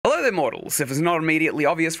Hello there, mortals. If it's not immediately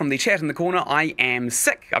obvious from the chat in the corner, I am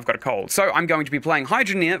sick. I've got a cold. So I'm going to be playing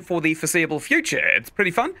Hydroneer for the foreseeable future. It's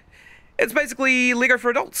pretty fun. It's basically Lego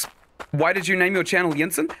for adults. Why did you name your channel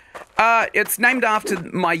Ynsin? It's named after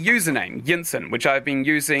my username, Ynsin, which I've been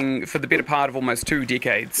using for the better part of almost 2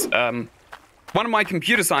 decades. One of my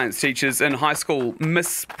computer science teachers in high school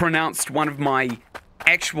mispronounced one of my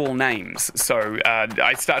actual names, so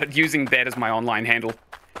I started using that as my online handle.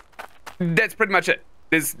 That's pretty much it.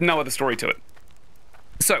 There's no other story to it.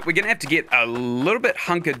 So we're going to have to get a little bit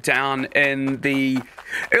hunkered down in the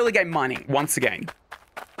early game mining once again.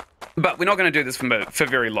 But we're not going to do this for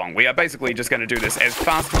very long. We are basically just going to do this as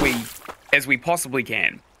fast as we possibly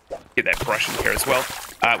can. Get that brush in here as well.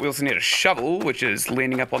 We also need a shovel, which is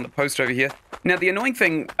landing up on the post over here. Now, the annoying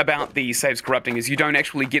thing about the saves corrupting is you don't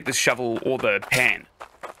actually get the shovel or the pan,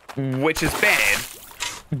 which is bad,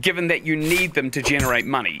 given that you need them to generate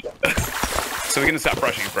money. So we're going to start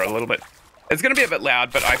brushing for a little bit. It's going to be a bit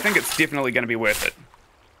loud, but I think it's definitely going to be worth it.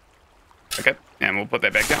 Okay, and we'll put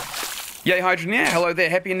that back down. Yay, Hydroneer. Hello there,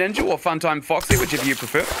 Happy Ninja, or Funtime Foxy, whichever you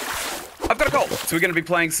prefer. I've got a cold, so we're going to be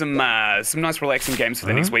playing some nice relaxing games for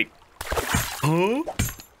the next week. Huh?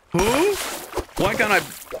 Why can't I...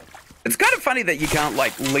 It's kind of funny that you can't,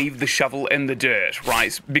 like, leave the shovel in the dirt,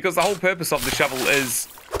 right? Because the whole purpose of the shovel is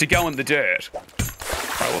to go in the dirt.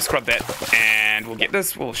 Right, we'll scrub that, and we'll get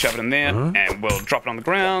this, we'll shove it in there, and we'll drop it on the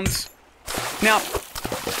ground. Now,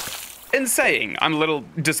 in saying I'm a little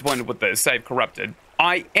disappointed with the save corrupted,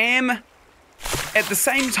 I am, at the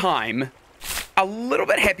same time, a little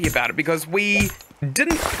bit happy about it, because we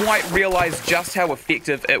didn't quite realize just how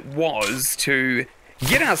effective it was to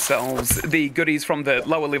get ourselves the goodies from the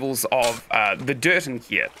lower levels of the dirt in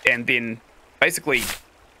here, and then basically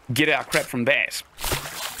get our crap from that.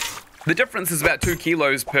 The difference is about 2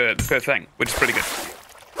 kilos per thing, which is pretty good.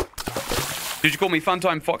 Did you call me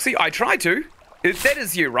Funtime Foxy? I try to. That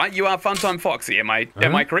is you, right? You are Funtime Foxy. Am I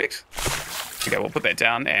correct? Okay, we'll put that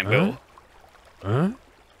down and we'll...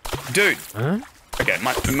 Dude. Okay,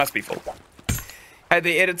 it must be full. Hey,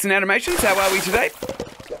 the edits and animations, how are we today?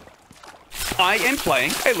 I am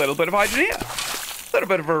playing a little bit of Hydroneer. A little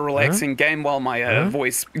bit of a relaxing game while my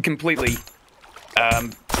voice completely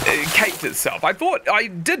caped itself. I thought I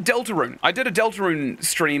did Deltarune. I did a Deltarune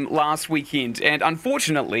stream last weekend, and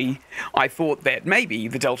unfortunately, I thought that maybe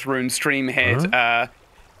the Deltarune stream had done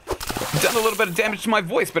a little bit of damage to my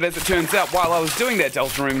voice, but as it turns out, while I was doing that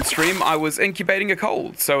Deltarune stream, I was incubating a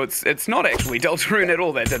cold. So it's not actually Deltarune at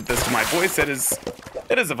all that did this to my voice. It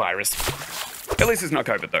is a virus. At least it's not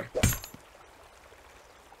COVID though.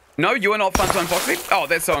 No, you are not Funtime Foxy? Oh,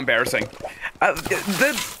 that's so embarrassing.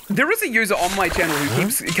 There is a user on my channel who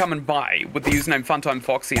keeps coming by with the username Funtime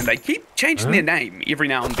Foxy, and they keep changing their name every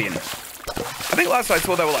now and then. I think last I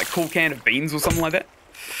saw they were like Cool Can of Beans or something like that.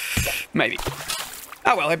 Maybe.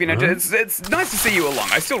 Oh well, Happy Ninja, it's nice to see you along.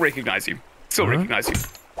 I still recognize you.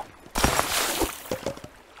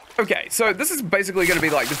 Okay, so this is basically going to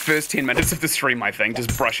be like the first 10 minutes of the stream, I think,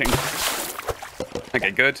 just brushing.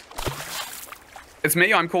 Okay, good. It's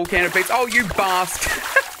me, I'm Cool Can of Beans. Oh, you bastard.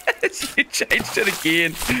 You changed it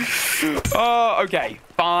again. Oh, okay,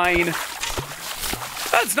 fine.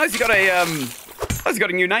 Oh, it's nice you got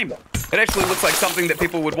a new name. It actually looks like something that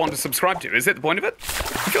people would want to subscribe to. Is that the point of it?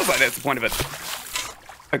 It feels like that's the point of it.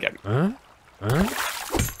 Okay.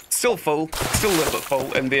 Still full. Still a little bit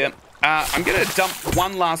full in there. I'm going to dump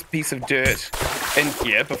one last piece of dirt in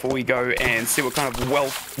here before we go and see what kind of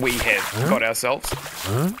wealth we have got ourselves.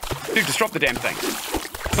 Dude, just drop the damn thing.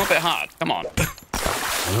 It's not that hard. Come on.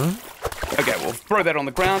 Okay, we'll throw that on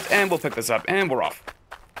the ground and we'll pick this up and we're off.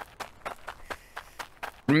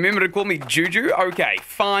 Remember to call me Juju? Okay,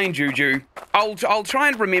 fine, Juju. I'll try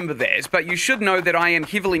and remember that, but you should know that I am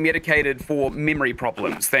heavily medicated for memory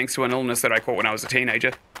problems, thanks to an illness that I caught when I was a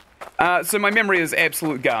teenager. So my memory is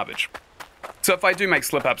absolute garbage. So if I do make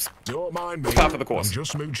slip-ups, don't mind me. Part of the course. I'm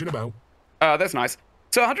just mooching about. That's nice.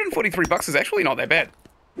 So 143 bucks is actually not that bad.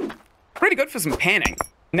 Pretty good for some panning.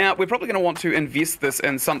 Now, we're probably going to want to invest this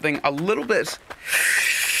in something a little bit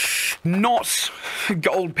not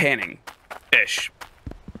gold panning-ish.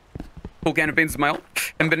 Cool Can of Beans is male.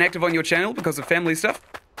 And been active on your channel because of family stuff.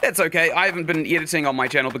 That's okay. I haven't been editing on my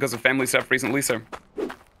channel because of family stuff recently, so I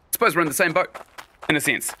suppose we're in the same boat, in a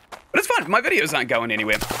sense. But it's fine. My videos aren't going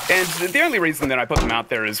anywhere. And the only reason that I put them out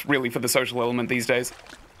there is really for the social element these days.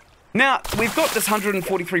 Now, we've got this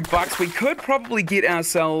 143 bucks. We could probably get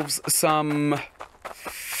ourselves some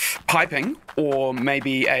piping, or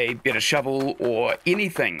maybe a better shovel, or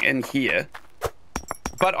anything in here.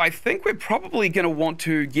 But I think we're probably going to want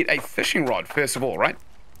to get a fishing rod first of all, right?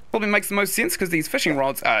 Probably makes the most sense because these fishing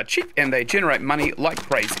rods are cheap and they generate money like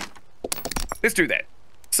crazy. let's do that.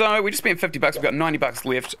 So we just spent 50 bucks. We've got 90 bucks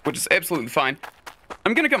left, which is absolutely fine.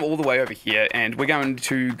 I'm going to come all the way over here, and we're going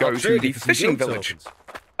to go to the fishing village.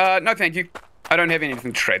 No, thank you. I don't have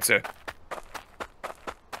anything to trade, sir.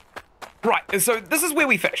 Right, so this is where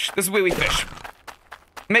we fish. This is where we fish.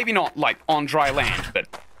 Maybe not, like, on dry land, but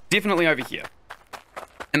definitely over here.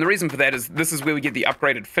 And the reason for that is this is where we get the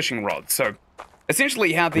upgraded fishing rod. So,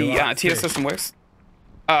 essentially how the tier system works.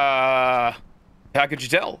 How could you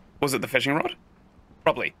tell? Was it the fishing rod?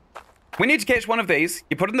 Probably. We need to catch one of these,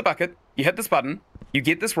 you put it in the bucket, you hit this button, you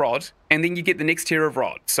get this rod, and then you get the next tier of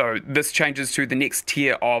rod. So this changes to the next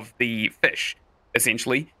tier of the fish,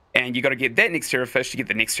 essentially. And you got to get that next tier of fish to get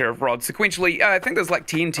the next tier of rod. Sequentially, I think there's like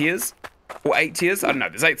 10 tiers, or 8 tiers. I don't know,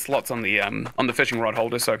 there's 8 slots on the fishing rod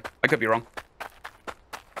holder, so I could be wrong.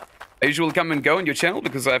 I usually come and go on your channel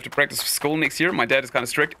because I have to practice for school next year and my dad is kind of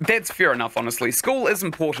strict. That's fair enough, honestly. School is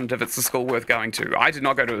important if it's a school worth going to. I did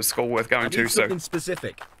not go to a school worth going to, so... something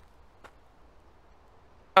specific.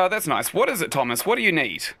 That's nice. What is it, Thomas? What do you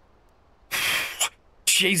need?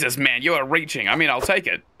 Jesus, man, you are reaching. I mean, I'll take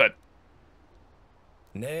it, but...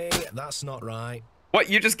 Nay, that's not right. What,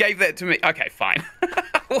 you just gave that to me? Okay, fine.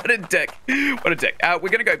 What a dick. What a dick. We're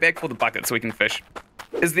going to go back for the bucket so we can fish.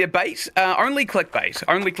 Is there bait? Only clickbait.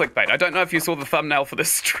 Only clickbait. I don't know if you saw the thumbnail for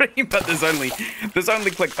this stream, but there's only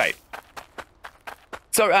clickbait.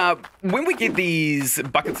 So, when we get these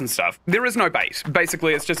buckets and stuff, there is no bait.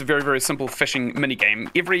 Basically, it's just a very, very simple fishing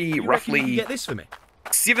minigame. Every roughly get this for me?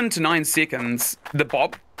 7 to 9 seconds, the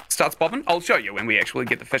bob starts bobbing. I'll show you when we actually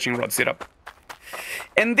get the fishing rod set up.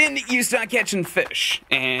 And then you start catching fish,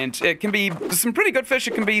 and it can be some pretty good fish,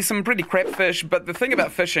 it can be some pretty crap fish, but the thing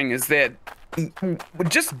about fishing is that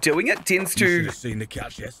just doing it tends to... You should have seen the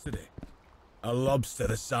catch yesterday. A lobster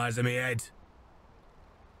the size of my head.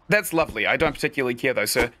 That's lovely. I don't particularly care though,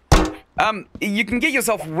 sir. You can get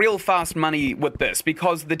yourself real fast money with this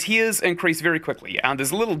because the tiers increase very quickly.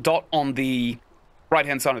 There's a little dot on the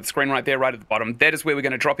right-hand side of the screen right there, right at the bottom. That is where we're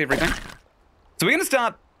going to drop everything. So we're going to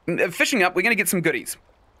start fishing up. We're going to get some goodies.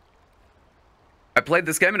 I played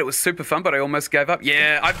this game and it was super fun, but I almost gave up.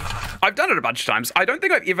 Yeah, I've done it a bunch of times. I don't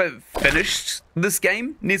think I've ever finished this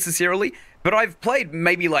game necessarily, but I've played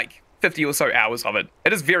maybe like 50 or so hours of it.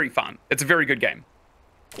 It is very fun. It's a very good game.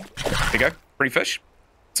 There you go, free fish.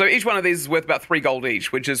 So each one of these is worth about 3 gold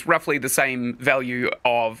each, which is roughly the same value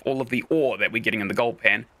of all of the ore that we're getting in the gold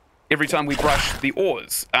pan every time we brush the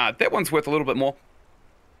ores. That one's worth a little bit more.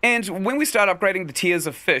 And when we start upgrading the tiers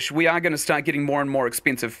of fish, we are going to start getting more and more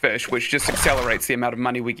expensive fish, which just accelerates the amount of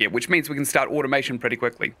money we get, which means we can start automation pretty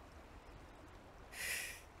quickly.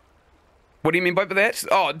 What do you mean by that?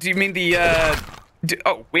 Oh, do you mean the...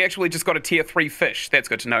 oh, we actually just got a tier 3 fish. That's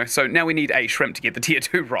good to know. So now we need a shrimp to get the tier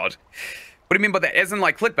 2 rod. What do you mean by that? As in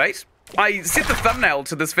like clickbait? I set the thumbnail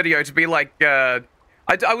to this video to be like...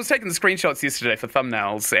 I was taking the screenshots yesterday for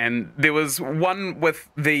thumbnails, and there was one with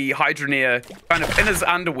the Hydroneer kind of in his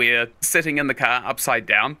underwear sitting in the car upside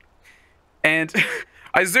down. And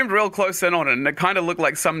I zoomed real close in on it, and it kind of looked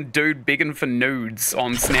like some dude begging for nudes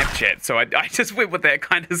on Snapchat. So I just went with that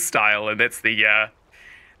kind of style, and that's the...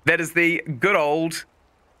 that is the good old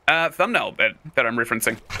thumbnail that I'm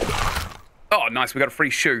referencing. Oh, nice. We got a free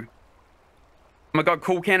shoe. Oh my god,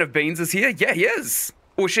 Cool Can of Beans is here? Yeah, he is.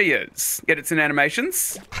 Or she is. Edits and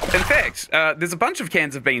animations. In fact, there's a bunch of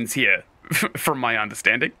cans of beans here, from my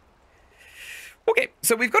understanding. Okay,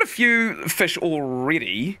 so we've got a few fish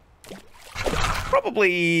already.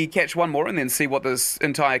 Probably catch one more and then see what this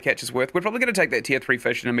entire catch is worth. We're probably going to take that tier 3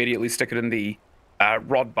 fish and immediately stick it in the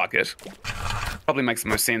rod bucket. Probably makes the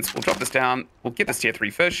most sense. We'll drop this down. We'll get this tier 3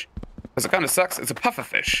 fish. Because it kind of sucks. It's a puffer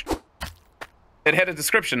fish. It had a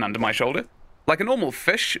description under my shoulder. Like a normal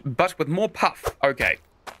fish, but with more puff. Okay.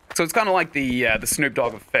 So it's kind of like the Snoop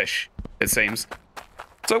Dogg of fish, it seems.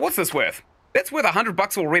 So what's this worth? That's worth 100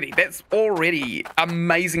 bucks already. That's already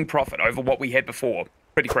amazing profit over what we had before.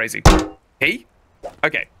 Pretty crazy. He?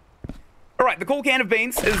 Okay. All right, the Cool Can of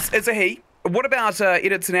Beans is a he. What about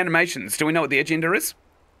edits and animations? Do we know what the agenda is?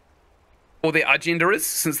 Or their agenda is,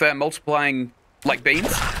 since they're multiplying like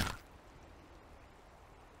beans?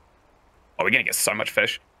 Oh, we're going to get so much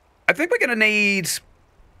fish. I think we're going to need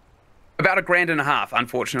about $1,500,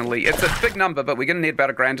 unfortunately. It's a big number, but we're going to need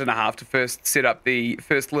about $1,500 to first set up the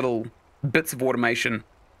first little bits of automation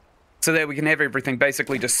so that we can have everything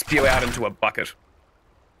basically just spew out into a bucket.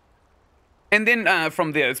 And then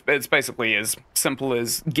from there, it's basically as simple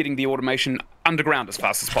as getting the automation underground as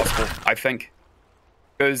fast as possible, I think.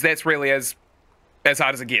 Because that's really as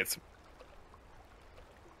hard as it gets.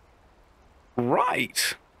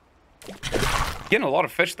 Right. Getting a lot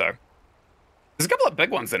of fish, though. There's a couple of big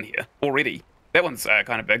ones in here already. That one's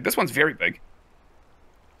kind of big. This one's very big.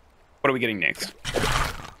 What are we getting next?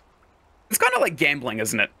 It's kind of like gambling,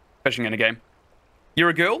 isn't it? Fishing in a game. You're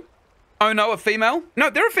a girl? Oh no, a female? No,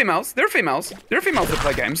 there are females. There are females. There are females that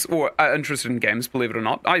play games or are interested in games, believe it or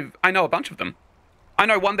not. I know a bunch of them. I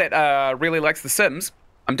know one that really likes The Sims.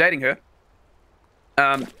 I'm dating her.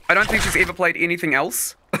 I don't think she's ever played anything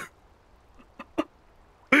else.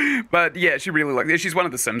 But yeah, she really likes it. She's one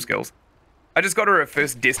of the Sims girls. I just got her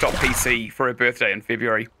first desktop PC for her birthday in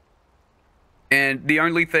February. And the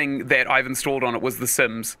only thing that I've installed on it was The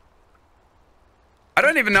Sims. I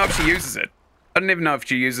don't even know if she uses it. I don't even know if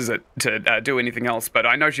she uses it to do anything else, but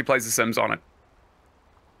I know she plays The Sims on it.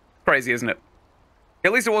 Crazy, isn't it?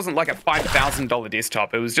 At least it wasn't like a $5,000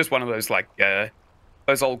 desktop. It was just one of those, like,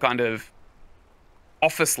 those old kind of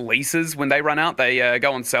office leases. When they run out, they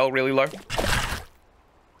go on sale really low.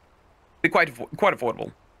 They're quite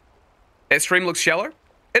affordable. That stream looks shallow.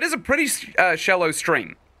 It is a pretty shallow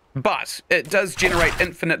stream, but it does generate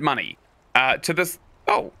infinite money. To this...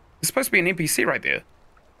 Oh, there's supposed to be an NPC right there.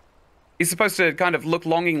 He's supposed to kind of look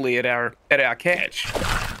longingly at our catch,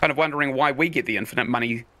 kind of wondering why we get the infinite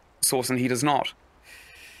money source and he does not.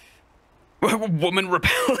 Woman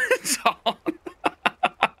repellent on.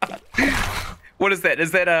 What is that?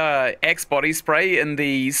 Is that Axe body spray in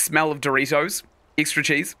the smell of Doritos? Extra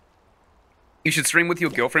cheese? You should stream with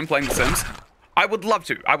your girlfriend playing The Sims. I would love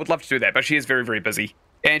to. I would love to do that, but she is very, very busy.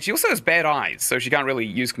 And she also has bad eyes, so she can't really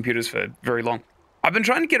use computers for very long. I've been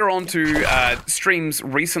trying to get her onto streams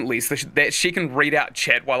recently so that she can read out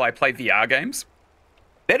chat while I play VR games.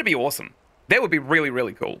 That'd be awesome. That would be really,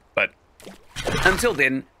 really cool. But until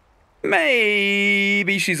then,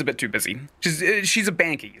 maybe she's a bit too busy. She's a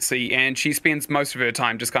banker, you see, and she spends most of her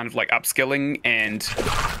time just kind of like upskilling and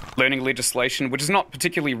learning legislation, which is not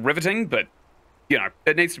particularly riveting, but, you know,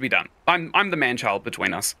 it needs to be done. I'm the man-child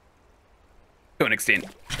between us. To an extent.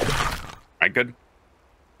 Alright, good.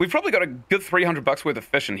 We've probably got a good 300 bucks worth of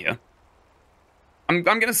fish in here. I'm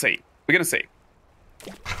gonna see. We're gonna see.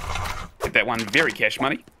 Get that one very cash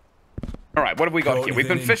money. All right, what have we got here? We've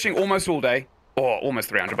been fishing almost all day. Oh, almost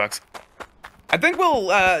 300 bucks. I think we'll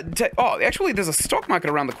oh, actually there's a stock market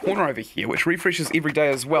around the corner over here, which refreshes every day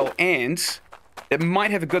as well, and it might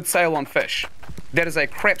have a good sale on fish. That is a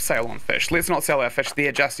crap sale on fish. Let's not sell our fish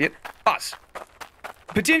there just yet, but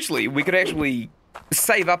potentially we could actually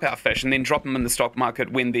save up our fish and then drop them in the stock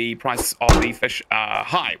market when the price of the fish are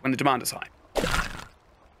high, when the demand is high.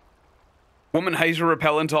 Woman hater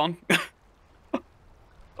repellent on.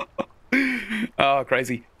 Oh,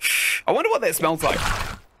 crazy. I wonder what that smells like.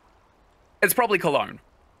 It's probably cologne.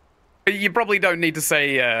 You probably don't need to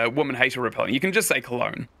say woman hater repellent. You can just say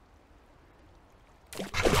cologne.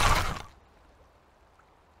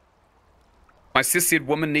 My sis said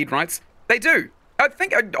women need rights. They do. I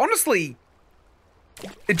think, honestly,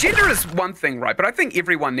 gender is one thing, right? But I think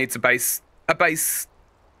everyone needs a base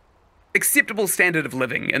acceptable standard of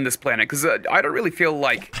living in this planet, because I don't really feel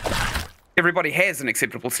like everybody has an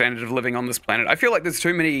acceptable standard of living on this planet. I feel like there's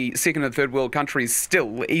too many second and third world countries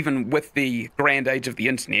still, even with the grand age of the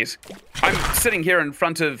internet. I'm sitting here in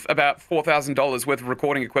front of about $4,000 worth of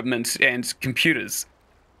recording equipment and computers,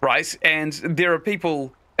 right? And there are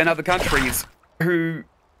people in other countries who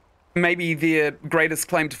maybe their greatest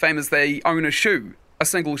claim to fame is they own a shoe, a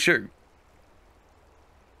single shoe.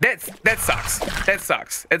 That sucks. That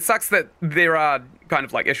sucks. It sucks that there are kind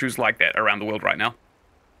of like issues like that around the world right now.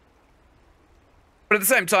 But at the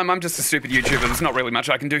same time, I'm just a stupid YouTuber. There's not really much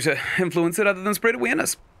I can do to influence it other than spread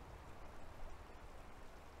awareness.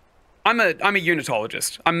 I'm a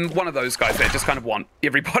unitologist. I'm one of those guys that just kind of want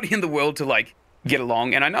everybody in the world to like get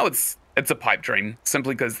along. And I know it's a pipe dream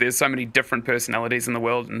simply because there's so many different personalities in the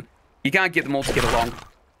world and you can't get them all to get along.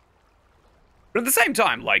 But at the same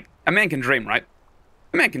time, like, a man can dream, right?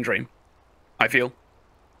 A man can dream, I feel.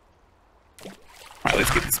 Alright,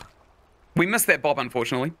 let's get this. We missed that bob,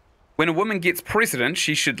 unfortunately. When a woman gets president,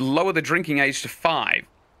 she should lower the drinking age to 5.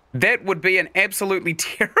 That would be an absolutely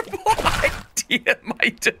terrible idea, my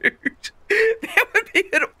dude. That would be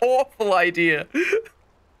an awful idea.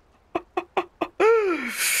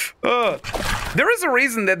 There is a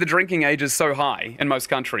reason that the drinking age is so high in most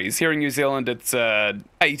countries. Here in New Zealand, it's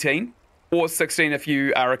 18 or 16 if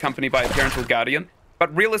you are accompanied by a parental guardian.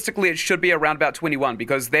 But realistically, it should be around about 21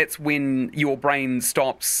 because that's when your brain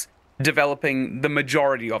stops developing the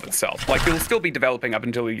majority of itself. Like, it'll still be developing up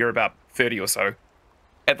until you're about 30 or so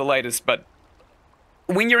at the latest. But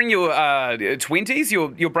when you're in your 20s,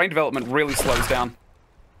 your brain development really slows down.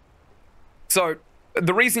 So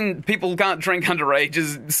the reason people can't drink underage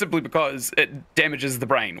is simply because it damages the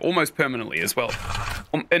brain almost permanently as well,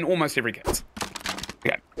 in almost every case.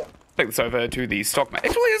 Okay, take this over to the stock market.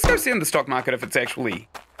 Actually, let's go see in the stock market if it's actually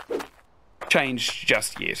changed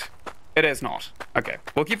just yet. It has not. Okay,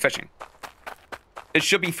 we'll keep fishing. It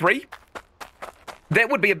should be 3. That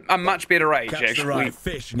would be a much better age, Catch actually. the right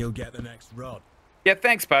fish and you'll get the next rod. Yeah,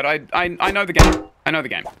 thanks, bud. I know the game. I know the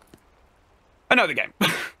game. I know the game.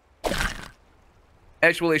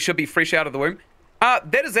 Actually, it should be fresh out of the womb.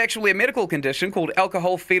 That is actually a medical condition called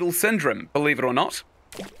alcohol fetal syndrome, believe it or not.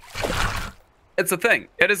 It's a thing.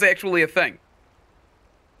 It is actually a thing.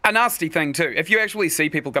 A nasty thing, too. If you actually see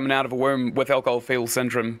people coming out of a womb with alcohol fetal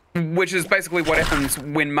syndrome, which is basically what happens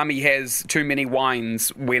when mummy has too many wines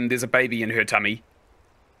when there's a baby in her tummy.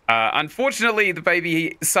 Unfortunately, the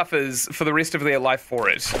baby suffers for the rest of their life for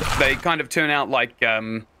it. They kind of turn out like, I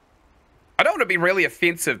don't want to be really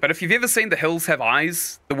offensive, but if you've ever seen The Hills Have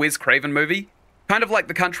Eyes, the Wes Craven movie, kind of like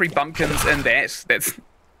the country bumpkins in that's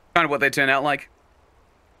kind of what they turn out like.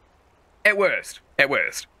 At worst. At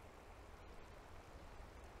worst.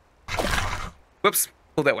 Whoops,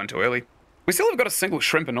 pulled that one too early. We still have got a single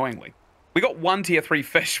shrimp, annoyingly. We got 1 tier 3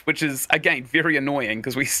 fish, which is, again, very annoying,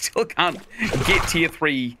 because we still can't get tier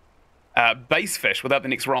 3 base fish without the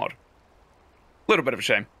next rod. A little bit of a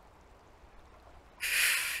shame.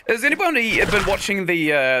 Has anybody been watching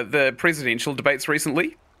the presidential debates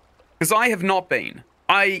recently? Because I have not been.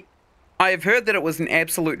 I have heard that it was an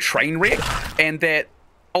absolute train wreck, and that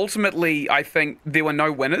ultimately I think there were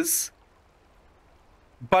no winners.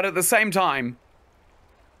 But at the same time,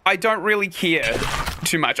 I don't really care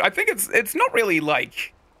too much. I think it's not really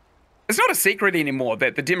like... It's not a secret anymore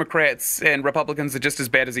that the Democrats and Republicans are just as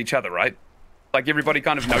bad as each other, right? Like, everybody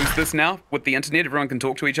kind of knows this now. With the internet, everyone can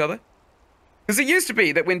talk to each other. Because it used to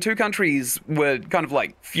be that when two countries were kind of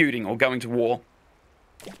like feuding or going to war,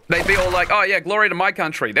 they'd be all like, oh yeah, glory to my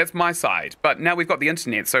country, that's my side. But now we've got the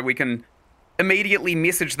internet, so we can immediately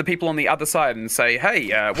message the people on the other side and say,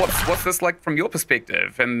 hey, what's this like from your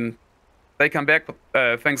perspective? And they come back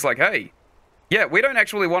with things like, hey, yeah, we don't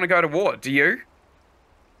actually want to go to war, do you?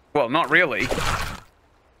 Well, not really.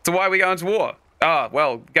 So why are we going to war? Ah,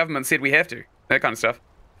 well, government said we have to. That kind of stuff.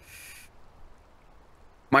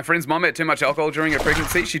 My friend's mom had too much alcohol during her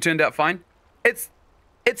pregnancy. She turned out fine. It's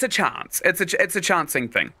a chance. It's a chancing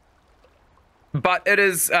thing. But it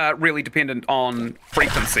is really dependent on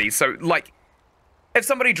frequency. So, like, if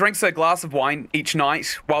somebody drinks a glass of wine each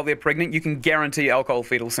night while they're pregnant, you can guarantee alcohol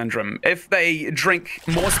fetal syndrome. If they drink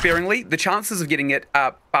more sparingly, the chances of getting it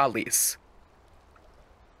are far less.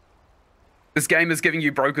 This game is giving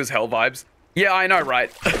you broker's hell vibes. Yeah, I know, right?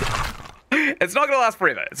 It's not going to last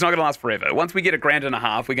forever. It's not going to last forever. Once we get $1.5 grand,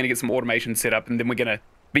 we're going to get some automation set up, and then we're going to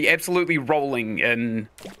be absolutely rolling in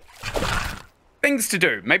things to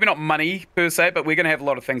do. Maybe not money, per se, but we're going to have a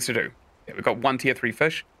lot of things to do. Yeah, we've got 1 tier 3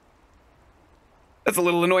 fish. That's a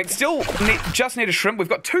little annoying. Still just need a shrimp. We've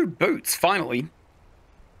got 2 boots, finally.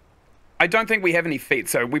 I don't think we have any feet,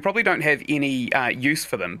 so we probably don't have any use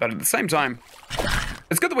for them. But at the same time,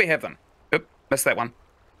 it's good that we have them. Oop, missed that one.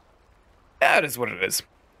 Yeah, it is what it is.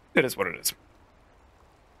 It is what it is.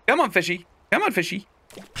 Come on, fishy. Come on, fishy.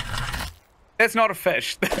 That's not a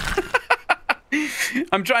fish.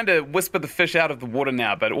 I'm trying to whisper the fish out of the water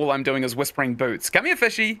now, but all I'm doing is whispering boots. Come here,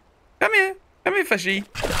 fishy. Come here. Come here, fishy.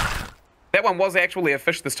 That one was actually a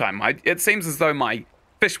fish this time. It seems as though my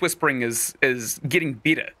fish whispering is getting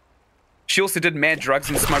better. She also did mad drugs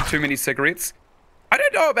and smoked too many cigarettes. I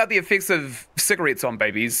don't know about the effects of cigarettes on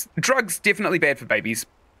babies. Drugs, definitely bad for babies.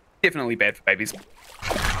 Definitely bad for babies.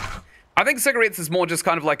 I think cigarettes is more just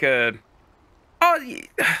kind of like a... Oh,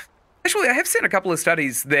 actually, I have seen a couple of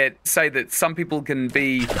studies that say that some people can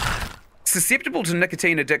be susceptible to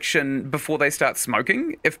nicotine addiction before they start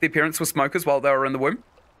smoking, if their parents were smokers while they were in the womb.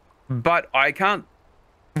 But I can't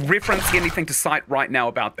reference anything to cite right now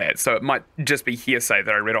about that, so it might just be hearsay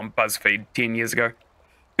that I read on BuzzFeed 10 years ago.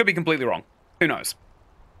 Could be completely wrong. Who knows?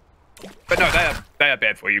 But no, they are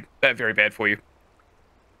bad for you. They're very bad for you.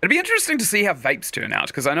 It'd be interesting to see how vapes turn out,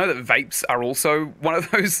 because I know that vapes are also one of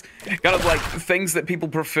those kind of like things that people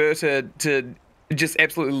prefer to just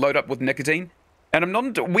absolutely load up with nicotine.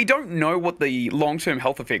 And we don't know what the long-term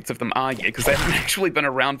health effects of them are yet, because they haven't actually been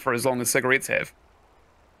around for as long as cigarettes have.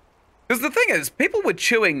 Because the thing is, people were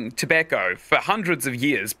chewing tobacco for hundreds of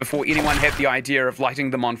years before anyone had the idea of lighting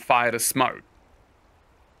them on fire to smoke.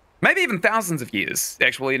 Maybe even thousands of years,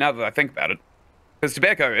 actually, now that I think about it. Because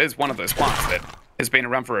tobacco is one of those plants that has been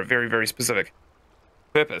around for a very, very specific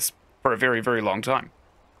purpose for a very, very long time.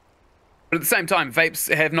 But at the same time,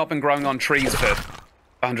 vapes have not been growing on trees for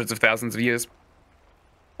hundreds of thousands of years.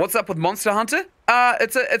 What's up with Monster Hunter?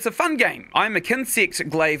 It's a fun game. I'm a Kinsect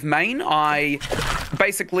Glaive main. I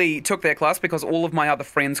basically took that class because all of my other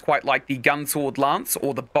friends quite like the gun sword lance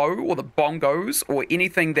or the bow or the bongos or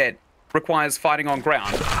anything that requires fighting on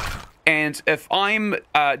ground. And if I'm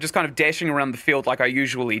just kind of dashing around the field like I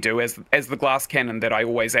usually do, as the glass cannon that I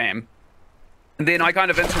always am, then I kind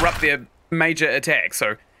of interrupt their major attack.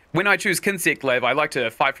 So when I choose Kinsect Lab, I like to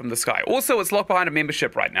fight from the sky. Also, it's locked behind a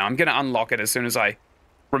membership right now. I'm going to unlock it as soon as I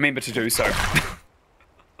remember to do so.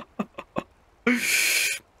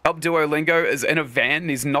 Up Duolingo is in a van.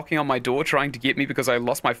 He's knocking on my door trying to get me because I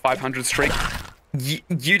lost my 500 streak.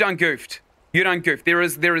 You done goofed. You done goofed. There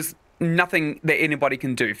is nothing that anybody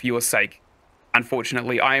can do for your sake.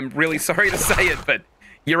 Unfortunately, I am really sorry to say it, but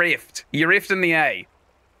you're effed. You're effed in the A.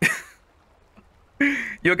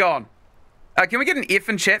 You're gone. Can we get an F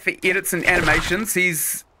in chat for edits and animations?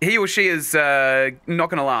 He or she is not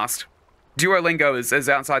going to last. Duolingo is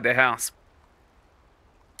outside their house.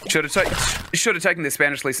 Should have taken the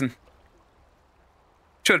Spanish lesson.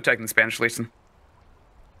 Should have taken the Spanish lesson.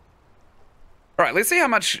 All right, let's see how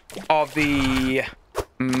much of the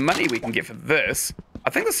money we can get for this. I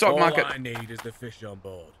think the stock market... All I need is the fish on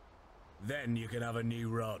board. Then you can have a new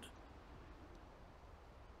rod.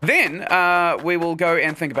 Then we will go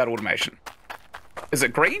and think about automation. Is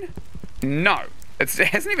it green? No. It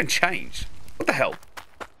hasn't even changed. What the hell?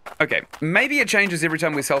 Okay, maybe it changes every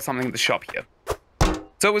time we sell something at the shop here.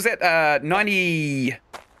 So it was at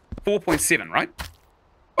 94.7, right?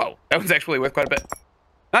 Well, that was actually worth quite a bit.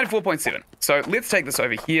 94.7. So let's take this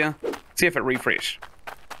over here. See if it refreshed.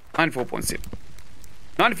 94.7.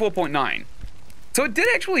 94.9. So it did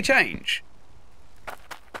actually change.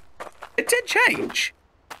 It did change.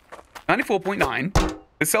 94.9.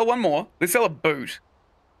 Let's sell one more. Let's sell a boot.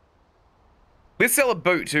 Let's sell a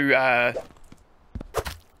boot to,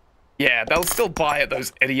 yeah, they'll still buy it,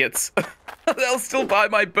 those idiots. They'll still buy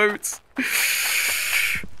my boots.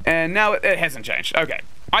 And now it hasn't changed. Okay.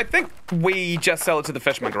 I think we just sell it to the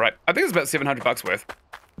fishmonger, right? I think it's about 700 bucks worth.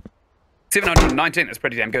 719 is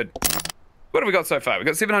pretty damn good. What have we got so far? We've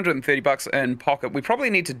got 730 bucks in pocket. We probably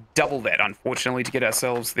need to double that, unfortunately, to get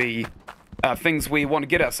ourselves the things we want to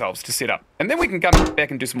get ourselves to set up. And then we can come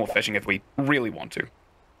back and do some more fishing if we really want to.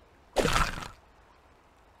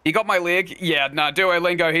 You got my leg? Yeah, no,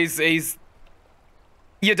 Duolingo, he's...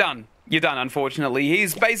 You're done. You're done, unfortunately.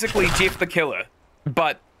 He's basically Jeff the Killer,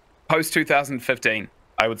 but post-2015,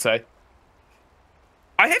 I would say.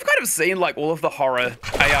 I have kind of seen, like, all of the horror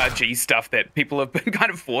ARG stuff that people have been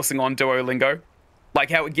kind of forcing on Duolingo. Like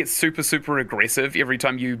how it gets super, super aggressive every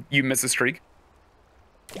time you miss a streak.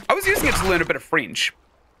 I was using it to learn a bit of French.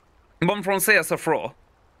 Bon français à safran.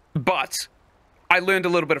 But I learned a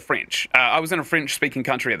little bit of French. I was in a French-speaking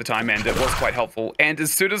country at the time, and it was quite helpful. And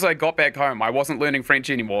as soon as I got back home, I wasn't learning French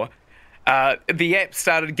anymore. The app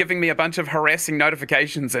started giving me a bunch of harassing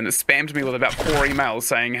notifications, and it spammed me with about 4 emails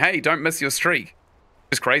saying, hey, don't miss your streak.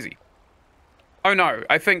 It's crazy. Oh no,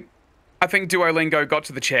 I think Duolingo got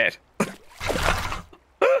to the chat.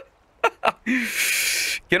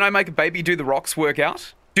 Can I make a baby do the rocks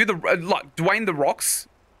workout? Do the, like, Dwayne the Rock's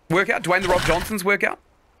workout? Dwayne the Rock Johnson's workout?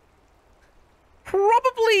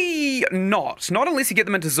 Probably not. Not unless you get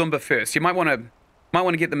them into Zumba first. You might want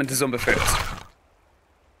to get them into Zumba first.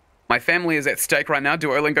 My family is at stake right now.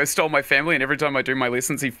 Duolingo stole my family, and every time I do my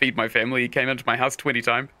lessons, he feed my family. He came into my house 20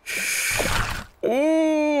 times.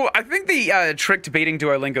 Ooh, I think the trick to beating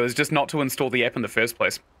Duolingo is just not to install the app in the first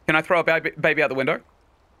place. Can I throw a baby out the window?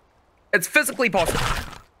 It's physically possible.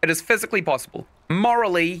 It is physically possible.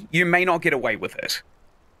 Morally, you may not get away with it.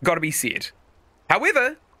 Gotta be said.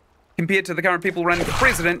 However, compared to the current people running for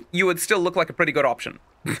president, you would still look like a pretty good option,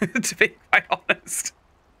 to be quite honest.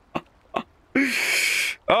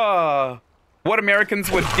 What Americans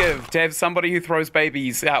would give to have somebody who throws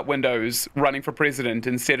babies out windows running for president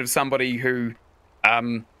instead of somebody who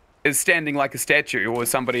is standing like a statue, or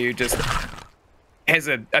somebody who just has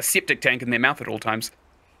a septic tank in their mouth at all times.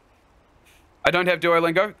 I don't have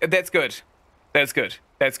Duolingo. That's good. That's good.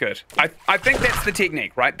 That's good. I think that's the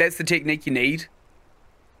technique, right? That's the technique you need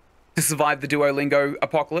to survive the Duolingo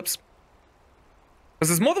apocalypse. Because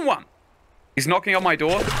there's more than one. He's knocking on my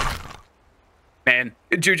door. Man,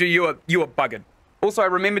 Juju, you are buggered. Also, I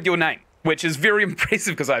remembered your name, which is very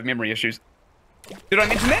impressive because I have memory issues. Did I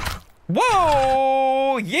mention that?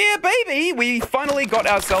 Whoa! Yeah, baby! We finally got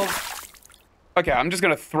ourselves... Okay, I'm just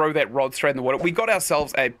going to throw that rod straight in the water. We got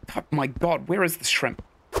ourselves a... Oh my god, where is the shrimp?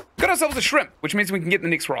 Got ourselves a shrimp, which means we can get the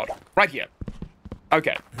next rod. Right here.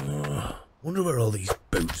 Okay. Wonder where all these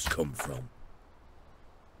boots come from.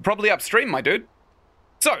 Probably upstream, my dude.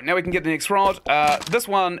 So, now we can get the next rod. This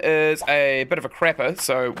one is a bit of a crapper,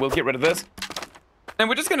 so we'll get rid of this. And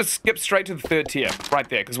we're just going to skip straight to the third tier, right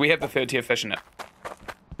there, because we have the third tier fish in it.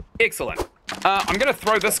 Excellent. I'm going to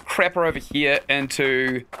throw this crapper over here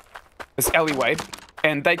into this alleyway.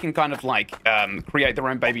 and they can kind of like create their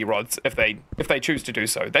own baby rods if they choose to do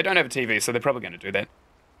so. They don't have a TV, so they're probably going to do that.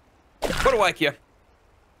 What a whack here.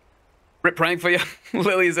 Rip praying for you.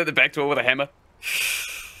 Lily is at the back door with a hammer.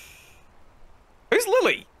 Who's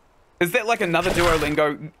Lily? Is that like another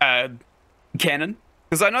Duolingo canon?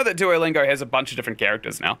 Because I know that Duolingo has a bunch of different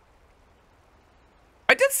characters now.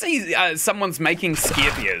 I did see someone's making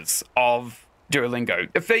scare bears of Duolingo.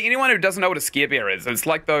 If anyone who doesn't know what a scare bear is, it's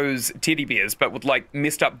like those teddy bears, but with like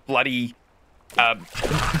messed up bloody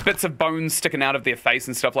bits of bones sticking out of their face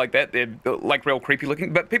and stuff like that. They're like real creepy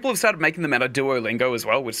looking. But people have started making them out of Duolingo as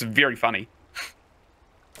well, which is very funny.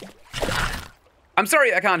 I'm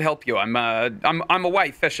sorry I can't help you. I'm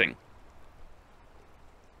away fishing.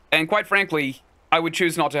 And quite frankly, I would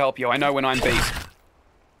choose not to help you. I know when I'm beat.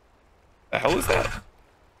 The hell is that?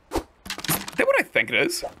 Is that what I think it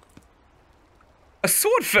is? A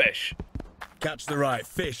swordfish! Catch the right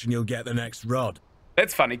fish and you'll get the next rod.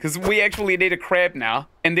 That's funny, because we actually need a crab now,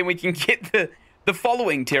 and then we can get the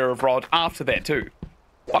following tier of rod after that too.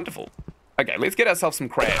 Wonderful. Okay, let's get ourselves some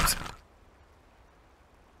crabs.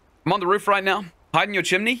 I'm on the roof right now. Hide in your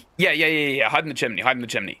chimney? Yeah. Hide in the chimney, hide in the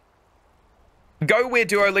chimney. Go where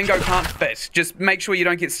Duolingo can't fit. Just make sure you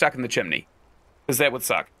don't get stuck in the chimney. Because that would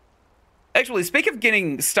suck. Actually, speak of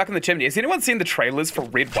getting stuck in the chimney, has anyone seen the trailers for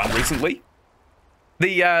Red 1 recently?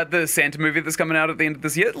 The Santa movie that's coming out at the end of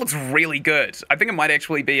this year? It looks really good. I think it might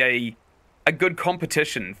actually be a good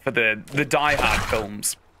competition for the Die Hard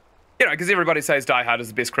films. You know, because everybody says Die Hard is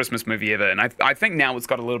the best Christmas movie ever, and I think now it's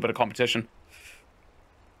got a little bit of competition.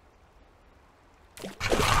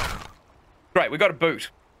 Great, we got a boot.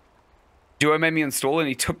 Duo made me install and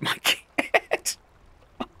he took my cat.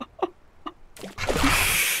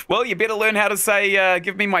 Well, you better learn how to say,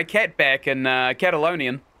 give me my cat back in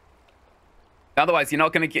Catalonian. Otherwise, you're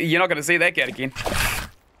not gonna see that cat again.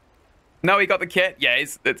 No, he got the cat. Yeah,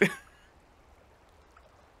 it's like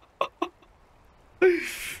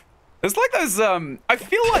those. I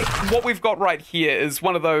feel like what we've got right here is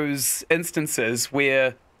one of those instances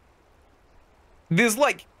where there's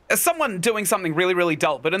like someone doing something really, really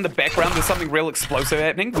dull, but in the background there's something real explosive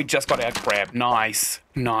happening. We just got our crab. Nice.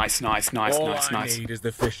 All I need is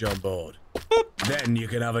the fish on board. Boop. Then you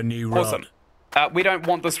can have a new rod. Awesome. We don't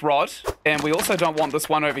want this rod, and we also don't want this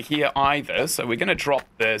one over here either, so we're going to drop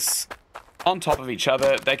this on top of each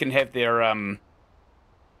other. They can have their, I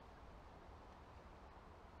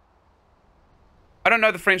don't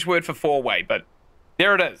know the French word for four-way, but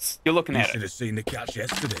there it is. You're looking at it. You should have seen the catch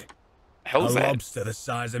yesterday. The hell is that? A lobster the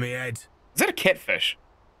size of my head. Is that a catfish?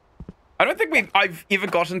 I don't think I've ever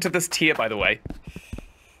gotten to this tier, by the way.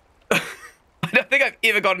 I don't think I've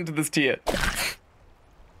ever gotten to this tier.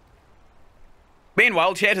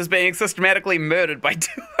 Meanwhile, chat is being systematically murdered by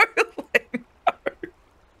Duolingo.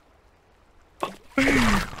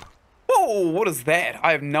 Whoa, what is that?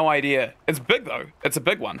 I have no idea. It's big, though. It's a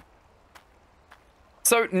big one.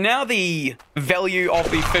 So now the value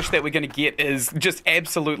of the fish that we're going to get is just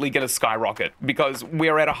absolutely going to skyrocket because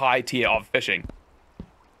we're at a high tier of fishing.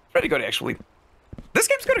 Pretty good, actually. This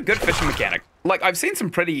game's got a good fishing mechanic. Like, I've seen some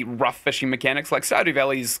pretty rough fishing mechanics. Like, Stardew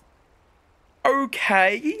Valley's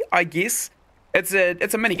okay, I guess. It's a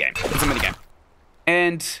minigame. It's a minigame.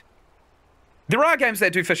 And there are games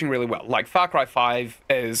that do fishing really well. Like, Far Cry 5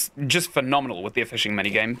 is just phenomenal with their fishing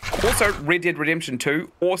minigame. Also, Red Dead Redemption 2,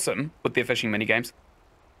 awesome with their fishing minigames.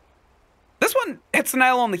 This one hits the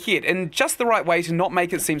nail on the head in just the right way to not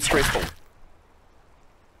make it seem stressful. It's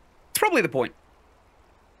probably the point.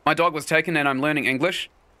 My dog was taken and I'm learning English.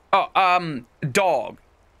 Oh, dog.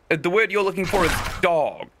 The word you're looking for is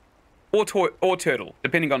dog. Or turtle,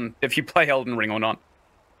 depending on if you play Elden Ring or not.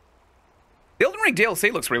 The Elden Ring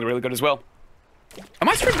DLC looks really, really good as well. I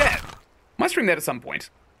might stream that. I might stream that at some point.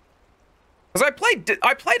 Because I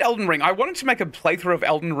played Elden Ring. I wanted to make a playthrough of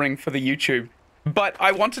Elden Ring for the YouTube, but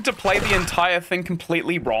I wanted to play the entire thing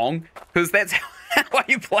completely wrong, because that's how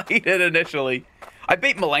I played it initially. I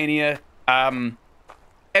beat Melania,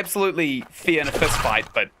 absolutely fair in a fist fight,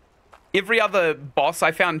 but every other boss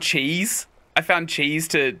I found cheese. I found cheese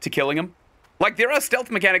to killing him. Like, there are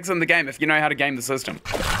stealth mechanics in the game if you know how to game the system.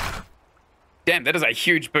 Damn, that is a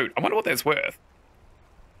huge boot. I wonder what that's worth.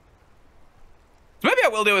 So maybe I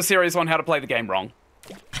will do a series on how to play the game wrong.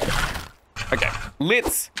 Okay,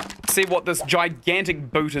 let's see what this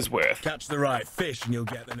gigantic boot is worth. Catch the right fish and you'll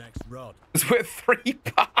get the next rod. It's worth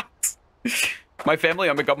 $3. My family,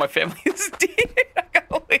 oh my god, my family is dead. I can't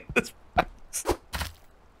believe this price.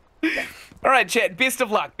 All right, chat, best of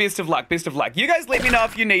luck, best of luck, best of luck. You guys let me know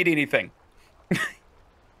if you need anything.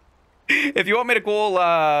 If you want me to call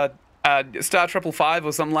star 555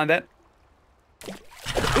 or something like that. Ooh,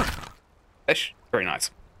 fish. Very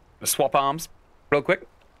nice. Gonna swap arms real quick.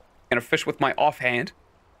 Gonna fish with my offhand.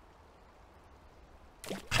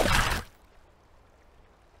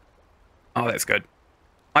 Oh, that's good.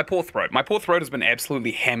 My poor throat. My poor throat has been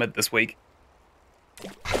absolutely hammered this week.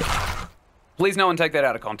 Please no one take that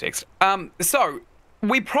out of context. So,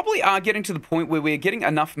 we probably are getting to the point where we're getting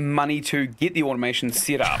enough money to get the automation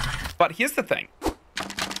set up. But here's the thing.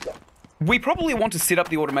 We probably want to set up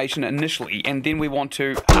the automation initially, and then we want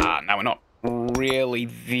to... no, we're not really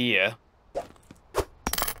there.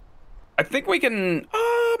 I think we can...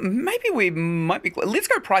 maybe we might be... Let's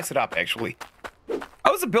go price it up, actually. I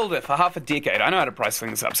was a builder for half a decade. I know how to price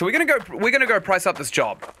things up. So we're gonna go price up this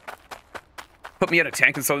job. Put me in a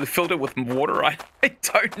tank and so filled it with water. I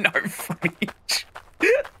don't know French.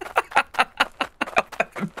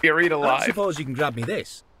 Buried alive. I suppose you can grab me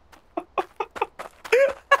this.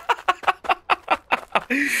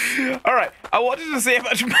 All right, I wanted to see how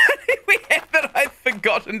much money we had that I'd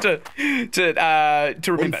forgotten to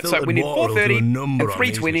remember. So we need 430 and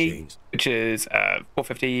 320, which is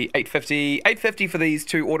 450, 850, 850 for these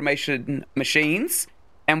two automation machines,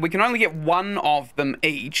 and we can only get one of them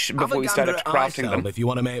each before we start crafting them. If you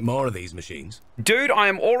want to make more of these machines, dude, I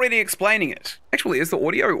am already explaining it. Actually, is the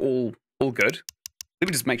audio all good? Let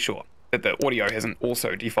me just make sure that the audio hasn't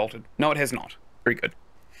also defaulted. No, it has not. Very good.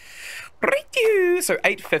 So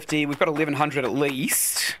 850, we've got 1100 at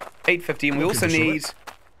least. 850, and we also need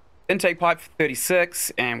intake pipe for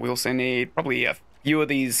 36, and we also need probably a few of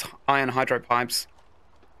these iron hydro pipes.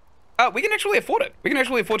 We can actually afford it. We can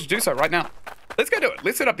actually afford to do so right now. Let's go do it.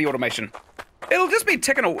 Let's set up the automation. It'll just be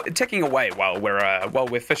ticking away while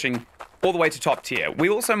we're fishing all the way to top tier. We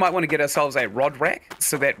also might want to get ourselves a rod rack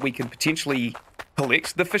so that we can potentially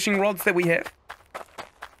collect the fishing rods that we have.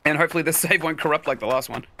 And hopefully this save won't corrupt like the last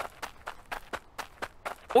one.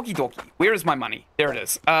 Okie dokie. Where is my money? There it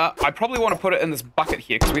is. I probably want to put it in this bucket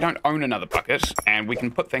here because we don't own another bucket, and we can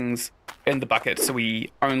put things in the bucket so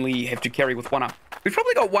we only have to carry with one arm. We've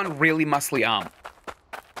probably got one really muscly arm.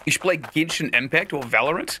 You should play Genshin Impact or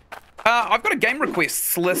Valorant. I've got a game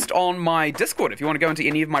requests list on my Discord. If you want to go into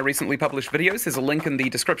any of my recently published videos, there's a link in the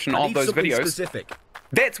description of those videos. Specific.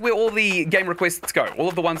 That's where all the game requests go. All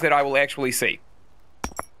of the ones that I will actually see.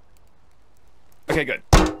 Okay, good.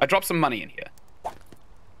 I dropped some money in here.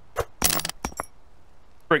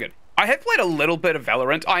 Very good. I have played a little bit of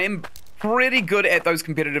Valorant. I am pretty good at those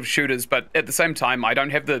competitive shooters, but at the same time, I don't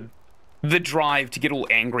have the drive to get all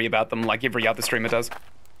angry about them like every other streamer does.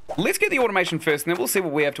 Let's get the automation first, and then we'll see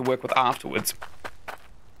what we have to work with afterwards.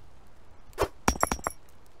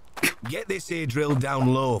 Get this here drilled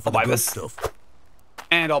down low for the good stuff.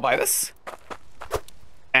 And I'll buy this.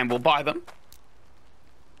 And we'll buy them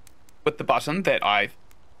with the button that I've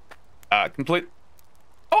complete.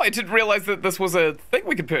 Oh, I didn't realize that this was a thing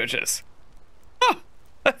we could purchase. Oh,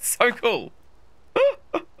 that's so cool.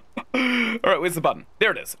 All right, where's the button?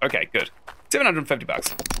 There it is. Okay, good. 750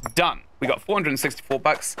 bucks. Done. We got 464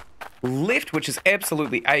 bucks left, which is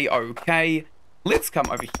absolutely a-okay. Let's come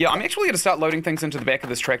over here. I'm actually going to start loading things into the back of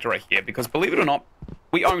this tractor right here because, believe it or not,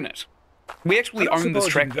 we own it. We actually own this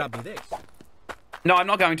tractor. No, I'm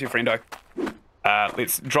not going to, friendo.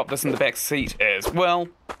 Let's drop this in the back seat as well.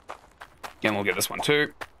 And we'll get this one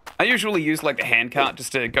too. I usually use like the hand cart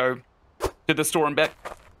just to go to the store and back,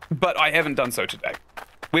 but I haven't done so today.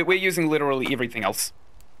 We're using literally everything else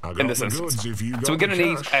in this instance. So we're going to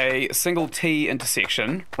need a single T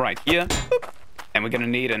intersection right here, and we're going to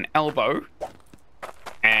need an elbow,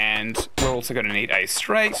 and we're also going to need a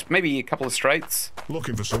straight, maybe a couple of straights.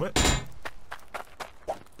 Looking for something?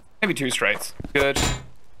 Maybe two straights. Good.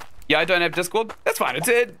 Yeah, I don't have Discord. That's fine.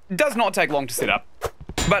 It does not take long to set up.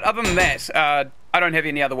 But other than that, I don't have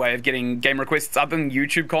any other way of getting game requests other than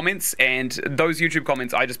YouTube comments, and those YouTube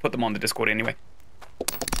comments, I just put them on the Discord anyway.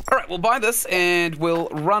 Alright, we'll buy this, and we'll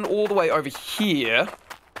run all the way over here.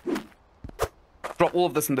 Drop all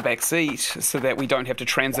of this in the back seat, so that we don't have to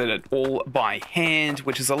transit it all by hand,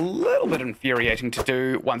 which is a little bit infuriating to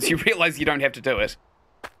do once you realize you don't have to do it.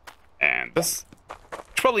 And this,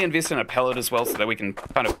 should probably invest in a pallet as well, so that we can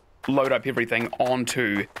kind of load up everything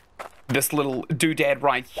onto this little doodad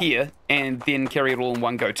right here, and then carry it all in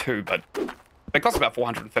one go too, but it costs about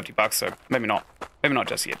 450 bucks, so maybe not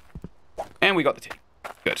just yet. And we got the tea.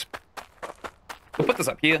 Good. We'll put this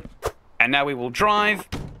up here, and now we will drive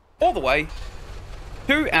all the way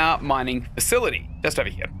to our mining facility, just over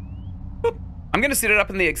here. Boop. I'm going to set it up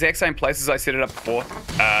in the exact same place as I set it up before,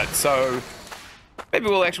 so maybe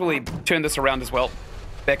we'll actually turn this around as well.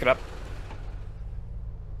 Back it up.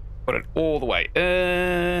 Put it all the way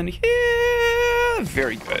in here.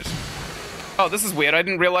 Very good. Oh, this is weird. I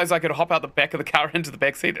didn't realize I could hop out the back of the car into the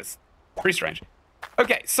back seat. That's pretty strange.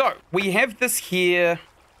 Okay, so we have this here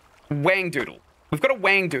Wang Doodle. We've got a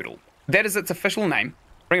Wang Doodle. That is its official name.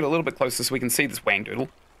 Bring it a little bit closer so we can see this Wang Doodle. We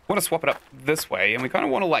want to swap it up this way, and we kind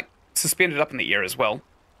of want to, like, suspend it up in the air as well.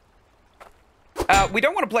 We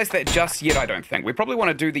don't want to place that just yet, I don't think. We probably want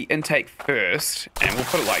to do the intake first, and we'll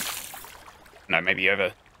put it, like, no, maybe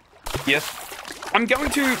over here. I'm going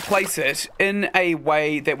to place it in a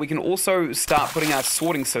way that we can also start putting our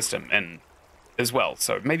sorting system in as well.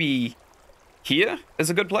 So maybe here is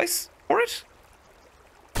a good place for it.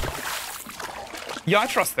 Yeah, I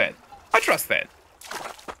trust that. I trust that.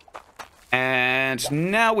 And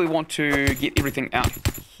now we want to get everything out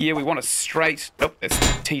here. We want a straight... Oh, that's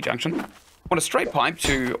the T-junction. Want a straight pipe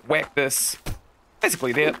to whack this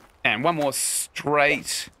basically there. And one more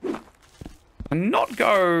straight... Not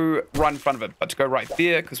go right in front of it, but to go right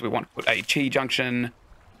there, because we want to put a T-junction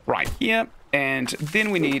right here. And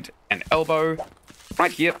then we need an elbow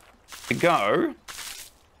right here to go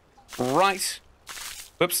right...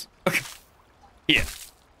 Whoops. Here.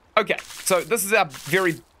 Okay, so this is our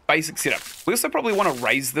very basic setup. We also probably want to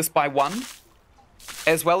raise this by 1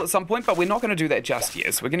 as well at some point, but we're not going to do that just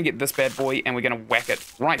yet. So we're going to get this bad boy, and we're going to whack it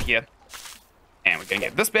right here. And we're going to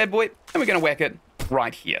get this bad boy, and we're going to whack it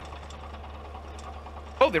right here.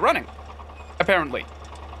 Oh, they're running, apparently.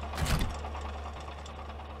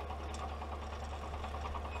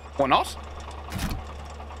 Or not.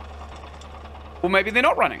 Or maybe they're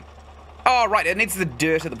not running. Oh, right, it needs the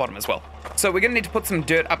dirt at the bottom as well. So we're going to need to put some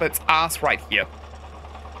dirt up its ass right here.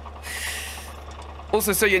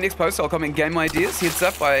 Also, so your next post, I'll comment game ideas. Heads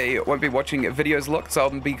up, I won't be watching videos a lot, so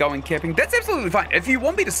I'll be going camping. That's absolutely fine. If you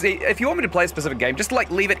want me to play a specific game, just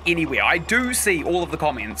like leave it anywhere. I do see all of the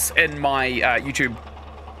comments in my YouTube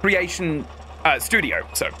creation studio,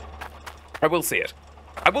 so I will see it.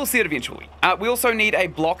 I will see it eventually. We also need a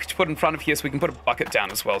block to put in front of here so we can put a bucket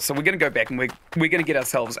down as well. So we're going to go back and we're going to get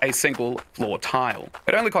ourselves a single floor tile.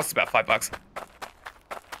 It only costs about $5.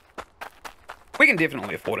 We can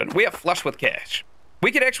definitely afford it. We are flush with cash.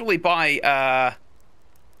 We could actually buy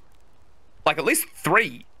like at least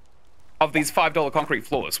 3 of these $5 concrete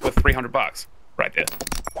floors with $300 right there.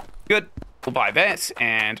 Good. We'll buy that,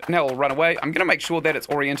 and now we'll run away. I'm going to make sure that it's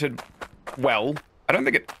oriented well. I don't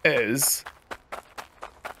think it is.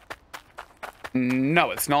 No,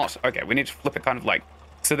 it's not. Okay, we need to flip it kind of like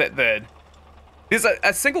so that there's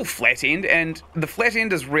a single flat end, and the flat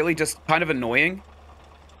end is really just kind of annoying.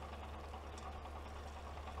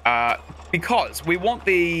 Because we want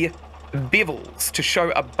the bevels to show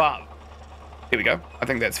above. Here we go. I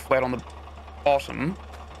think that's flat on the bottom.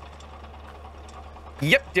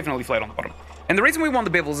 Yep, definitely flat on the bottom. And the reason we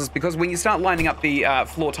want the bevels is because when you start lining up the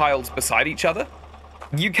floor tiles beside each other,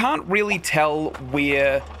 you can't really tell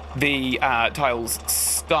where the tiles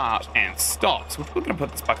start and stop. So we're going to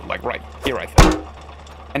put this bucket like right here, I think.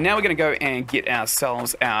 And now we're going to go and get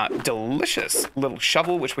ourselves our delicious little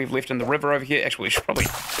shovel, which we've left in the river over here. Actually, we should probably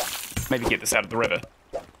maybe get this out of the river.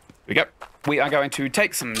 Here we go. We are going to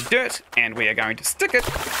take some dirt, and we are going to stick it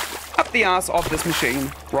up the arse of this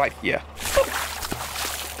machine right here.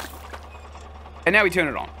 And now we turn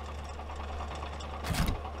it on.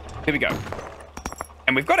 Here we go.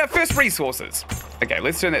 And we've got our first resources. Okay,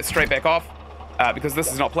 let's turn that straight back off, because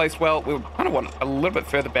this is not placed well. We'll kind of want it a little bit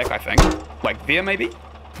further back, I think. Like there, maybe?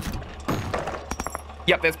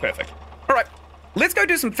 Yep, that's perfect. All right, let's go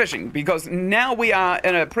do some fishing, because now we are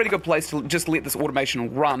in a pretty good place to just let this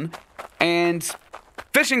automation run. And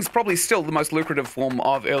fishing's probably still the most lucrative form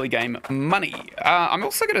of early game money. I'm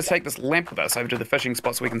also going to take this lamp with us over to the fishing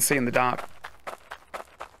spot so we can see in the dark.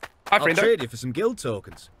 Hi, friendo. I'll trade you for some guild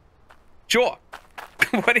tokens. Sure.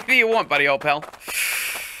 Whatever you want, buddy, old pal.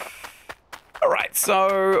 All right,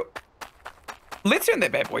 so let's turn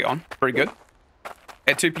that bad boy on. Very good.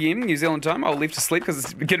 At 2 p.m. New Zealand time, I'll leave to sleep because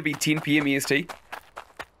it's going to be 10 p.m. EST.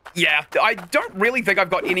 Yeah, I don't really think I've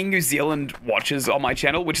got any New Zealand watchers on my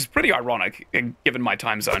channel, which is pretty ironic given my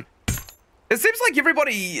time zone. It seems like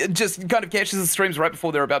everybody just kind of catches the streams right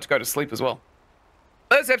before they're about to go to sleep as well.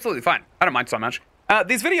 That's absolutely fine. I don't mind so much.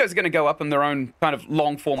 These videos are going to go up in their own kind of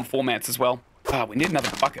long-form formats as well. We need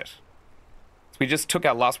another bucket. So we just took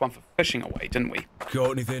our last one for fishing away, didn't we?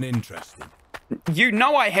 Got anything interesting? You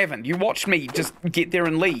know I haven't. You watched me just get there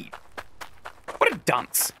and leave. What a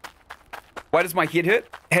dunce. Why does my head hurt?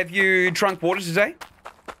 Have you drunk water today?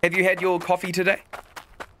 Have you had your coffee today?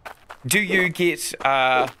 Do you get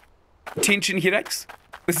tension headaches?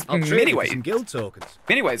 There's many ways. Some guild tokens.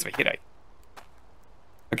 Many ways of a headache.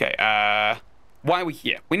 Okay, why are we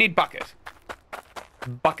here? We need bucket.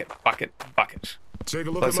 Bucket, bucket, bucket. Take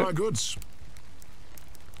a look at my goods.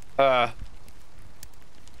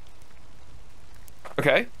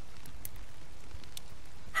 Okay.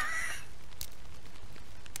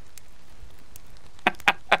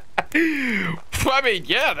 I mean,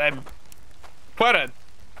 yeah, they're quite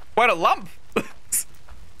a lump.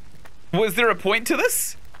 Was there a point to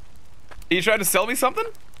this? Are you trying to sell me something?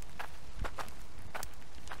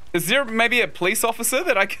 Is there maybe a police officer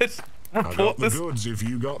that I could report I got the this? goods if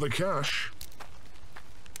you got the cash.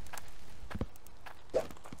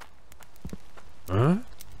 Huh?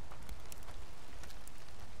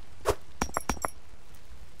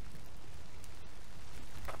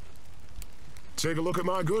 Take a look at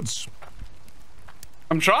my goods.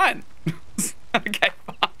 I'm trying. Okay,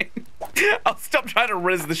 fine. I'll stop trying to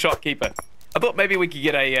riz the shopkeeper. I thought maybe we could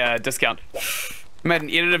get a discount. I made an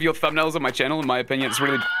edit of your thumbnails on my channel. In my opinion, it's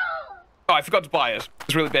really... Oh, I forgot to buy it.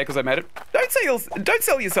 It's really bad because I made it. Don't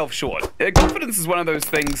sell yourself short. Confidence is one of those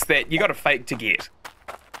things that you got to fake to get.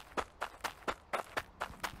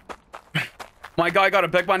 My guy got a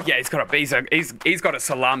big one. Yeah, he's got a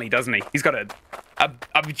salami, doesn't he? He's got a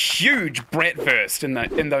huge bratwurst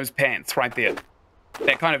in those pants right there.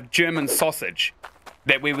 That kind of German sausage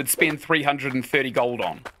that we would spend 330 gold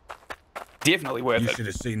on. Definitely worth it. You should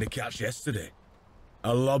have seen the catch yesterday.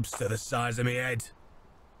 A lobster the size of me head.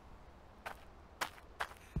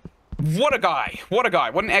 What a guy. What a guy.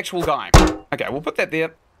 What an actual guy. Okay, we'll put that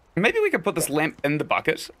there. Maybe we could put this lamp in the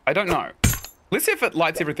bucket. I don't know. Let's see if it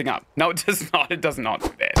lights everything up. No, it does not. It does not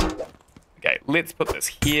do that. Okay, let's put this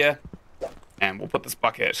here. And we'll put this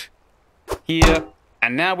bucket here.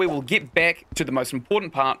 And now we will get back to the most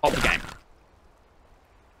important part of the game.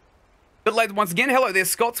 But later, once again, hello there,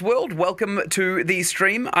 Scott's World. Welcome to the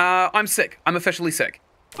stream. I'm sick. I'm officially sick.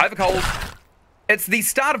 I have a cold. It's the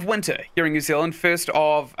start of winter here in New Zealand. 1st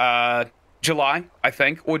of July, I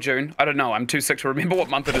think, or June. I don't know. I'm too sick to remember what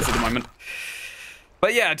month it is at the moment.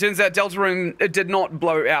 But yeah, it turns out Deltarune, it did not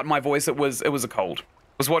blow out my voice. It was a cold. I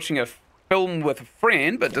was watching a film with a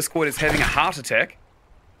friend, but Discord is having a heart attack.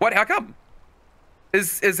 What? How come?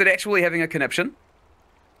 Is it actually having a conniption?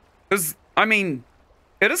 Because, I mean,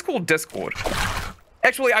 it is called Discord.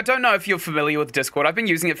 Actually, I don't know if you're familiar with Discord. I've been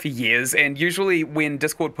using it for years, and usually when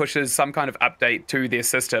Discord pushes some kind of update to their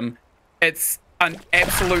system, it's an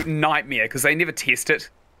absolute nightmare because they never test it,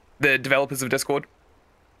 the developers of Discord.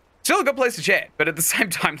 Still a good place to chat, but at the same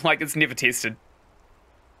time, like, it's never tested.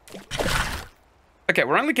 Okay,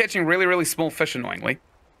 we're only catching really, really small fish, annoyingly.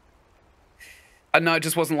 No, it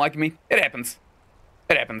just wasn't liking me. It happens.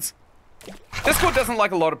 It happens. Discord doesn't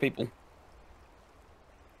like a lot of people.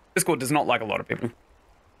 Discord does not like a lot of people.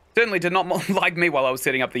 Certainly did not like me while I was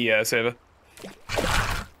setting up the server.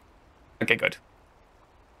 Okay, good.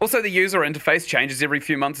 Also, the user interface changes every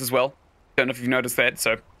few months as well. Don't know if you've noticed that,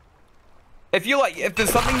 so... If there's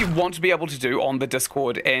something you want to be able to do on the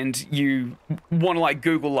Discord and you want to, like,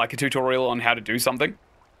 Google, like, a tutorial on how to do something,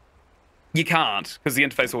 you can't, because the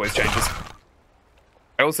interface always changes.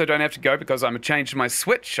 I also don't have to go because I'm changed my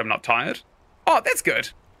Switch. I'm not tired. Oh, that's good.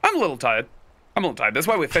 I'm a little tired. That's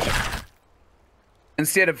why we're fishing.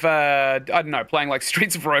 Instead of, I don't know, playing like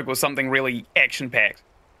Streets of Rogue or something really action-packed.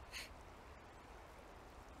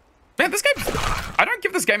 Man, this game... I don't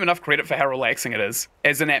give this game enough credit for how relaxing it is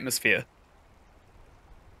as an atmosphere.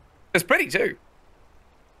 It's pretty, too.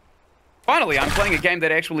 Finally, I'm playing a game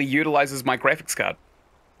that actually utilizes my graphics card.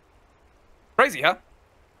 Crazy, huh?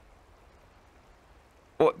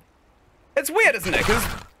 Well, it's weird, isn't it? Because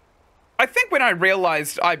I think when I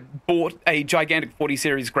realized I bought a gigantic 40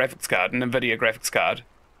 series graphics card, an NVIDIA graphics card,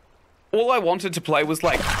 all I wanted to play was,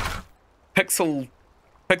 like, pixel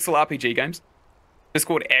RPG games.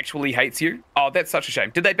 Discord actually hates you. Oh, that's such a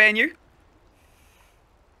shame. Did they ban you?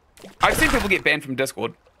 I've seen people get banned from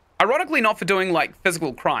Discord. Ironically, not for doing, like,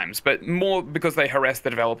 physical crimes, but more because they harass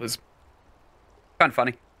the developers. Kind of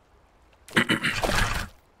funny.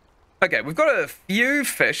 Okay, we've got a few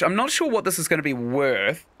fish. I'm not sure what this is going to be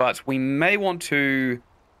worth, but we may want to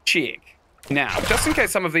check. Now, just in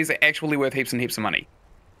case some of these are actually worth heaps and heaps of money.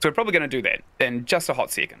 So we're probably going to do that in just a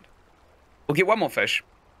hot second. We'll get one more fish.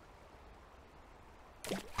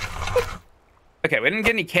 Okay, we didn't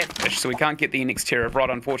get any catfish, so we can't get the next tier of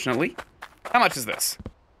rod, unfortunately. How much is this?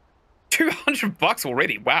 200 bucks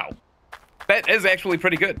already. Wow. That is actually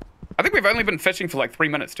pretty good. I think we've only been fishing for like 3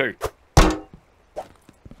 minutes too.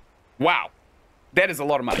 Wow. That is a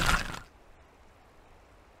lot of money.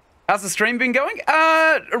 How's the stream been going?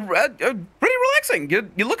 Pretty relaxing.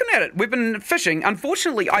 You're looking at it. We've been fishing.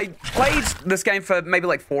 Unfortunately, I played this game for maybe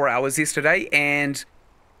like 4 hours yesterday, and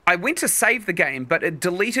I went to save the game, but it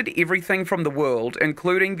deleted everything from the world,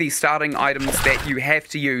 including the starting items that you have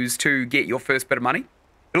to use to get your first bit of money.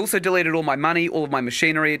 It also deleted all my money, all of my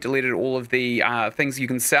machinery. It deleted all of the things you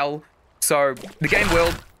can sell. So the game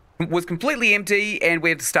world was completely empty, and we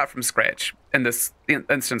had to start from scratch in this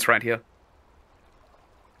instance right here.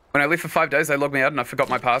 When I left for 5 days, they logged me out and I forgot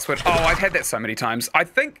my password. Oh, I've had that so many times. I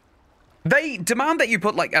think they demand that you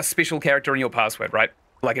put like a special character in your password, right?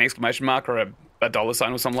 Like an exclamation mark or a dollar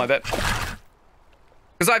sign or something like that.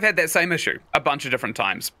 Because I've had that same issue a bunch of different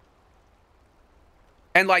times.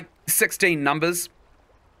 And like 16 numbers,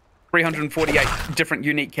 348 different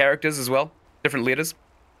unique characters as well, different letters.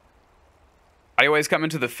 I always come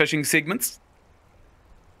into the phishing segments.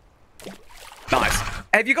 Nice.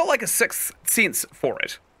 Have you got like a sixth sense for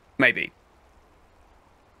it? Maybe.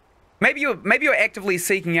 Maybe you're actively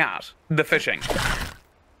seeking out the phishing.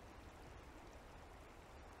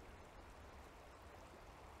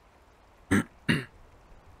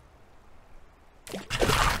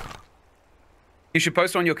 You should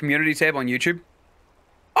post on your community tab on YouTube.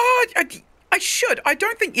 Oh, I should. I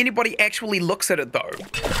don't think anybody actually looks at it though.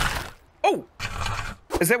 Oh,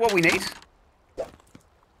 is that what we need?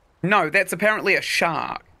 No, that's apparently a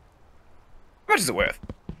shark. How much is it worth?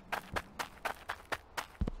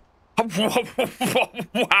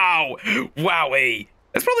 Wow, wowee.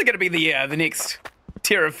 That's probably going to be the next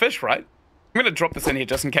tier of fish, right? I'm going to drop this in here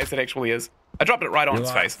just in case it actually is. I dropped it right on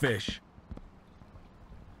its face. Fish.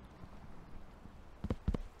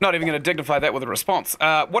 Not even going to dignify that with a response.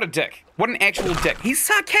 What a dick. What an actual dick. He's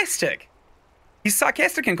sarcastic. He's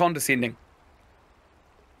sarcastic and condescending.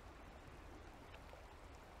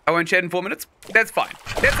 I won't chat in 4 minutes. That's fine.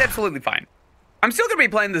 That's absolutely fine. I'm still going to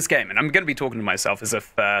be playing this game, and I'm going to be talking to myself as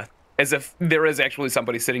if there is actually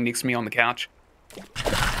somebody sitting next to me on the couch.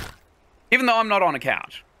 Even though I'm not on a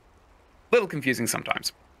couch. A little confusing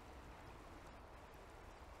sometimes.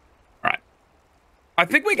 Right. I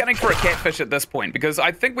think we're going for a catfish at this point, because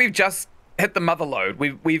I think we've just hit the mother lode.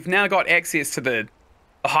 We've now got access to the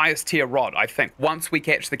highest tier rod, I think, once we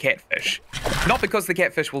catch the catfish. Not because the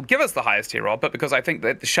catfish will give us the highest tier rod, but because I think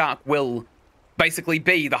that the shark will basically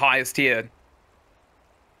be the highest tier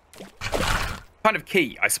kind of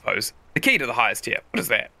key, I suppose. The key to the highest tier. What is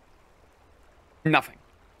that? Nothing.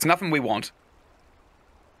 It's nothing we want.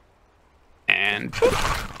 And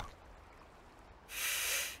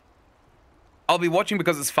I'll be watching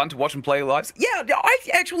because it's fun to watch and play lives. Yeah, I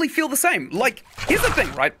actually feel the same. Like, here's the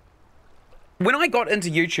thing, right? When I got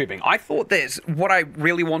into YouTubing, I thought that what I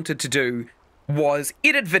really wanted to do was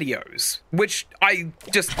edit videos, which I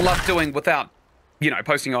just love doing without, you know,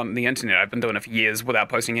 posting on the internet. I've been doing it for years without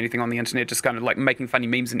posting anything on the internet, just kind of like making funny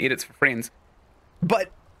memes and edits for friends.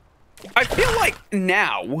 But I feel like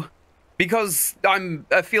now, because I'm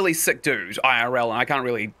a fairly sick dude, IRL, and I can't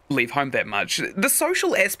really leave home that much, the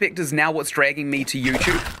social aspect is now what's dragging me to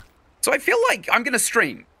YouTube. So I feel like I'm going to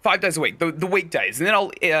stream 5 days a week, the weekdays, and then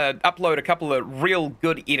I'll upload a couple of real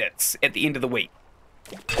good edits at the end of the week.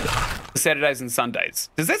 Saturdays and Sundays.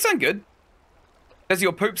 Does that sound good? Does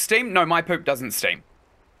your poop steam? No, my poop doesn't steam.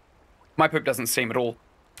 My poop doesn't steam at all.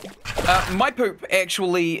 My poop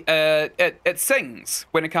actually, it sings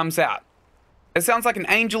when it comes out. It sounds like an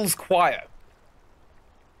angel's choir.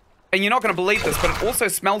 And you're not going to believe this, but it also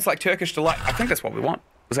smells like Turkish delight. I think that's what we want.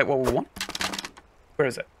 Is that what we want? Where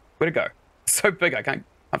is it? Where'd it go? It's so big, I can't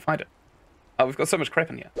find it. Oh, we've got so much crap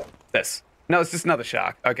in here. This. No, it's just another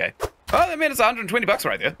shark. Okay. Oh, that means it's 120 bucks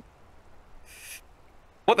right there.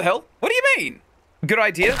 What the hell? What do you mean? Good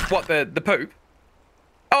idea? What, the poop?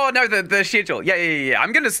 Oh, no, the schedule. Yeah.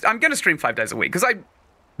 I'm gonna stream 5 days a week, because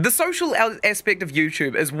the social aspect of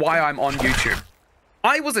YouTube is why I'm on YouTube.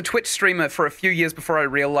 I was a Twitch streamer for a few years before I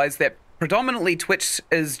realized that predominantly Twitch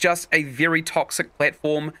is just a very toxic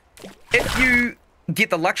platform. If you get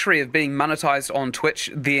the luxury of being monetized on Twitch,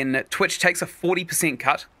 then Twitch takes a 40%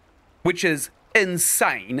 cut, which is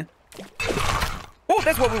insane. Oh,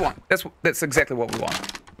 that's what we want. That's exactly what we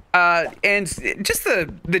want. And just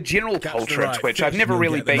the general culture of Twitch, I've never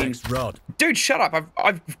really been... Dude, shut up.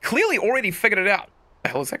 I've clearly already figured it out. What the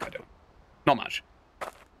hell is that guy doing? Not much.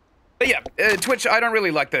 But yeah, Twitch, I don't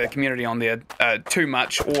really like the community on there too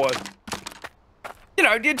much, or... You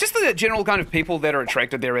know, just the general kind of people that are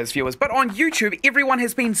attracted there as viewers. But on YouTube, everyone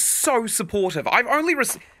has been so supportive. I've only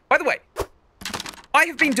received... By the way, I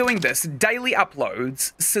have been doing this, daily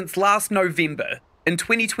uploads, since last November in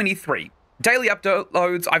 2023. Daily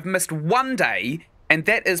uploads, I've missed 1 day, and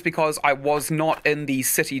that is because I was not in the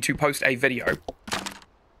city to post a video.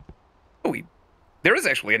 Oh, there is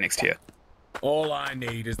actually a next tier. All I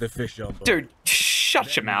need is the fish on board. Dude,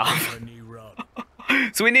 shut your mouth.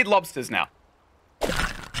 So we need lobsters now.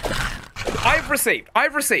 I've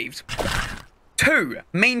received 2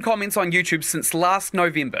 mean comments on YouTube since last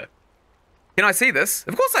November. Can I see this?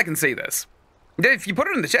 Of course I can see this. If you put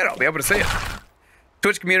it in the chat, I'll be able to see it.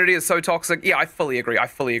 Twitch community is so toxic. Yeah, I fully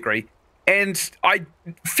agree. And I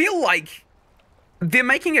feel like they're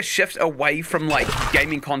making a shift away from, like,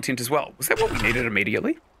 gaming content as well. Was that what we needed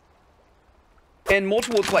immediately? And more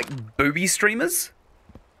towards, like, booby streamers?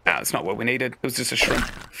 No, it's not what we needed. It was just a shrimp.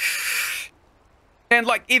 And,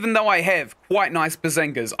 like, even though I have quite nice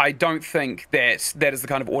bazingas, I don't think that that is the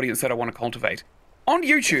kind of audience that I want to cultivate. On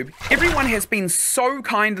YouTube, everyone has been so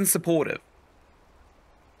kind and supportive.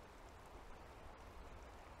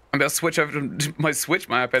 I'm about to switch over to my Switch.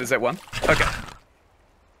 My iPad is at 1. Okay.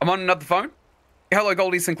 I'm on another phone. Hello,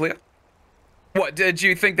 Goldie Sinclair. What, did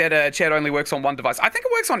you think that chat only works on one device? I think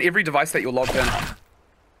it works on every device that you're logged in on.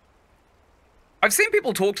 I've seen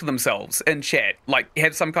people talk to themselves in chat, like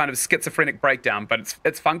have some kind of schizophrenic breakdown, but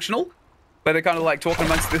it's functional. But they're kind of like talking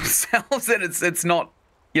amongst themselves, and it's not,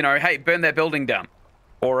 you know, hey, burn that building down,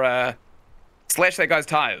 or slash that guy's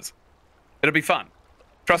tires. It'll be fun.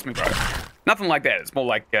 Trust me, bro. Nothing like that. It's more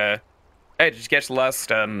like, hey, did you catch the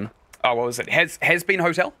last, oh, what was it? Has been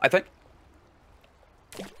hotel, I think.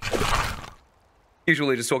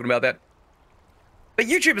 Usually just talking about that. But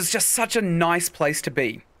YouTube is just such a nice place to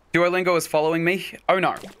be. Duolingo is following me. Oh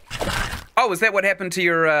no. Oh, is that what happened to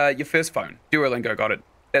your first phone? Duolingo got it.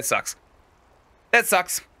 That sucks. That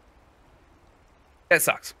sucks. That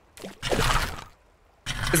sucks.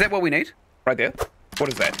 Is that what we need? Right there. What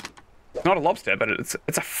is that? It's not a lobster, but it's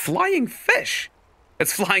a flying fish.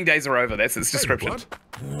 Its flying days are over. That's its description.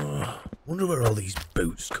 Wonder where all these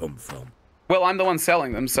boots come from. Well, I'm the one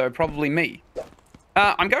selling them, so probably me.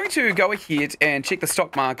 I'm going to go ahead and check the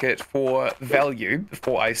stock market for value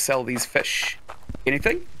before I sell these fish.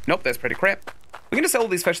 Anything? Nope, that's pretty crap. We're going to sell all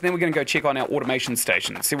these fish, and then we're going to go check on our automation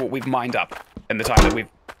station, see what we've mined up in the time that we've...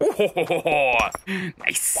 Oh,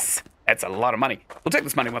 nice. That's a lot of money. We'll take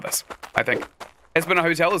this money with us, I think. Has Been a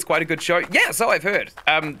Hotel is quite a good show. Yeah, so I've heard.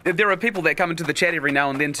 There are people that come into the chat every now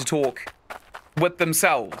and then to talk with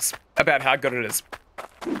themselves about how good it is.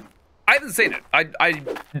 I haven't seen it. I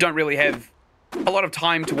don't really have a lot of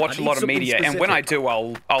time to watch a lot of media, and when I do,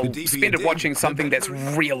 I'll spend it watching something that's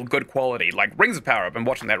real good quality, like Rings of Power. I've been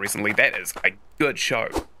watching that recently. That is a good show.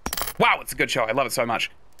 Wow, it's a good show. I love it so much.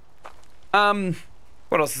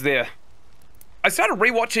 What else is there? I started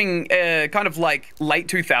rewatching kind of like late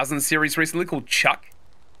 2000s series recently called Chuck.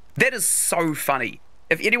 That is so funny.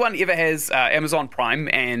 If anyone ever has Amazon Prime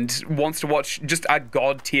and wants to watch just a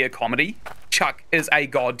god tier comedy, Chuck is a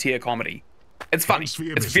god tier comedy. It's funny.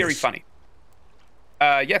 It's very funny.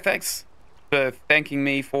 Yeah, thanks for thanking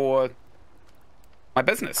me for my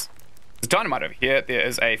business. There's dynamite over here. There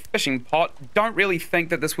is a fishing pot. Don't really think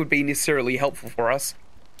that this would be necessarily helpful for us.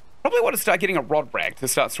 Probably want to start getting a rod rack to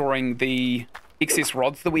start storing the excess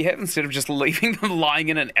rods that we have instead of just leaving them lying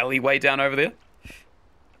in an alleyway down over there.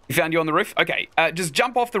 You found you on the roof? Okay, just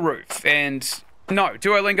jump off the roof and... No,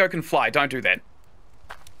 Duolingo can fly. Don't do that.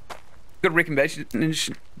 Good recommendation.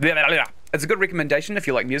 It's a good recommendation if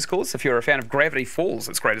you like musicals. If you're a fan of Gravity Falls,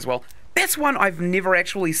 it's great as well. That's one I've never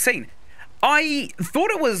actually seen. I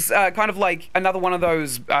thought it was kind of like another one of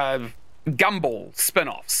those Gumball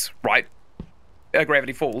spin-offs, right?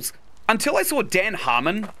 Gravity Falls. Until I saw Dan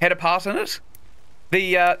Harmon had a part in it.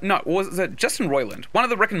 No, was it Justin Roiland? One of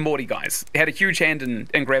the Rick and Morty guys had a huge hand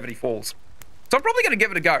in Gravity Falls. So I'm probably going to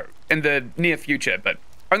give it a go in the near future, but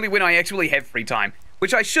only when I actually have free time.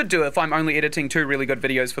 Which I should do if I'm only editing 2 really good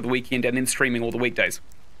videos for the weekend and then streaming all the weekdays.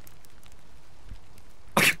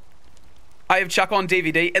 I have Chuck on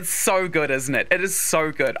DVD. It's so good, isn't it? It is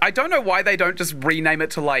so good. I don't know why they don't just rename it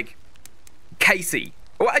to, like, Casey.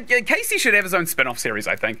 Well, Casey should have his own spin-off series,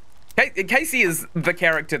 I think. Casey is the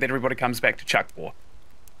character that everybody comes back to Chuck for.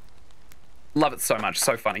 Love it so much.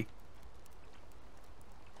 So funny.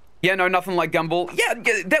 Yeah, no, nothing like Gumball. Yeah,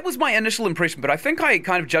 that was my initial impression, but I think I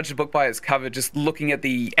kind of judged the book by its cover just looking at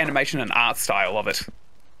the animation and art style of it.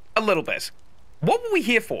 A little bit. What were we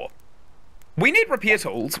here for? We need repair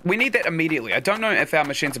tools. We need that immediately. I don't know if our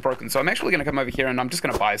machines are broken, so I'm actually going to come over here and I'm just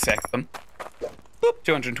going to buy a sack of them. Boop,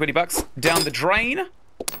 220 bucks. Down the drain,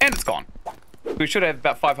 and it's gone. We should have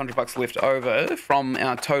about 500 bucks left over from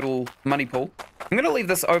our total money pool. I'm going to leave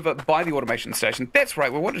this over by the automation station. That's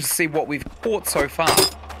right, we wanted to see what we've caught so far.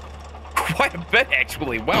 Quite a bit,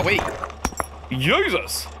 actually. Wowee.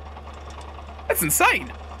 Jesus. That's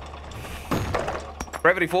insane.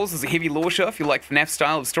 Gravity Falls is a heavy lore show. If you like FNAF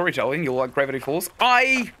style of storytelling, you'll like Gravity Falls.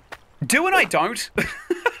 I do and I don't.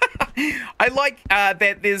 I like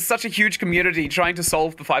that there's such a huge community trying to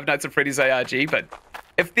solve the Five Nights at Freddy's ARG, but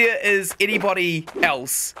if there is anybody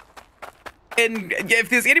else... if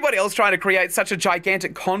there's anybody else trying to create such a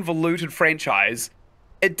gigantic, convoluted franchise,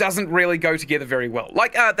 it doesn't really go together very well.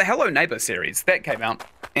 Like the Hello Neighbor series, that came out,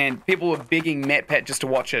 and people were begging MatPat just to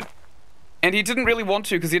watch it. And he didn't really want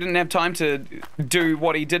to because he didn't have time to do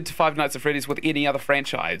what he did to Five Nights at Freddy's with any other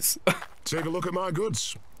franchise. Take a look at my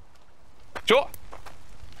goods. Sure.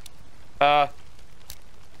 I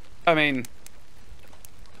mean,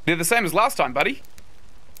 they're the same as last time, buddy.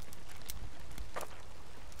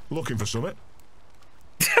 Looking for something?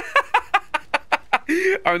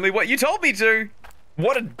 Only what you told me to.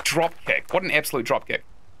 What a drop kick. What an absolute drop kick.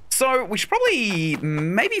 So we should probably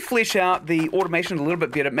maybe flesh out the automation a little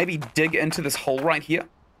bit better. Maybe dig into this hole right here.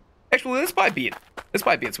 Actually, let's buy a bed. Let's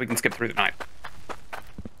buy a bed so we can skip through the night.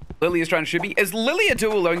 Lily is trying to shoot me. Is Lily a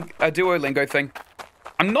Duolingo thing?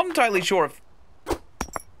 I'm not entirely sure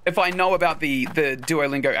if I know about the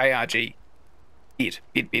Duolingo ARG.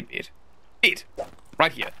 Bed.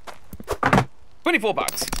 Right here. 24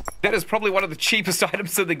 bucks. That is probably one of the cheapest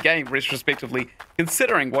items in the game, retrospectively,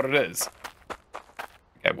 considering what it is.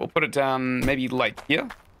 Okay, we'll put it down maybe like here,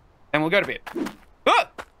 and we'll go to bed.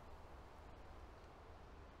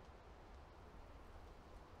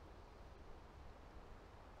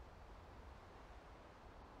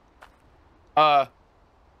 Ah!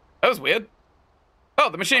 That was weird.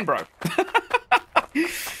 Oh, the machine broke.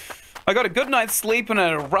 I got a good night's sleep and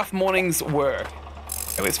a rough morning's work.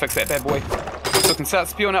 Okay, let's fix that bad boy. So we can start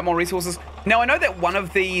spewing out more resources. Now, I know that one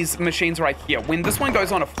of these machines right here, when this one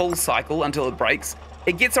goes on a full cycle until it breaks,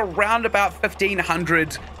 it gets around about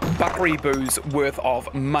 1,500 buckery boos worth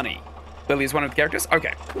of money. Lily is one of the characters?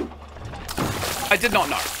 Okay. I did not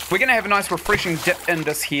know. We're going to have a nice refreshing dip in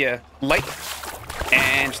this here lake.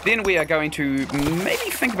 And then we are going to maybe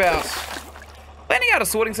think about planning out a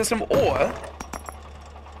sorting system, or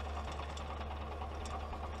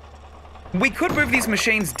we could move these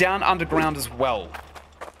machines down underground as well,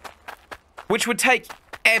 which would take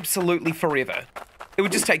absolutely forever. It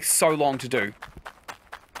would just take so long to do.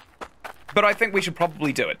 But I think we should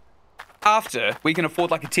probably do it after we can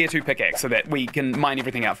afford like a tier 2 pickaxe so that we can mine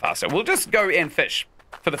everything out faster. We'll just go and fish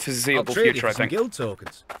for the foreseeable future, I think. Guild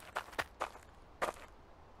tokens.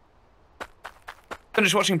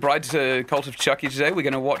 Finished watching Bride to Cult of Chucky today. We're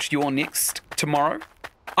going to watch You're Next tomorrow.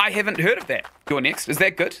 I haven't heard of that. You're Next. Is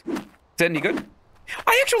that good? Is that any good?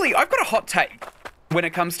 I've got a hot take when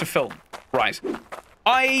it comes to film, right?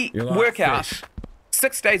 I work out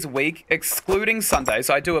 6 days a week, excluding Sundays.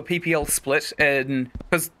 I do a PPL split,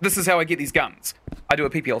 because this is how I get these guns. I do a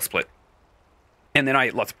PPL split, and then I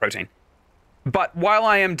eat lots of protein. But while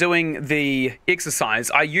I am doing the exercise,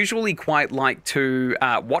 I usually quite like to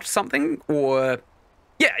watch something, or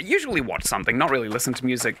usually watch something, not really listen to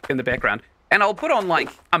music in the background. And I'll put on like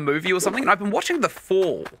a movie or something. And I've been watching The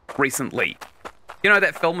Fall recently. You know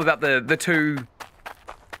that film about the two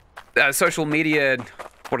social media,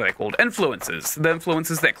 what are they called? Influencers. The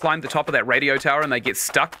influencers that climb the top of that radio tower and they get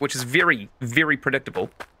stuck, which is very, very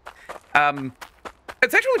predictable.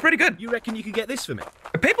 It's actually pretty good. You reckon you could get this for me?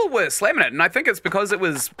 People were slamming it, and I think it's because it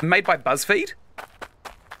was made by BuzzFeed.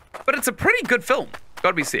 But it's a pretty good film,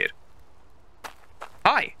 gotta be said.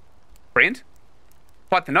 Hi, friend.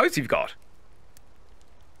 Quite the nose you've got.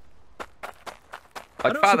 I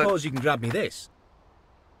don't suppose you can grab me this.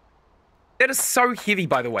 That is so heavy,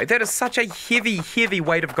 by the way. That is such a heavy, heavy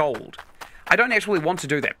weight of gold. I don't actually want to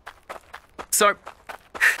do that. So,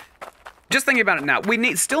 just thinking about it now,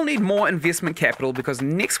 we still need more investment capital because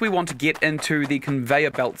next we want to get into the conveyor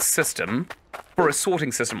belt system for a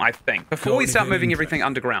sorting system, I think, before we start moving everything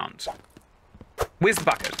underground. Where's the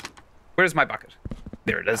bucket? Where's my bucket?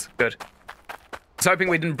 There it is. Good. I was hoping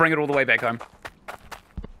we didn't bring it all the way back home.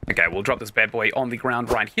 Okay, we'll drop this bad boy on the ground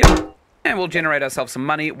right here, and we'll generate ourselves some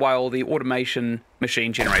money while the automation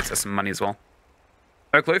machine generates us some money as well.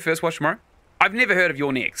 No clue, first watch tomorrow. I've never heard of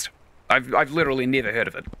You're Next. I've literally never heard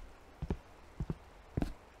of it.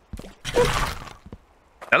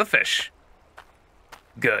 Another fish.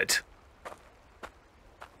 Good.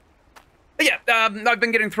 Yeah, I've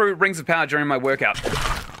been getting through Rings of Power during my workout.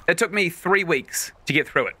 It took me 3 weeks to get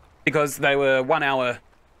through it because they were 1 hour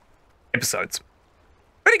episodes.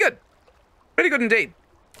 Pretty good. Pretty good indeed.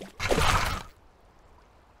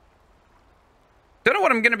 Don't know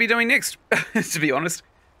what I'm going to be doing next, to be honest.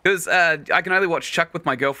 Because I can only watch Chuck with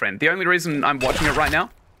my girlfriend. The only reason I'm watching it right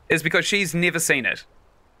now is because she's never seen it.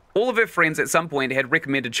 All of her friends at some point had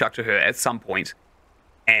recommended Chuck to her at some point.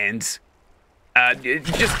 And I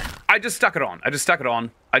just stuck it on. I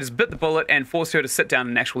just bit the bullet and forced her to sit down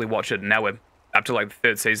and actually watch it. And now we're up to like the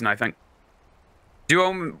 3rd season, I think. Do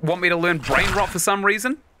you want me to learn brain rot for some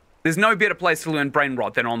reason? There's no better place to learn brain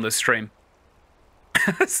rot than on this stream.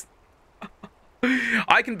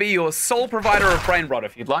 I can be your sole provider of brain rot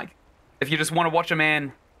if you'd like. If you just want to watch a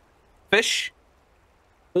man fish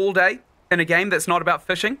all day in a game that's not about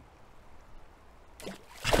fishing.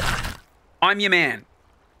 I'm your man.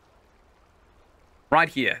 Right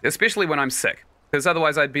here, especially when I'm sick. Because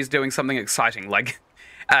otherwise I'd be doing something exciting, like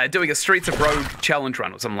doing a Streets of Rogue challenge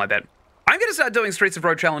run or something like that. I'm going to start doing Streets of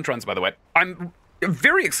Rogue challenge runs, by the way. I'm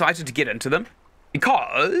very excited to get into them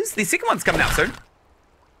because the second one's coming out soon.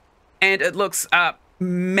 And it looks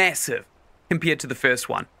massive compared to the first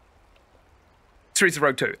one. Streets of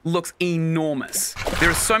Rogue 2 looks enormous. There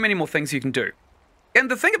are so many more things you can do.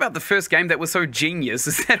 And the thing about the first game that was so genius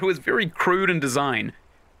is that it was very crude in design,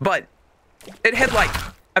 but it had like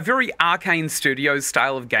a very Arcane Studios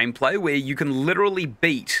style of gameplay where you can literally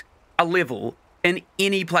beat a level in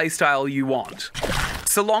any playstyle you want,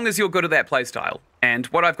 so long as you're good at that playstyle. And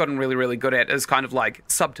what I've gotten really, really good at is kind of like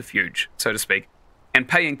subterfuge, so to speak, and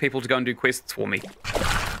paying people to go and do quests for me.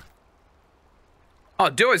 Oh,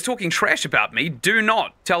 Duo's talking trash about me. Do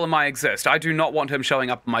not tell him I exist. I do not want him showing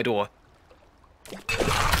up at my door.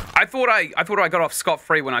 I thought I got off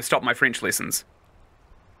scot-free when I stopped my French lessons.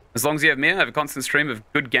 As long as you have me, I have a constant stream of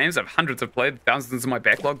good games. I have hundreds of played, thousands in my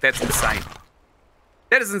backlog. That's insane.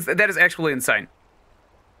 That is actually insane.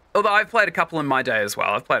 Although I've played a couple in my day as well.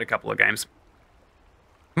 I've played a couple of games.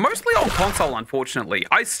 Mostly on console, unfortunately.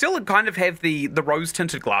 I still kind of have the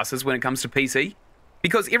rose-tinted glasses when it comes to PC.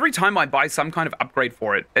 Because every time I buy some kind of upgrade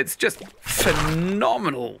for it, it's just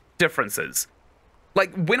phenomenal differences.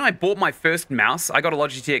 Like, when I bought my first mouse, I got a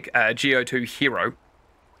Logitech Go2 Hero.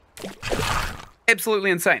 Absolutely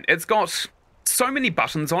insane. It's got so many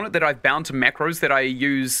buttons on it that I've bound to macros that I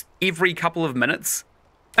use every couple of minutes.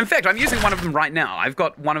 In fact, I'm using one of them right now. I've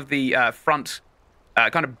got one of the front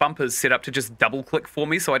kind of bumpers set up to just double-click for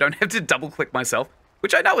me, so I don't have to double-click myself,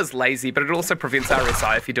 which I know is lazy, but it also prevents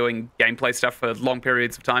RSI if you're doing gameplay stuff for long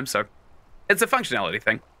periods of time, so it's a functionality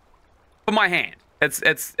thing. For my hand, it's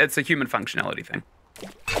a human functionality thing.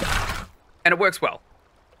 And it works well.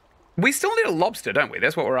 We still need a lobster, don't we?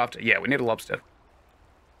 That's what we're after. Yeah, we need a lobster.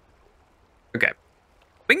 Okay.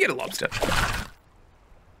 We can get a lobster.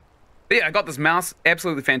 But yeah, I got this mouse.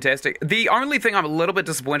 Absolutely fantastic. The only thing I'm a little bit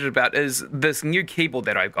disappointed about is this new keyboard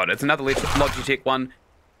that I've got. It's another Logitech one.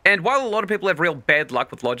 And while a lot of people have real bad luck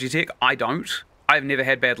with Logitech, I don't. I've never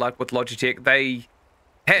had bad luck with Logitech. They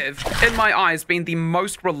have, in my eyes, been the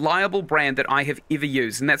most reliable brand that I have ever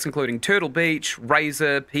used. And that's including Turtle Beach,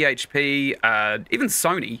 Razer, PHP, even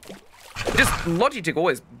Sony. Just Logitech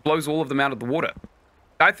always blows all of them out of the water.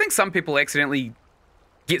 I think some people accidentally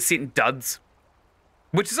get sent duds,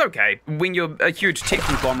 which is okay. When you're a huge tech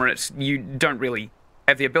conglomerate, you don't really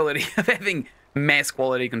have the ability of having mass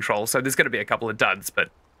quality control, so there's going to be a couple of duds,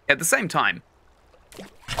 but at the same time,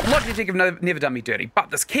 Logitech have never done me dirty.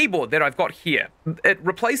 But this keyboard that I've got here, it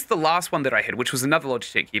replaced the last one that I had, which was another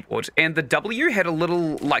Logitech keyboard, and the W had a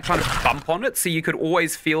little, like, kind of bump on it, so you could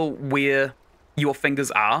always feel where your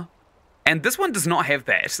fingers are. And this one does not have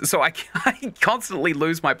that, so I constantly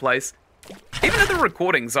lose my place. Even in the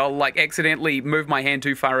recordings, I'll like accidentally move my hand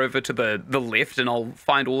too far over to the left, and I'll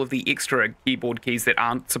find all of the extra keyboard keys that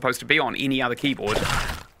aren't supposed to be on any other keyboard.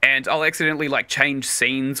 And I'll accidentally like change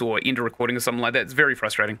scenes or end a recording or something like that. It's very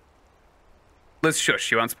frustrating. Liz,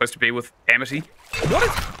 shush, you aren't supposed to be with Amity.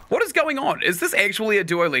 What is going on? Is this actually a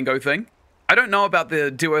Duolingo thing? I don't know about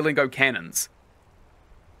the Duolingo cannons.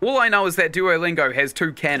 All I know is that Duolingo has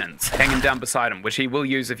 2 cannons hanging down beside him, which he will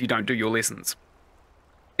use if you don't do your lessons.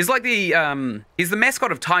 He's like the, he's the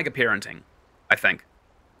mascot of tiger parenting, I think,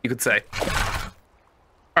 you could say.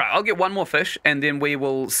 Alright, I'll get one more fish, and then we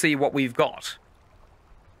will see what we've got.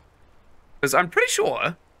 Because I'm pretty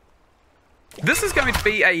sure this is going to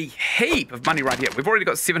be a heap of money right here. We've already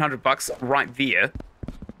got 700 bucks right there.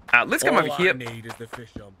 Let's come over here. All I need is the fish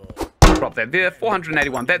on board. Drop that there,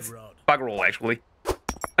 481. That's bugger all, actually.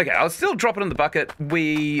 Okay, I'll still drop it in the bucket.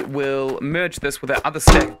 We will merge this with our other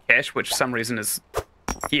stack of cash, which for some reason is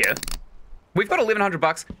here. We've got 1,100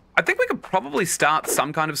 bucks. I think we could probably start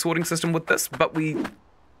some kind of sorting system with this, but we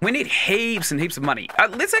need heaps and heaps of money.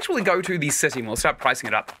 Let's actually go to the city and we'll start pricing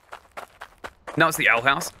it up. No, it's the Ale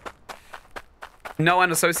House. No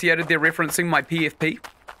unassociated, they're referencing my PFP.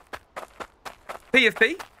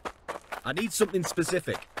 PFP? I need something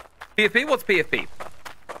specific. PFP? What's PFP?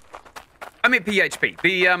 I meant PHP.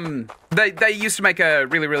 They used to make a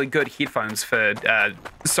really, really good headphones for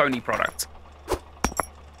Sony products.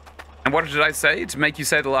 And what did I say to make you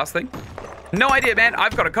say the last thing? No idea, man.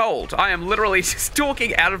 I've got a cold. I am literally just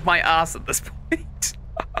talking out of my ass at this point.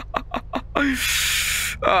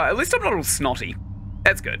 At least I'm not all snotty.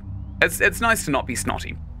 That's good. It's nice to not be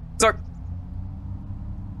snotty. So,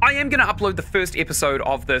 I am going to upload the first episode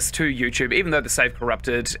of this to YouTube, even though the save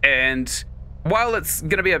corrupted, and while it's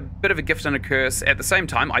going to be a bit of a gift and a curse, at the same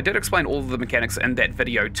time, I did explain all of the mechanics in that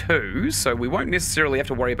video too, so we won't necessarily have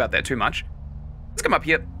to worry about that too much. Let's come up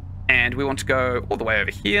here, and we want to go all the way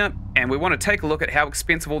over here, and we want to take a look at how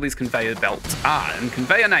expensive all these conveyor belts are in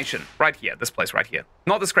Conveyor Nation, right here, this place right here.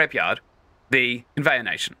 Not the scrapyard, the Conveyor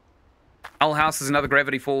Nation. Hull House is another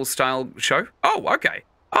Gravity Falls style show. Oh, okay.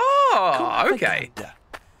 Oh, okay.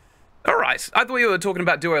 All right. I thought you were talking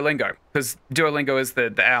about Duolingo, because Duolingo is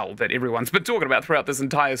the owl that everyone's been talking about throughout this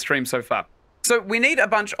entire stream so far. So we need a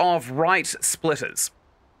bunch of right splitters.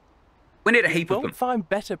 We need a heap of them. Won't find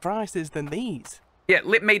better prices than these. Yeah,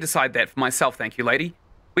 let me decide that for myself, thank you, lady.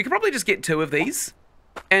 We could probably just get 2 of these,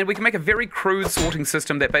 and we can make a very crude sorting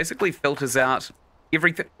system that basically filters out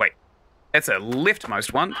everything. Wait, that's a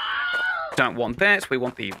leftmost one. Don't want that. We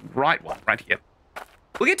want the right one right here.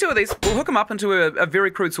 We'll get 2 of these, we'll hook them up into a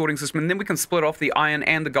very crude sorting system, and then we can split off the iron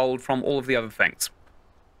and the gold from all of the other things.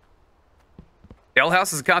 The Owl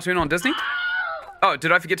House is a cartoon on Disney? Oh,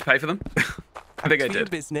 did I forget to pay for them? I think I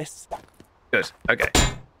did. Business. Good, okay.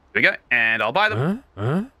 Here we go, and I'll buy them.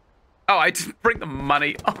 Oh, I didn't bring the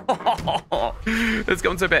money. Oh, it's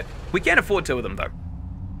going so bad. We can't afford 2 of them, though.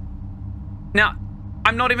 Now,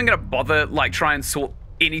 I'm not even going to bother, like, try and sort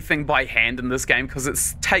anything by hand in this game, because it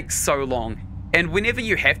takes so long. And whenever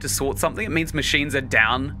you have to sort something, it means machines are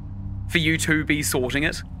down for you to be sorting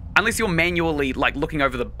it. Unless you're manually, like, looking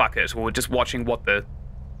over the bucket or just watching what the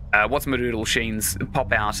what's Madoodle sheens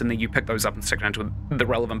pop out, and then you pick those up and stick it into the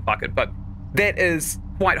relevant bucket. But that is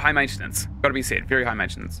quite high maintenance. Gotta be said, very high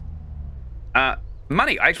maintenance.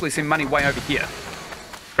 Money. I actually see money way over here.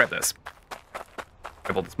 Grab this.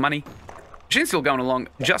 Grab all this money. Machine's still going along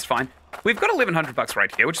just fine. We've got 1,100 bucks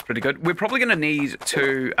right here, which is pretty good. We're probably going to need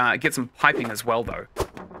to get some piping as well, though,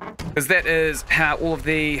 because that is how all of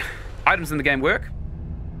the items in the game work.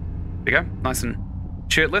 There you go, nice and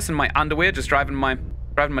shirtless in my underwear, just driving my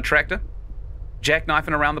tractor,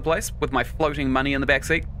 jackknifing around the place with my floating money in the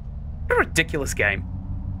backseat. What a ridiculous game.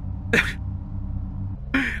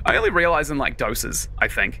 I only realize in like doses, I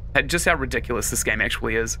think, just how ridiculous this game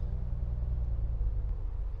actually is.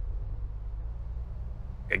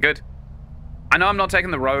 Okay, good. I know I'm not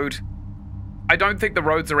taking the road. I don't think the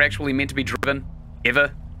roads are actually meant to be driven,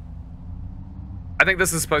 ever. I think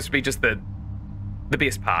this is supposed to be just the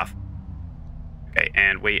best path. Okay,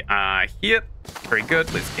 and we are here. Very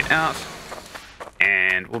good, let's get out.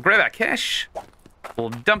 And we'll grab our cash.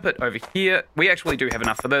 We'll dump it over here. We actually do have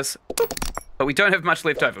enough for this, but we don't have much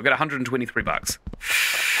left over. We've got 123 bucks.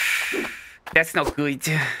 That's not good.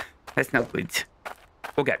 That's not good.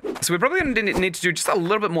 Okay, so we're probably going to need to do just a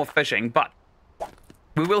little bit more fishing, but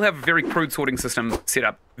we will have a very crude sorting system set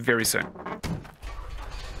up very soon.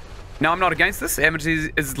 Now, I'm not against this.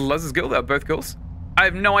 Amity is Liz's girl. They're both girls. I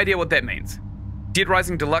have no idea what that means. Dead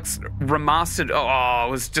Rising Deluxe Remastered. Oh,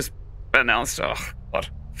 it was just announced. Oh, what?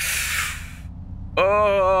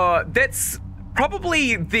 Oh, that's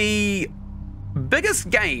probably the biggest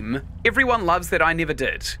game everyone loves that I never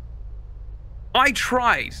did. I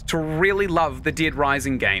tried to really love the Dead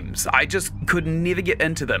Rising games. I just could never get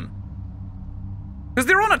into them. Because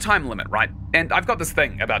they're on a time limit, right? And I've got this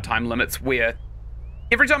thing about time limits where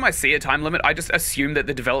every time I see a time limit, I just assume that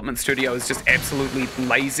the development studio is just absolutely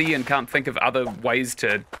lazy and can't think of other ways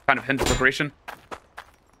to kind of hinder progression.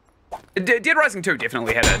 Dead Rising 2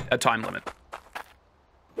 definitely had a time limit.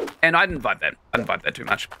 And I didn't vibe that. I didn't vibe that too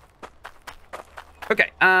much.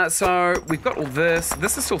 Okay, so we've got all this.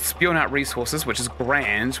 This is still spewing out resources, which is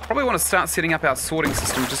grand. Probably want to start setting up our sorting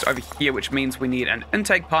system just over here, which means we need an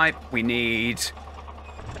intake pipe. We need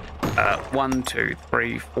 1, 2,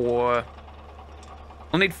 3, 4.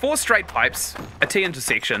 We'll need 4 straight pipes, a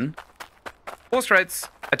T-intersection. 4 straights,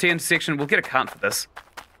 a T-intersection. We'll get a cart for this.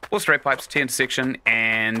 4 straight pipes, T-intersection,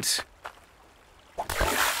 and...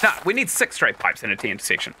 Nah, we need 6 straight pipes and a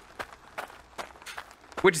T-intersection.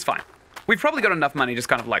 Which is fine. We've probably got enough money just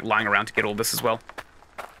kind of like lying around to get all this as well.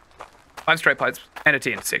 5 straight pipes and a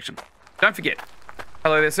T-intersection. Don't forget.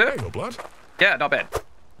 Hello there, sir. Hey, no blood. Yeah, not bad.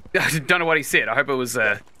 I don't know what he said. I hope it was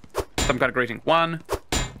some kind of greeting. 1,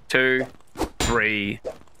 2, 3,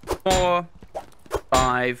 4,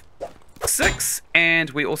 5, 6. And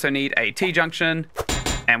we also need a T-junction.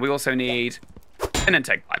 And we also need an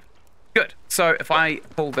intake pipe. Good. So if I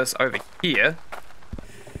pull this over here,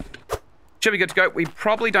 should be good to go. We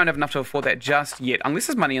probably don't have enough to afford that just yet, unless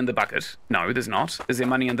there's money in the bucket. No, there's not. Is there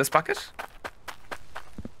money in this bucket?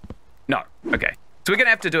 No. Okay. So we're going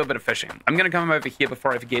to have to do a bit of fishing. I'm going to come over here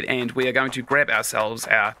before I forget, and we are going to grab ourselves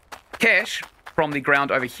our cash from the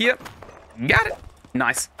ground over here. Got it.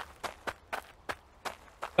 Nice. Did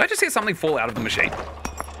I just hear something fall out of the machine?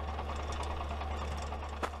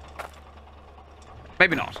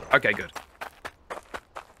 Maybe not. Okay, good.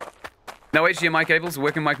 No HDMI cables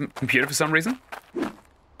working on my computer for some reason.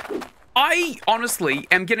 I honestly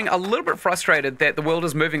am getting a little bit frustrated that the world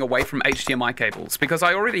is moving away from HDMI cables because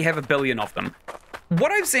I already have a billion of them.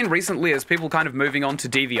 What I've seen recently is people kind of moving on to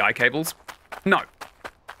DVI cables. No.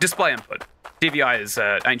 Display input. DVI is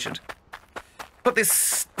ancient. But they're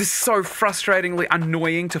so frustratingly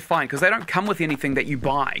annoying to find because they don't come with anything that you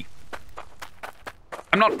buy.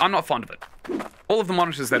 I'm not fond of it. All of the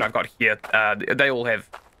monitors that I've got here, they all have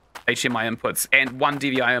HDMI inputs and one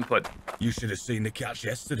DVI input. You should have seen the catch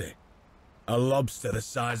yesterday. A lobster the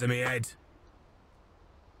size of my head.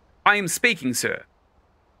 I am speaking, sir.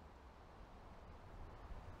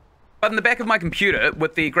 But in the back of my computer,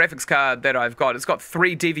 with the graphics card that I've got, it's got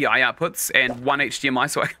 3 DVI outputs and 1 HDMI,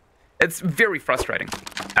 so it's very frustrating.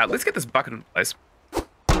 Let's get this bucket into place.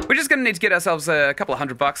 We're just going to need to get ourselves a couple of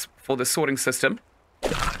 $100 for this sorting system,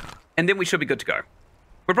 and then we should be good to go.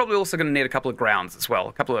 We're probably also going to need a couple of grounds as well,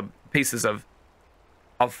 a couple of pieces of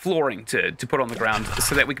flooring to put on the ground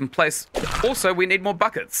so that we can place... Also, we need more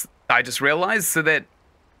buckets, I just realized, so that...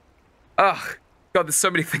 Ugh, God, there's so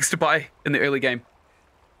many things to buy in the early game.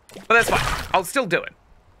 But that's fine. I'll still do it.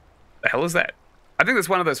 The hell is that? I think that's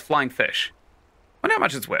one of those flying fish. I wonder how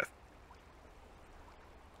much it's worth.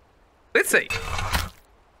 Let's see.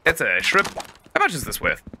 It's a shrimp. How much is this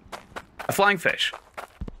worth? A flying fish.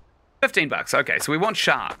 $15. Okay, so we want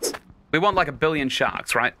sharks. We want like 1 billion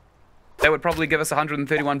sharks, right? That would probably give us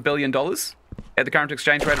 $131 billion at the current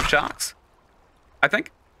exchange rate of sharks, I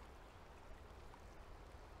think.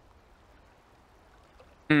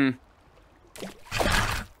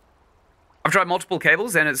 I've tried multiple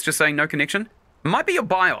cables and it's just saying no connection. Might be your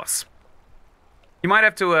BIOS. You might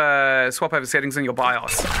have to swap over settings in your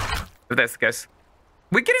BIOS, if that's the case.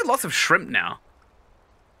 We're getting lots of shrimp now.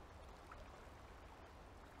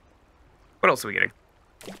 What else are we getting?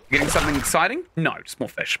 Getting something exciting? No, just more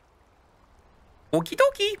fish. Okie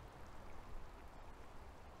dokie.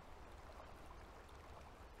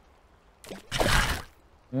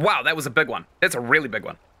 Wow, that was a big one. That's a really big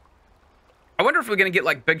one. I wonder if we're going to get,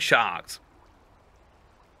 like, big sharks.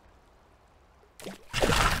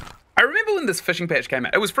 I remember when this fishing patch came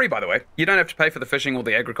out. It was free, by the way. You don't have to pay for the fishing or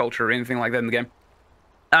the agriculture or anything like that in the game.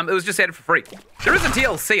 It was just added for free. There is a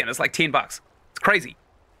DLC and it's like $10. It's crazy.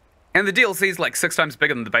 And the DLC is like 6 times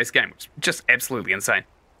bigger than the base game, which is just absolutely insane.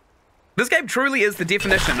 This game truly is the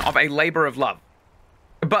definition of a labor of love.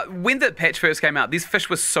 But when the patch first came out, these fish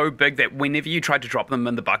were so big that whenever you tried to drop them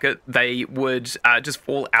in the bucket, they would just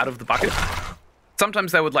fall out of the bucket.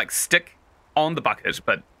 Sometimes they would like stick on the bucket,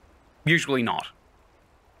 but usually not.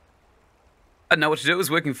 I didn't know what to do. It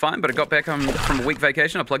was working fine, but I got back from a week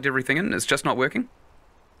vacation. I plugged everything in. It's just not working.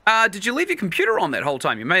 Did you leave your computer on that whole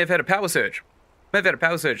time? You may have had a power surge. May have had a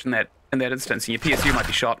power surge in that instance, and your PSU might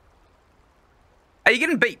be shot. Are you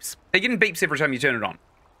getting beeps? Are you getting beeps every time you turn it on?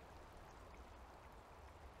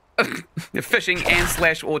 Phishing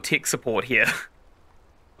and / or tech support here.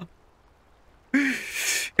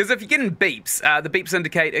 Because if you're getting beeps, the beeps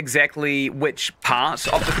indicate exactly which part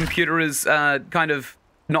of the computer is kind of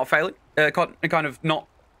not failing, kind of not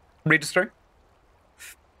registering.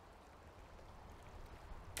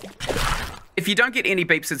 If you don't get any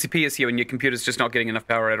beeps, it's your PSU and your computer's just not getting enough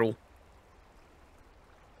power at all.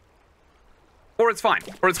 Or it's fine.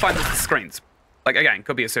 Or it's fine with the screens. Like, again,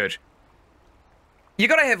 could be a surge. You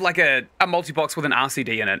gotta have, like, a multi-box with an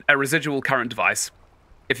RCD in it, a residual current device,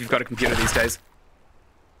 if you've got a computer these days.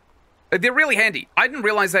 They're really handy. I didn't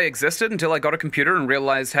realize they existed until I got a computer and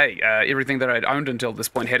realized, hey, everything that I'd owned until this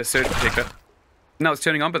point had a surge protector. Now it's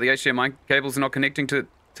turning on, but the HDMI cables are not connecting to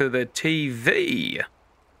the TV. Yeah,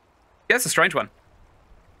 that's a strange one.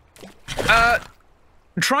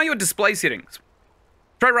 Try your display settings.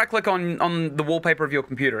 Try right-click on the wallpaper of your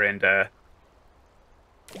computer and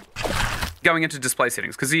going into display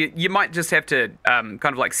settings, because you might just have to kind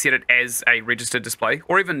of like set it as a registered display,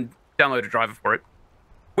 or even download a driver for it.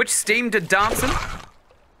 Which Steam did dance in? I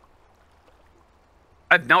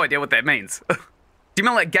have no idea what that means. Do you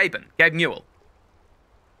mean like Gabe Newell?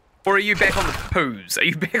 Or are you back on the poos? Are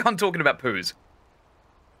you back on talking about poos?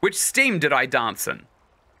 Which Steam did I dance in?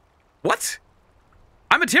 What?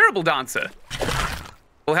 I'm a terrible dancer.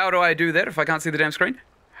 Well, how do I do that if I can't see the damn screen?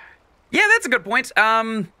 Yeah, that's a good point.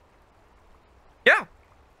 Yeah.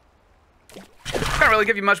 Can't really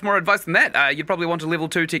give you much more advice than that. You'd probably want a level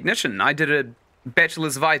 2 technician. I did a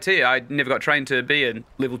bachelor's of IT. I never got trained to be a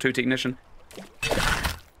level 2 technician.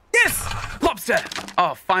 Yes! Lobster!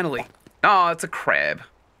 Oh, finally. Oh, it's a crab.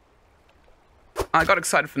 I got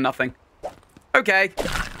excited for nothing. Okay,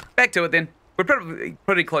 back to it then. We're probably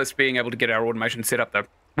pretty close to being able to get our automation set up though.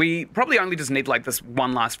 We probably only just need like this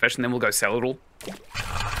one last fish and then we'll go sell it all.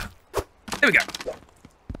 There we go.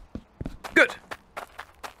 Good.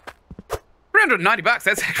 390 bucks,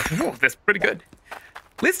 that's pretty good.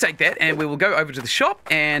 Let's take that and we will go over to the shop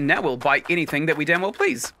and now we'll buy anything that we damn well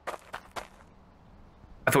please.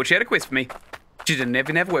 I thought she had a quest for me. She didn't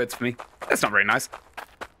even have words for me. That's not very nice.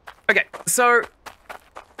 Okay, so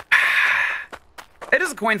it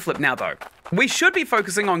is a coin flip now though. We should be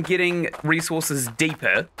focusing on getting resources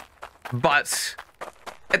deeper, but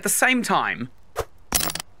at the same time,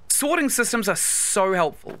 sorting systems are so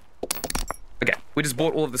helpful. Okay, we just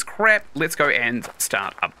bought all of this crap. Let's go and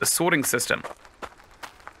start up the sorting system.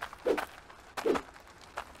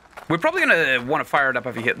 We're probably going to want to fire it up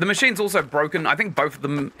over here. The machine's also broken. I think both of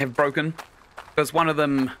them have broken because one of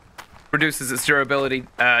them reduces its durability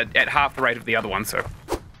at half the rate of the other one. So,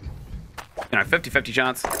 you know, 50-50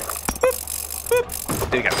 chance. Boop,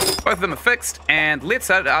 boop. There you go. Both of them are fixed. And let's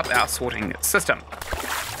set up our sorting system.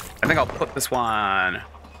 I think I'll put this one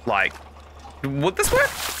like... Would this work?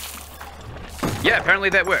 Yeah, apparently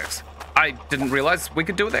that works. I didn't realize we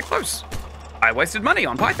could do it that close. I wasted money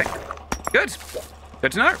on piping. Good.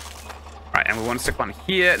 Good to know. Right, and we want to stick one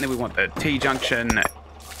here, and then we want the T-junction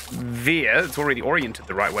there. It's already oriented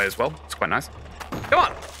the right way as well. It's quite nice. Come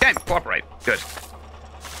on, game, cooperate. Good.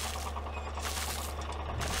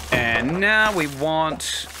 And now we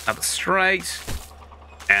want another straight,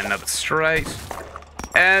 and another straight.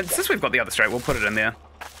 And since we've got the other straight, we'll put it in there.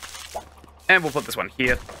 And we'll put this one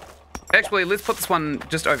here. Actually, let's put this one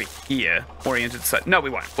just over here, oriented so... No, we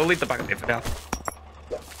won't. We'll leave the bucket there for now.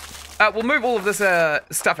 We'll move all of this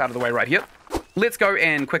stuff out of the way right here. Let's go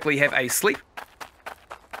and quickly have a sleep.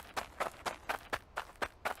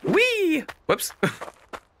 Whee! Whoops.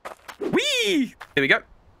 Whee! There we go.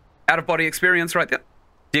 Out of body experience right there.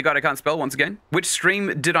 Dear God, I can't spell once again. Which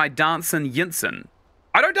stream did I dance in Ynsin?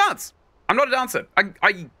 I don't dance. I'm not a dancer.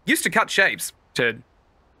 I used to cut shapes to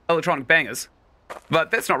electronic bangers. But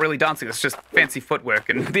that's not really dancing. It's just fancy footwork.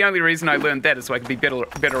 And the only reason I learned that is so I could be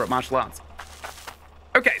better at martial arts.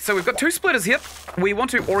 Okay, so we've got two splitters here. We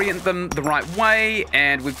want to orient them the right way,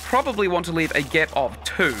 and we probably want to leave a gap of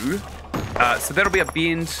 2. So that'll be a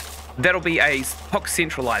bend, that'll be a hook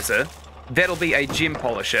centralizer, that'll be a gem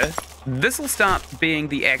polisher. This will start being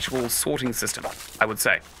the actual sorting system, I would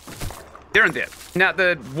say. There and there. Now,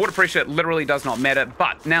 the water pressure literally does not matter,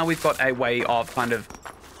 but now we've got a way of kind of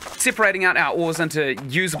separating out our ores into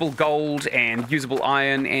usable gold and usable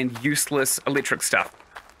iron and useless electric stuff.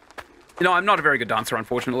 You know, I'm not a very good dancer,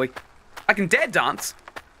 unfortunately. I can dad dance.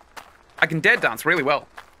 I can dad dance really well.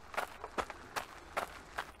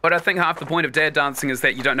 But I think half the point of dad dancing is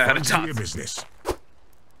that you don't know how to dance. Business.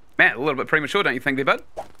 Man, a little bit premature, don't you think there, bud?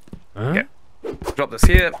 Okay. Drop this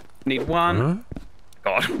here. Need 1.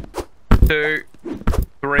 God. 2.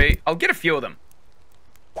 3. I'll get a few of them.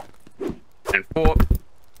 And 4.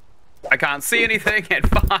 I can't see anything. And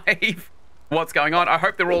 5. What's going on? I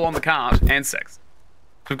hope they're all on the cart. And 6.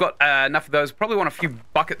 We've got enough of those. Probably want a few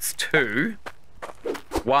buckets too.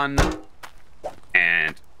 1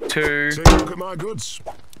 and 2. Take a look at my goods.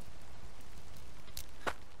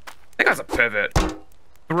 That guy's a pervert.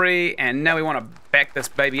 3, and now we want to back this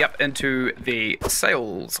baby up into the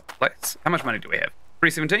sales place. How much money do we have?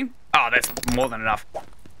 317? Oh, that's more than enough.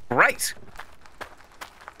 Great.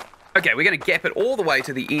 Okay, we're going to gap it all the way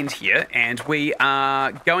to the end here, and we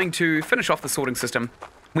are going to finish off the sorting system.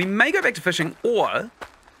 We may go back to fishing, or...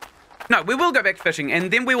 No, we will go back to fishing,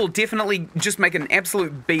 and then we will definitely just make an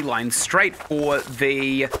absolute beeline straight for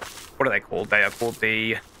the... What are they called? They are called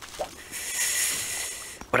the...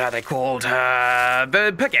 What are they called?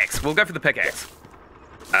 The pickaxe. We'll go for the pickaxe.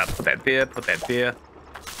 Put that there, put that there.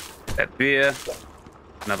 Put that there.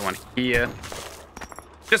 Another one here.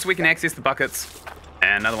 Just so we can access the buckets.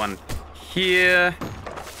 And another one here.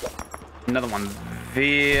 Another one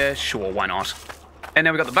there. Sure, why not? And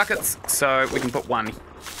now we've got the buckets, so we can put one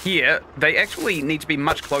here. They actually need to be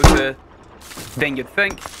much closer than you'd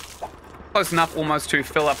think. Close enough almost to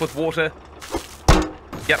fill up with water.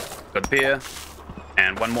 Yep, good there.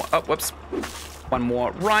 And one more, oh, whoops. One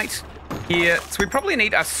more right here. So we probably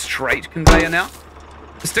need a straight conveyor now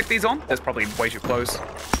to stick these on. That's probably way too close.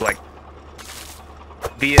 Like,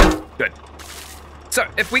 there, good. So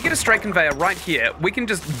if we get a straight conveyor right here, we can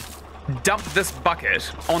just dump this bucket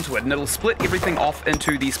onto it and it'll split everything off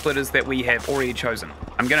into the splitters that we have already chosen.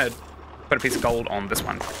 I'm gonna put a piece of gold on this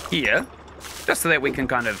one here, just so that we can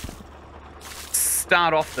kind of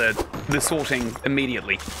start off the sorting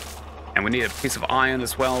immediately. And we need a piece of iron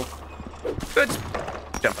as well. Good.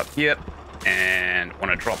 Jump up here and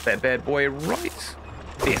want to drop that bad boy right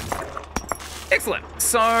there. Excellent.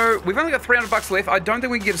 So we've only got 300 bucks left. I don't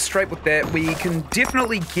think we can get straight with that. We can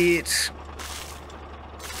definitely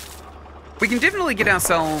get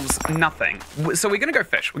ourselves nothing. So we're gonna go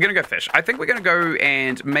fish. We're gonna go fish. I think we're gonna go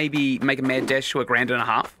and maybe make a mad dash to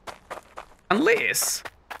 $1.50. Unless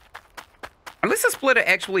the splitter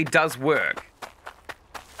actually does work.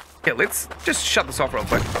 Yeah, let's just shut this off real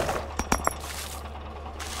quick.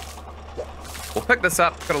 We'll pick this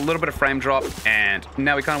up, got a little bit of frame drop, and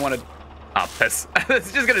now we kind of want to... Oh, piss.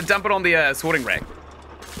 It's just going to dump it on the sorting rack.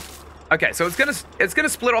 Okay, so it's gonna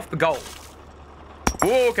split off the gold.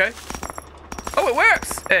 Oh, okay. Oh, it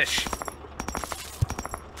works! Ish.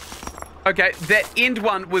 Okay, that end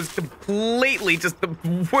one was completely just the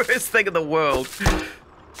worst thing in the world.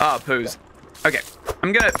 Ah, poos. Okay,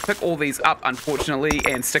 I'm gonna pick all these up, unfortunately,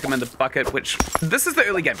 and stick them in the bucket, which... This is the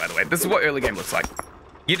early game, by the way. This is what early game looks like.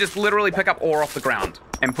 You just literally pick up ore off the ground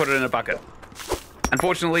and put it in a bucket.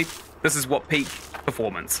 Unfortunately, this is what peak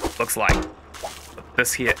performance looks like. Put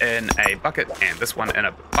this here in a bucket, and this one in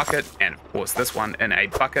a bucket, and of course this one in a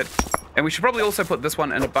bucket. And we should probably also put this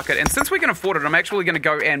one in a bucket. And since we can afford it, I'm actually gonna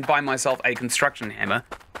go and buy myself a construction hammer.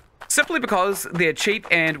 Simply because they're cheap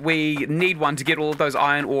and we need one to get all of those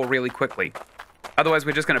iron ore really quickly. Otherwise,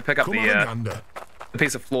 we're just going to pick up the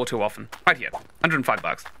piece of floor too often. Right here, 105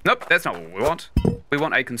 bucks. Nope, that's not what we want. We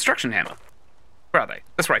want a construction hammer. Where are they?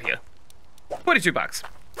 This right here. 42 bucks.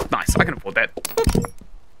 Nice, I can afford that.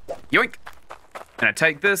 Yoink. Gonna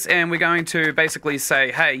take this and we're going to basically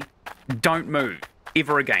say, hey, don't move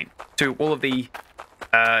ever again to all of the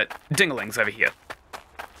dinglings over here.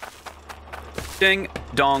 Ding,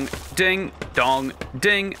 dong, ding, dong,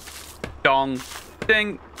 ding, dong,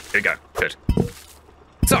 ding. There we go. Good.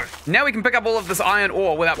 So, now we can pick up all of this iron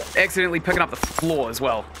ore without accidentally picking up the floor as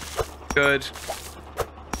well. Good.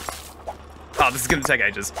 Oh, this is going to take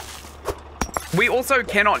ages. We also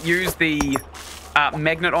cannot use the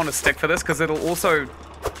magnet on a stick for this because it'll also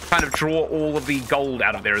kind of draw all of the gold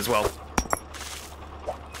out of there as well.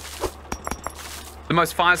 The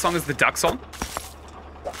most fire song is the duck song.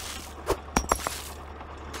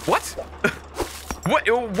 What? What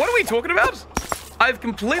are we talking about? I've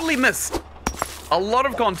completely missed a lot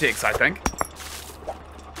of context, I think.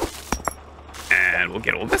 And we'll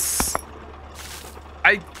get all this.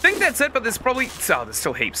 I think that's it, but there's probably... Oh, there's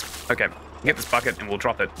still heaps. Okay, get this bucket and we'll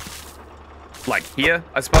drop it like here,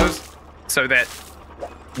 I suppose. So that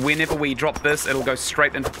whenever we drop this, it'll go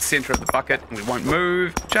straight into the center of the bucket and we won't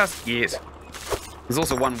move just yet. There's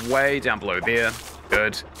also one way down below there.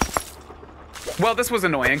 Good. Well, this was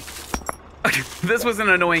annoying. This was an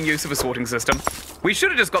annoying use of a sorting system. We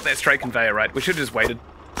should have just got that straight conveyor, right? We should have just waited.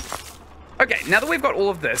 Okay, now that we've got all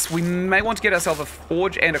of this, we may want to get ourselves a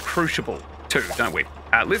forge and a crucible too, don't we?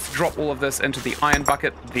 Let's drop all of this into the iron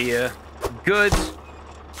bucket there. Good.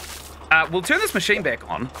 We'll turn this machine back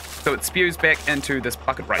on, so it spews back into this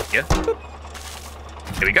bucket right here. There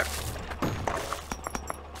we go.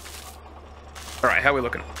 All right, how are we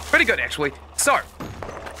looking? Pretty good, actually. So,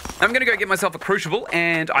 I'm going to go get myself a crucible,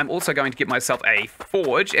 and I'm also going to get myself a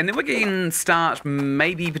forge, and then we can start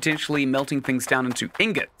maybe potentially melting things down into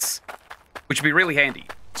ingots, which would be really handy.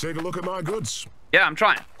 Take a look at my goods. Yeah, I'm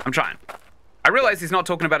trying. I realize he's not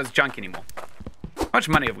talking about his junk anymore. How much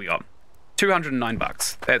money have we got? 209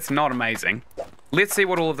 bucks. That's not amazing. Let's see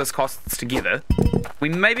what all of this costs together. We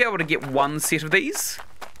may be able to get one set of these.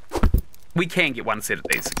 We can get one set of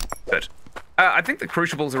these. Good. I think the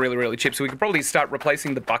crucibles are really, really cheap, so we could probably start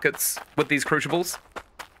replacing the buckets with these crucibles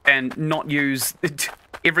and not use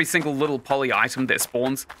every single little poly item that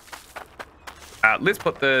spawns. Let's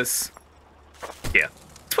put this here.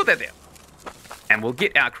 Let's put that there. And we'll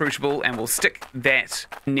get our crucible and we'll stick that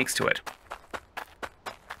next to it.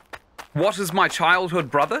 What is my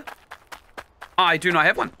childhood brother? I do not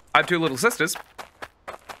have one. I have two little sisters.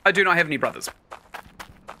 I do not have any brothers.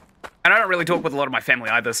 And I don't really talk with a lot of my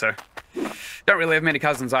family either, so... Don't really have many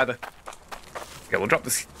cousins either. Okay, we'll drop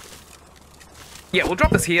this. Yeah, we'll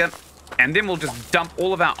drop this here, and then we'll just dump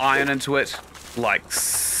all of our iron into it, like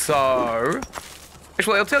so.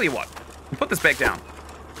 Actually, I'll tell you what. We'll put this back down.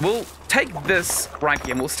 We'll take this right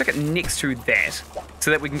here, and we'll stick it next to that,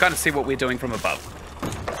 so that we can kind of see what we're doing from above.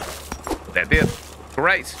 Put that there.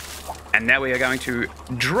 Great. And now we are going to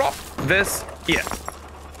drop this here.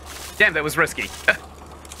 Damn, that was risky.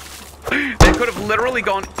 That could have literally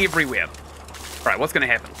gone everywhere. Right, what's going to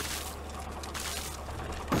happen?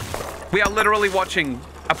 We are literally watching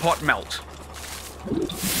a pot melt.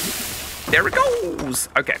 There it goes.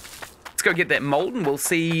 Okay, let's go get that mold and we'll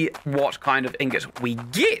see what kind of ingot we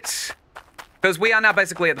get. Because we are now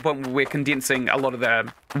basically at the point where we're condensing a lot of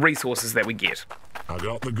the resources that we get. I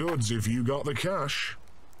got the goods if you got the cash.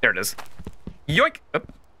 There it is. Yoink! Oh,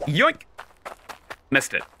 yoink!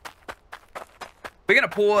 Missed it. We're going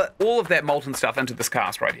to pour all of that molten stuff into this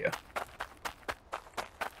cast right here.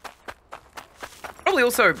 Probably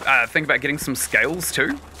also think about getting some scales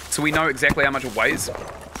too, so we know exactly how much it weighs.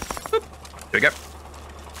 Boop. There we go.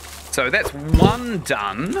 So that's one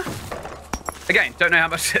done. Again, don't know how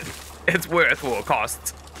much it's worth or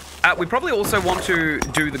costs. We probably also want to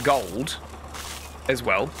do the gold as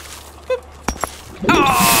well. Boop.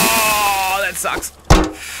 Oh, that sucks.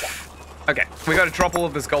 Okay, we got to drop all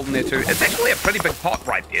of this gold in there too. It's actually a pretty big pot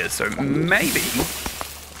right there, so maybe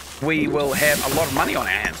we will have a lot of money on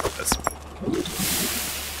our hands with this.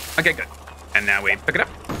 Okay, good. And now we pick it up.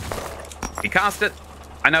 We cast it.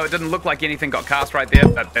 I know it didn't look like anything got cast right there,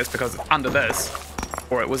 but that's because it's under this,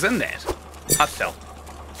 or it was in that. Hard to tell.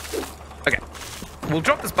 Okay. We'll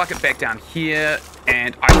drop this bucket back down here,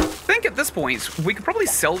 and I think at this point, we could probably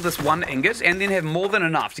sell this one ingot and then have more than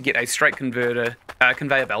enough to get a straight conveyor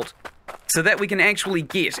belt, so that we can actually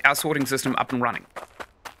get our sorting system up and running.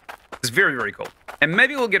 It's very, very cool. And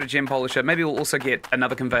maybe we'll get a gem polisher. Maybe we'll also get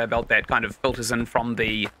another conveyor belt that kind of filters in from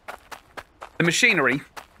the machinery.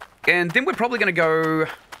 And then we're probably going to go...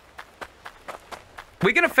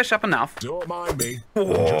 We're going to fish up enough. Don't mind me.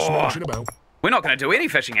 Just marching about. We're not going to do any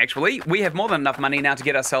fishing, actually. We have more than enough money now to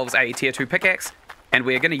get ourselves a tier 2 pickaxe. And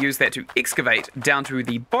we're going to use that to excavate down to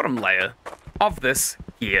the bottom layer of this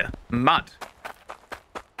here mud.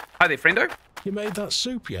 Hi there, friendo. You made that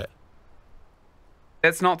soup yet?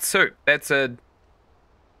 That's not soup. That's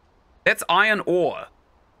iron ore.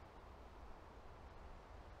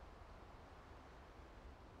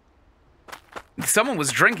 Someone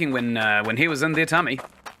was drinking when he was in their tummy.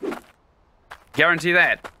 Guarantee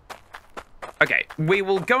that. Okay, we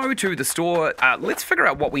will go to the store. Let's figure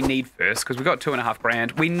out what we need first, because we've got 2.5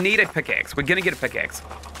 grand. We need a pickaxe. We're gonna get a pickaxe.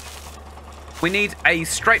 We need a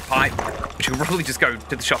straight pipe, which we'll probably just go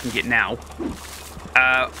to the shop and get now.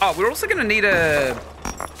 Oh, we're also gonna need a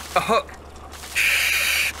hook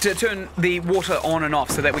to turn the water on and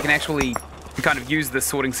off so that we can actually kind of use this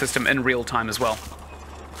sorting system in real time as well.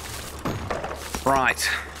 Right.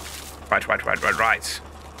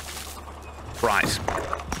 Right.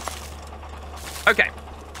 Okay.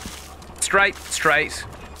 Straight,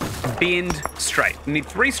 bend, straight. We need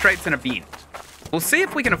 3 straights and a bend. We'll see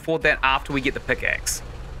if we can afford that after we get the pickaxe.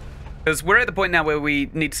 Because we're at the point now where we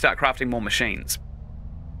need to start crafting more machines.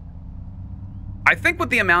 I think with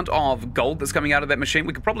the amount of gold that's coming out of that machine,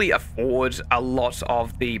 we could probably afford a lot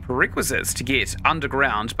of the prerequisites to get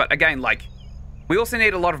underground. But again, like, we also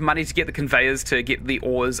need a lot of money to get the conveyors to get the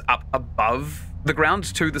ores up above the ground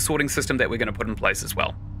to the sorting system that we're going to put in place as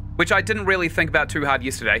well. Which I didn't really think about too hard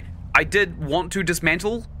yesterday. I did want to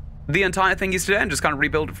dismantle the entire thing yesterday and just kind of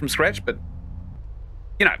rebuild it from scratch, but,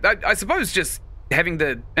 you know, I suppose just having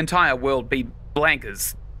the entire world be blank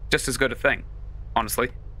is just as good a thing, honestly.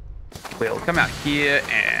 We'll come out here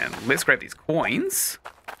and let's grab these coins.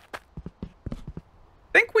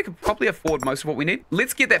 I think we could probably afford most of what we need.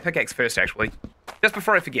 Let's get that pickaxe first, actually. Just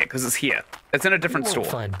before I forget, because it's here. It's in a different store.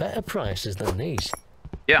 You won't find better prices than these.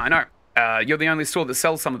 Yeah, I know. You're the only store that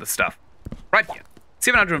sells some of this stuff. Right here.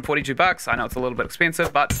 742 bucks. I know it's a little bit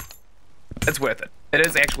expensive, but it's worth it. It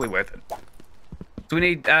is actually worth it. So we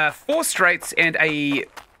need 4 straights and a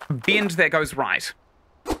bend that goes right.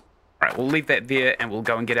 Alright, we'll leave that there and we'll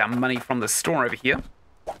go and get our money from the store over here.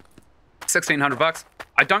 1,600 bucks.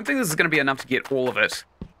 I don't think this is going to be enough to get all of it.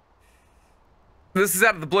 This is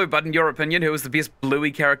out of the blue, but in your opinion, who is the best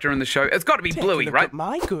Bluey character in the show? It's got to be Bluey, right?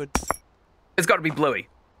 My goods. It's got to be Bluey.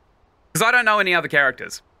 Because I don't know any other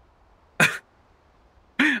characters. I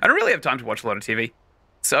don't really have time to watch a lot of TV.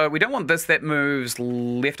 So we don't want this. That moves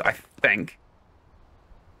left, I think.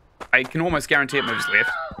 I can almost guarantee it moves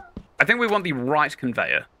left. I think we want the right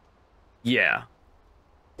conveyor. Yeah.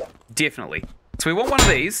 Definitely. So we want one of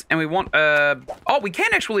these, and we want, oh, we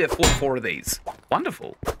can actually afford 4 of these.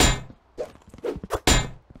 Wonderful.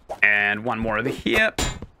 And one more over here.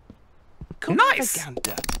 Nice!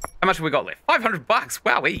 How much have we got left? 500 bucks.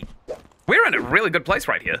 Wowee. We're in a really good place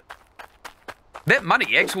right here. That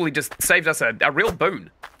money actually just saved us a real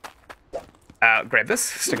boon. Grab this,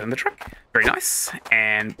 stick it in the truck. Very nice.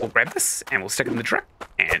 And we'll grab this, and we'll stick it in the truck.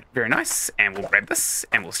 And very nice. And we'll grab this,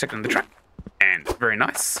 and we'll stick it in the truck. And very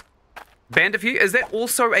nice. Bandifew, is that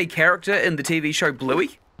also a character in the TV show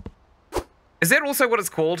Bluey? Is that also what it's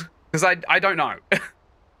called? Because I don't know.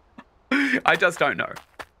 I just don't know.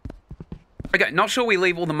 Okay, not sure we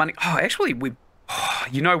leave all the money. Oh, actually,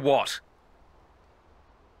 you know what?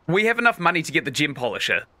 We have enough money to get the gem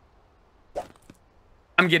polisher.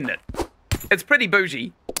 I'm getting it. It's pretty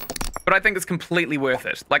bougie, but but I think it's completely worth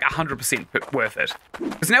it. Like 100% worth it.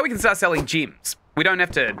 Because now we can start selling gems. We don't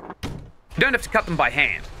have to cut them by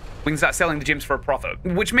hand. We can start selling the gems for a profit,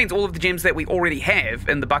 which means all of the gems that we already have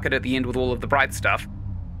in the bucket at the end with all of the bright stuff,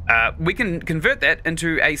 we can convert that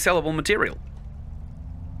into a sellable material.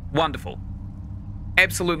 Wonderful.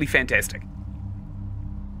 Absolutely fantastic.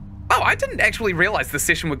 Oh, I didn't actually realize this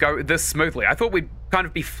session would go this smoothly. I thought we'd kind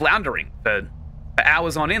of be floundering for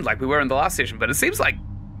hours on end like we were in the last session, but it seems like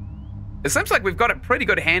we've got a pretty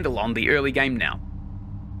good handle on the early game now.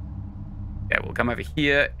 Yeah, we'll come over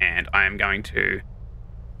here, and I am going to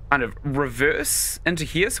kind of reverse into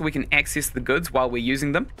here so we can access the goods while we're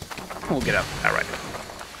using them. We'll get up. All right.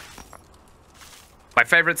 My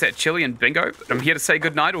favorite's at Chili and Bingo. I'm here to say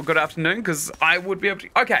good night or good afternoon because I would be able to...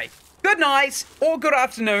 Okay, good night or good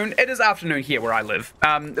afternoon. It is afternoon here where I live.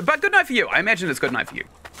 But good night for you. I imagine it's good night for you.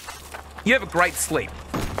 You have a great sleep,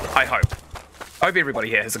 I hope. I hope everybody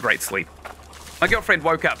here has a great sleep. My girlfriend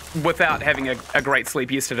woke up without having a great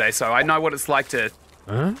sleep yesterday, so I know what it's like to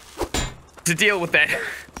deal with that.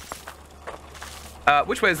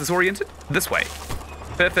 Which way is this oriented? This way.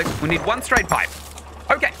 Perfect. We need one straight pipe.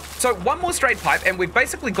 Okay, so one more straight pipe, and we've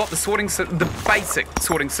basically got the basic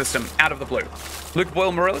sorting system out of the blue. Luke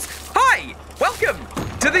Boyle Morales. Hi! Welcome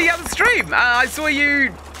to the other stream. I saw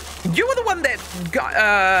you... You were the one that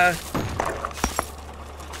got...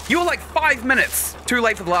 You were like 5 minutes too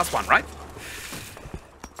late for the last one, right?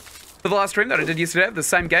 For the last stream that I did yesterday of the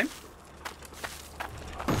same game?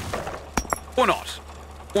 Or not.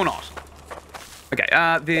 Or not. Okay,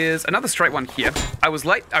 there's another straight one here. I was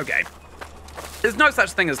late? Okay. There's no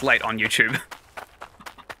such thing as late on YouTube.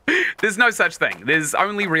 There's no such thing. There's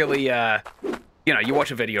only really, you know, you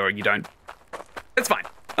watch a video or you don't. It's fine.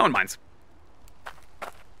 No one minds.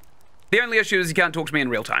 The only issue is you can't talk to me in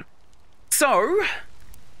real time. So,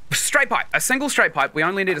 straight pipe. A single straight pipe. We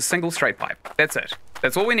only need a single straight pipe. That's it.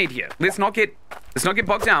 That's all we need here. Let's not get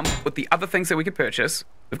bogged down with the other things that we could purchase.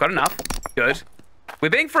 We've got enough. Good. We're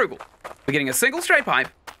being frugal. We're getting a single straight pipe,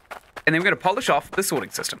 and then we're going to polish off the sorting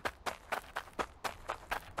system.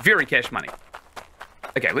 Very cash money.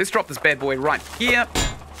 Okay, let's drop this bad boy right here.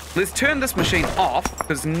 Let's turn this machine off,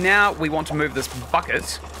 because now we want to move this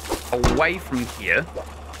bucket away from here.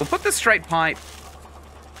 We'll put this straight pipe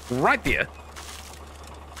right there.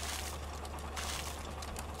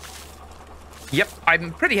 Yep,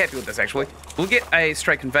 I'm pretty happy with this, actually. We'll get a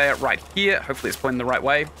straight conveyor right here. Hopefully it's pointing the right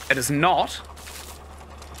way. It is not.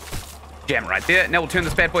 Jam right there. Now we'll turn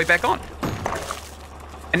this bad boy back on.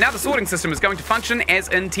 And now the sorting system is going to function as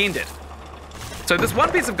intended. So this one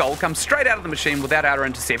piece of gold comes straight out of the machine without outer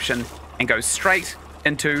interception and goes straight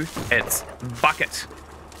into its bucket.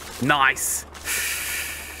 Nice.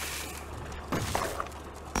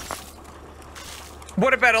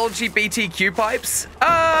 What about LGBTQ pipes?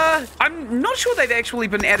 I'm not sure they've actually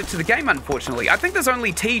been added to the game, unfortunately. I think there's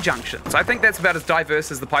only T junctions. I think that's about as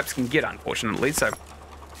diverse as the pipes can get, unfortunately, so...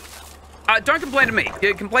 don't complain to me.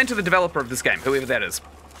 Complain to the developer of this game, whoever that is.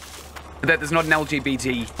 That there's not an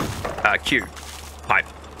LGBTQ pipe,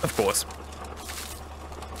 of course.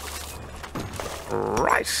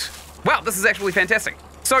 Right. Wow, this is actually fantastic.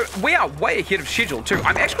 So we are way ahead of schedule, too.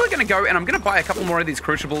 I'm actually going to go and I'm going to buy a couple more of these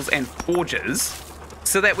crucibles and forges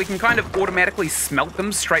so that we can kind of automatically smelt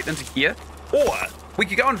them straight into here. Or we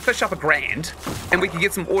could go and fish up $1,000 and we could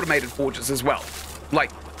get some automated forges as well.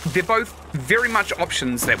 Like, they're both very much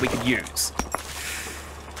options that we could use.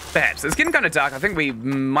 Perhaps. It's getting kind of dark. I think we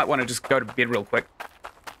might want to just go to bed real quick.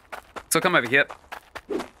 So come over here.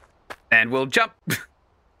 And we'll jump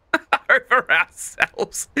over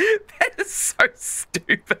ourselves. That is so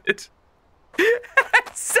stupid.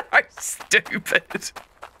 That's so stupid.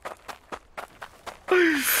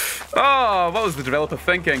 Oh, what was the developer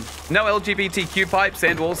thinking? No LGBTQ pipes,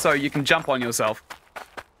 and also you can jump on yourself.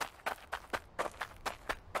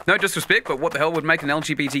 No disrespect, but what the hell would make an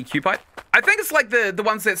LGBTQ pipe? I think it's like the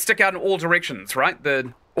ones that stick out in all directions, right?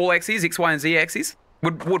 The all axes, X, Y, and Z axes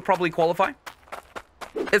would probably qualify.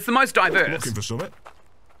 It's the most diverse. Looking for something?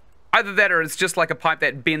 Either that or it's just like a pipe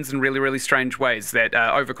that bends in really, really strange ways that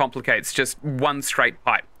overcomplicates just one straight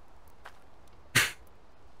pipe.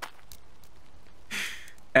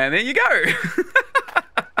 And there you go.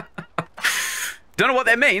 Don't know what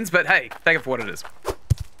that means, but hey, take it for what it is.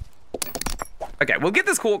 Okay, we'll get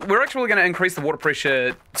this cork. We're actually going to increase the water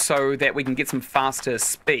pressure so that we can get some faster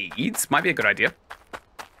speeds. Might be a good idea.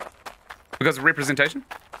 Because of representation.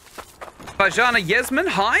 Farjana Yasmin,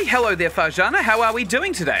 hi. Hello there, Farjana. How are we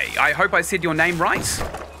doing today? I hope I said your name right.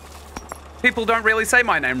 People don't really say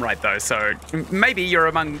my name right, though, so maybe you're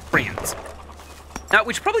among friends. Now,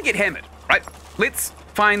 we should probably get hammered, right? Let's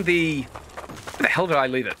find the... Where the hell did I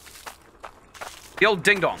leave it? The old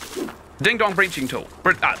ding-dong. Ding-dong breaching tool.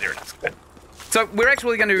 Ah, there it is. Good. So we're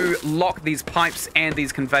actually going to lock these pipes and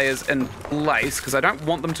these conveyors in place because I don't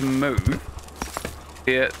want them to move.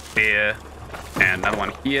 Here, there, and another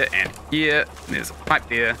one here and here. And there's a pipe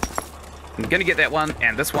there. I'm going to get that one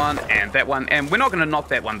and this one and that one. And we're not going to knock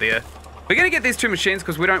that one there. We're going to get these two machines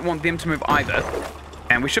because we don't want them to move either.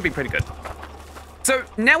 And we should be pretty good. So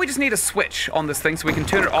now we just need a switch on this thing so we can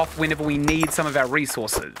turn it off whenever we need some of our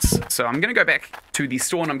resources. So I'm going to go back to the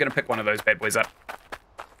store and I'm going to pick one of those bad boys up.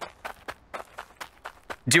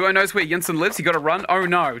 Duo knows where Ynsin lives. You got to run. Oh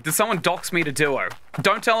no. Did someone dox me to Duo?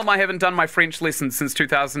 Don't tell him I haven't done my French lessons since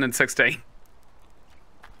 2016.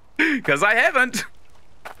 Because I haven't.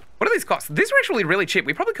 What do these cost? These are actually really cheap.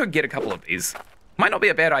 We probably could get a couple of these. Might not be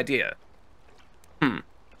a bad idea. It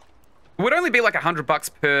would only be like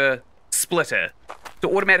 $100 per splitter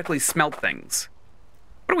to automatically smelt things.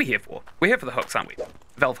 What are we here for? We're here for the hooks, aren't we?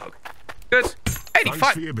 Valve hook. Good.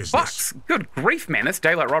 85 bucks. Good grief, man. That's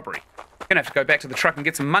daylight robbery. Gonna have to go back to the truck and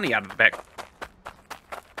get some money out of the back.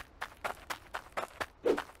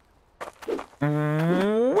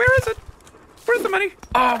 Where is it? Where's the money?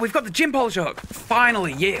 Oh, we've got the gem polisher hook.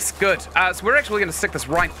 Finally, yes, good. So we're actually gonna stick this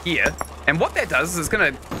right here. And what that does is it's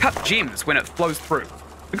gonna cut gems when it flows through.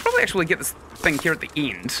 We could probably actually get this thing here at the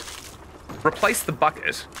end. Replace the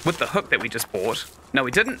bucket with the hook that we just bought. No,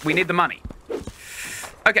 we didn't. We need the money.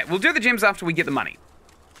 Okay, we'll do the gems after we get the money.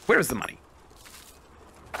 Where is the money?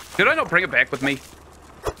 Did I not bring it back with me?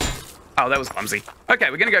 Oh, that was clumsy. Okay,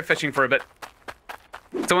 we're gonna go fishing for a bit.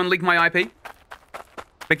 Someone leaked my IP?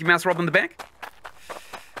 Mickey Mouse robbing the bank?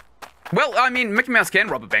 Well, I mean, Mickey Mouse can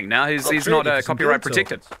rob a bank now. He's not copyright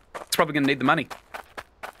protected. He's probably gonna need the money.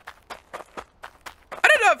 I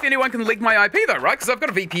don't know if anyone can leak my IP though, right? Because I've got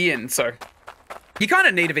a VPN, so... You kind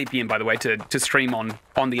of need a VPN, by the way, to stream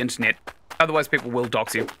on the internet. Otherwise, people will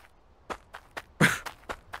dox you.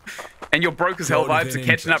 And your broke as hell vibes are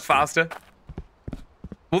catching up faster.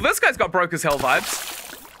 Well, this guy's got broke as hell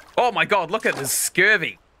vibes. Oh my god, look at his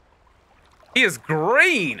scurvy. He is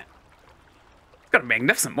green. He's got a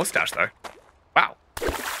magnificent mustache, though. Wow.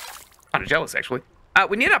 Kind of jealous, actually.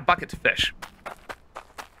 We need our bucket to fish.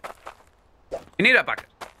 We need our bucket.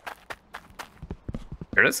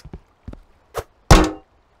 Here it is.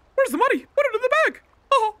 Where's the money? Put it in the bag.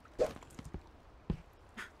 Oh.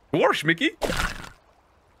 Wash, Mickey.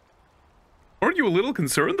 Aren't you a little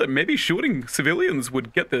concerned that maybe shooting civilians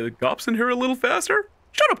would get the cops in here a little faster?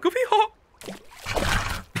 Shut up, Goofy.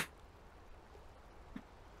 Ha.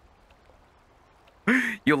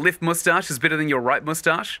 Your left mustache is better than your right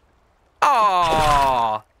mustache?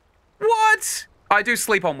 Ah, what? I do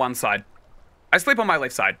sleep on one side. I sleep on my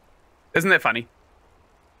left side. Isn't that funny?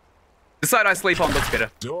 The side I sleep on looks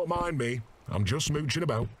better. Don't mind me. I'm just mooching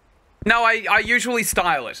about. No, I usually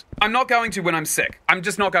style it. I'm not going to when I'm sick. I'm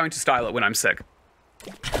just not going to style it when I'm sick.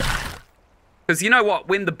 Because you know what?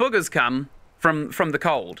 When the boogers come from the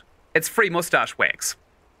cold, it's free mustache wax.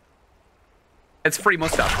 It's free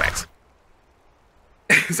mustache wax.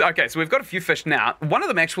 Okay, so we've got a few fish now. One of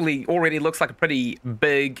them actually already looks like a pretty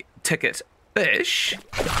big ticket fish.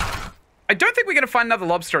 I don't think we're going to find another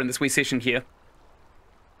lobster in this wee session here.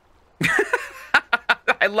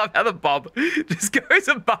 I love how the bob just goes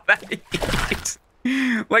above our head.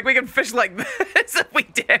 Like we can fish like this if we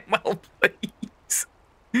damn well please.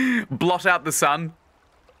 Blot out the sun.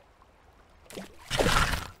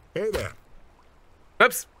 Hey there.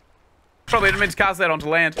 Oops. Probably didn't mean to cast that onto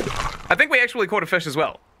land. I think we actually caught a fish as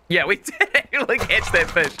well. Yeah, we did actually catch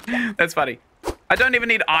that fish. That's funny. I don't even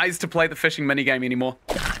need eyes to play the fishing minigame anymore.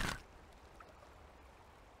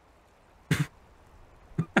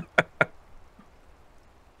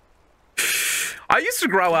 I used to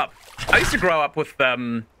grow up with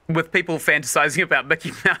people fantasizing about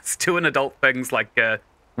Mickey Mouse doing adult things like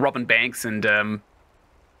robbing banks and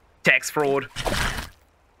tax fraud,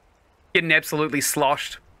 getting absolutely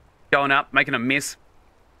sloshed, going up, making a mess.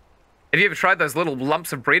 Have you ever tried those little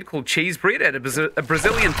lumps of bread called cheese bread at a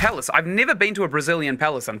Brazilian palace? I've never been to a Brazilian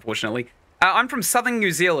palace, unfortunately. I'm from southern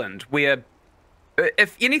New Zealand, where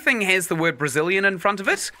if anything has the word Brazilian in front of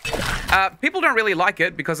it, people don't really like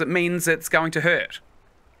it because it means it's going to hurt.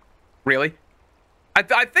 Really?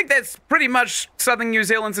 I think that's pretty much southern New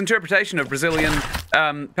Zealand's interpretation of Brazilian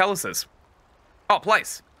palaces. Oh,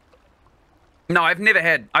 place. No, I've never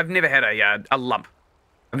had a lump.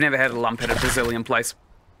 I've never had a lump at a Brazilian place.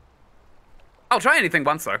 I'll try anything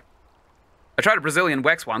once, though. I tried a Brazilian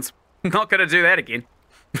wax once. Not gonna do that again.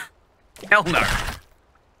 Hell no.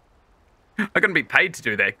 I'm gonna be paid to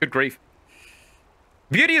do that. Good grief.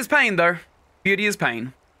 Beauty is pain, though. Beauty is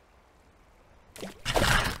pain.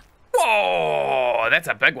 Whoa, that's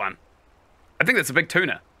a big one. I think that's a big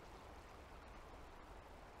tuna.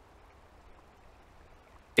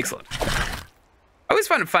 Excellent. I always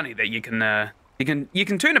find it funny that you can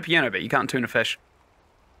tune a piano, but you can't tune a fish.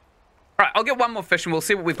 All right, I'll get one more fish and we'll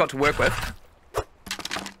see what we've got to work with.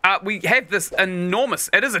 We have this enormous...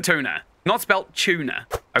 It is a tuna, not spelt tuna.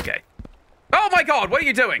 Okay. Oh my god, what are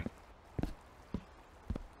you doing?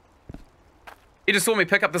 You just saw me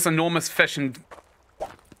pick up this enormous fish and...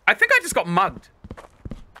 I think I just got mugged.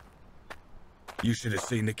 You should have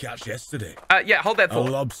seen the catch yesterday. Yeah, hold that A thought.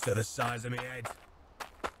 lobster the size of my head.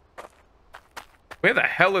 Where the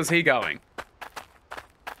hell is he going?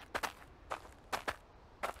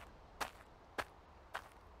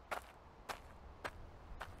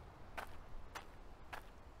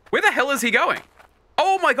 Where the hell is he going?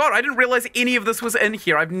 Oh my god, I didn't realize any of this was in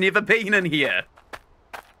here. I've never been in here.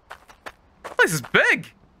 This is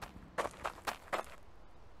big.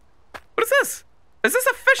 What is this? Is this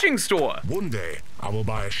a fishing store? One day, I will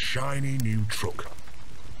buy a shiny new truck.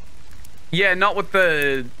 Yeah, not with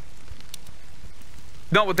that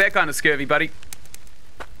kind of scurvy, buddy.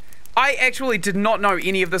 I actually did not know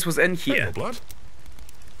any of this was in here. Hey, blood.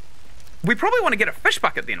 We probably want to get a fish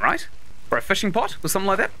bucket then, right? Or a fishing pot or something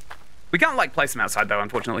like that. We can't, like, place them outside, though,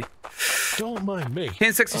 unfortunately. Don't mind me.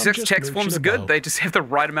 1066 checks forms are good. about. They just have the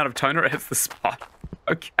right amount of toner. It hits the spot.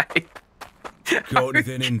 Okay. Got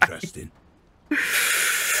anything interesting?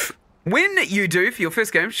 When you do for your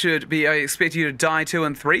first game, should be I expect you to die 2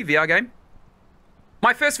 and 3 VR game.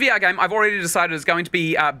 My first VR game, I've already decided is going to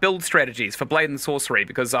be build strategies for Blade and Sorcery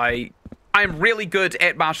because I am really good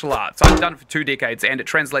at martial arts. I've done it for 2 decades and it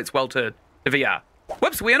translates well to VR.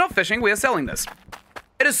 Whoops, we are not fishing, we are selling this.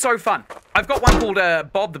 It is so fun. I've got one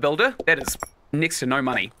called Bob the Builder. That is next to no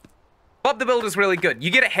money. Bob the Builder is really good.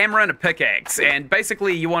 You get a hammer and a pickaxe, and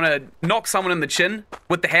basically you want to knock someone in the chin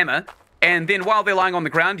with the hammer, and then while they're lying on the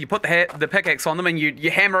ground, you put the pickaxe on them and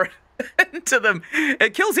you hammer it into them.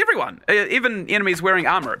 It kills everyone, even enemies wearing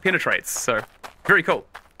armor. It penetrates, so very cool.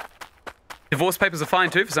 Divorce papers are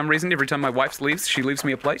fine too. For some reason, every time my wife leaves, she leaves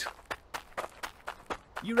me a plate.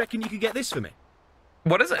 You reckon you could get this for me?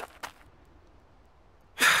 What is it?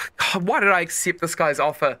 God, why did I accept this guy's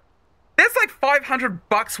offer? That's like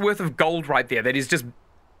 $500 worth of gold right there that he's just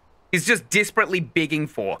desperately begging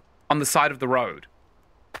for on the side of the road.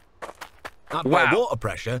 Add Wow. more water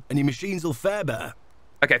pressure and your machines will fare better.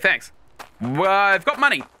 Okay, thanks. Well, I've got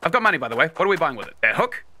money. I've got money, by the way. What are we buying with it? That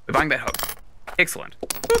hook? We're buying that hook. Excellent.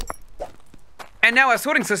 Boop. And now our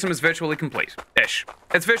sorting system is virtually complete-ish.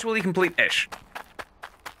 It's virtually complete-ish.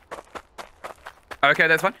 Okay,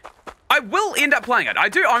 that's fine. I will end up playing it. I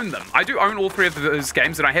do own them. I do own all 3 of those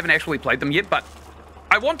games, and I haven't actually played them yet, but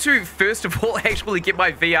I want to, first of all, actually get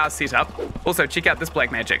my VR set up. Also, check out this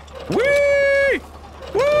black magic. Whee!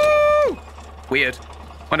 Woo! Weird.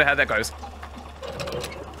 Wonder how that goes.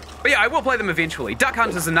 But yeah, I will play them eventually. Duck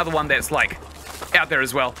Hunt is another one that's, like, out there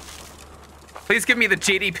as well. Please give me the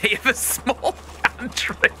GDP of a small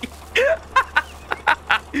country.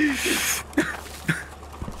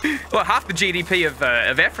 Well, half the GDP of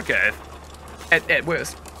Africa, at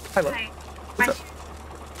worst. Hello. Hi. What's up?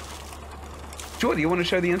 Sure, do you want to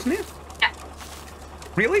show the internet? Yeah.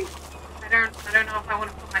 Really? I don't know if I want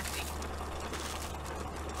to put my feet.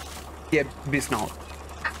 Yeah, best not.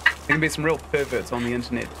 There can be some real perverts on the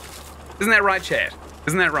internet. Isn't that right, chat?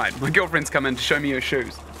 Isn't that right? My girlfriend's come in to show me her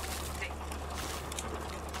shoes.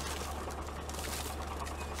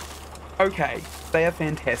 Okay, they are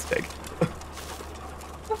fantastic.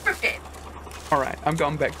 Alright, I'm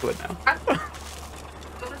going back to it now.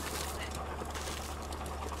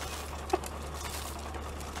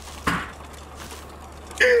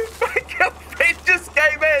 My girlfriend just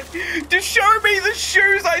came in to show me the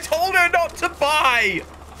shoes I told her not to buy!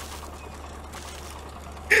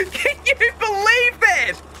 Can you believe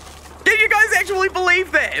that? Can you guys actually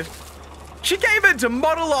believe that? She came in to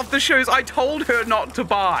model off the shoes I told her not to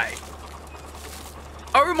buy.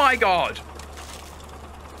 Oh my god.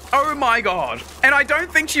 Oh my god. And I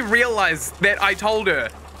don't think she realized that I told her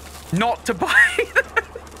not to buy them.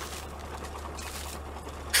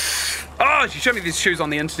 Oh, she showed me these shoes on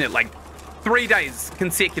the internet like 3 days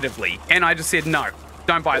consecutively. And I just said, no,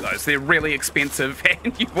 don't buy those. They're really expensive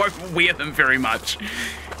and you won't wear them very much.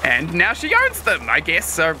 And now she owns them, I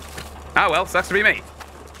guess. So, oh well, sucks to be me.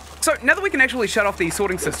 So now that we can actually shut off the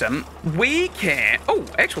sorting system, we can... Oh,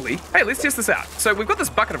 actually, hey, let's test this out. So we've got this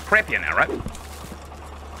bucket of crap here now, right?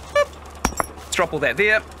 Let's drop all that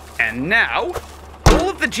there. And now, all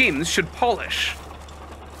of the gems should polish.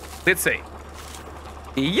 Let's see.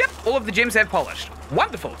 Yep, all of the gems have polished.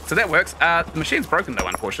 Wonderful. So that works. The machine's broken though,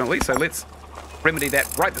 unfortunately. So let's remedy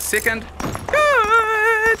that right this second.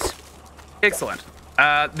 Good. Excellent.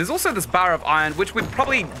 There's also this bar of iron, which we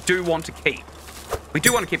probably do want to keep. We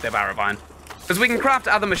do want to keep that bar of iron, because we can craft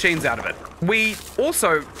other machines out of it. We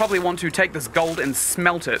also probably want to take this gold and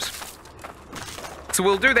smelt it. So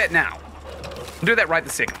we'll do that now. We'll do that right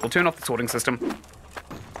this second. We'll turn off the sorting system.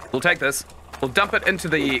 We'll take this. We'll dump it into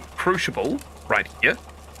the crucible right here.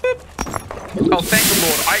 Boop. Oh, thank the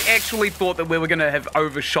Lord. I actually thought that we were going to have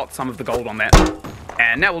overshot some of the gold on that.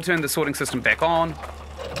 And now we'll turn the sorting system back on.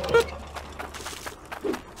 Boop.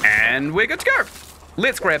 And we're good to go.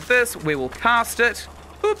 Let's grab this. We will cast it.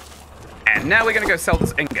 Boop. And now we're going to go sell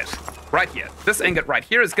this ingot right here. This ingot right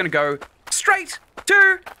here is going to go straight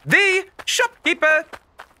to the shopkeeper.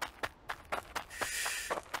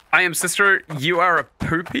 I am sister. You are a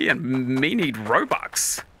poopy and me need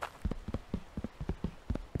Robux.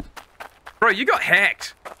 Bro, you got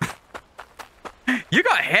hacked. You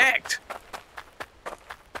got hacked.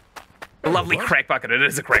 A lovely crack bucket. It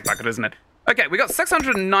is a crack bucket, isn't it? Okay, we got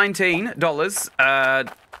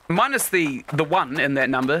 $619, minus the 1 in that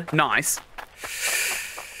number. Nice.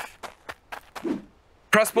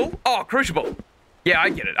 Crossball? Oh, crucible. Yeah, I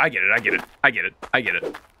get it. I get it. I get it. I get it. I get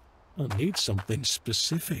it. I need something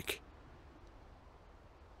specific.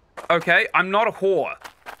 Okay, I'm not a whore.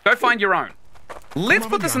 Go find your own. Let's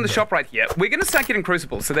put this in the shop right here. We're going to start getting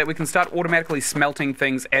crucibles so that we can start automatically smelting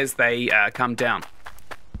things as they come down.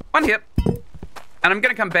 One here. And I'm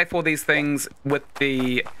going to come back for these things with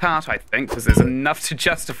the cart, I think, because there's enough to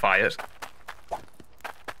justify it.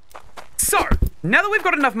 So, now that we've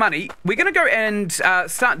got enough money, we're going to go and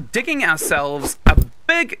start digging ourselves a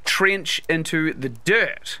big trench into the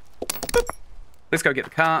dirt. Boop. Let's go get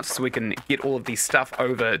the cart so we can get all of this stuff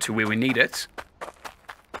over to where we need it.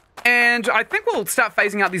 And I think we'll start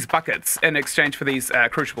phasing out these buckets in exchange for these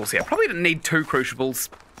crucibles here. Probably didn't need 2 crucibles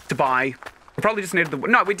to buy. We probably just needed the...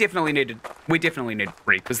 No, we definitely needed 3,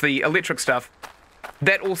 because the electric stuff,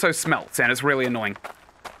 that also smelts, and it's really annoying. All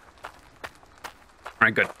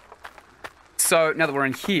right, good. So, now that we're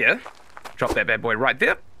in here, drop that bad boy right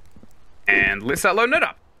there, and let's start loading it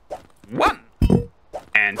up. 1,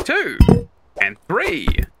 and 2, and 3,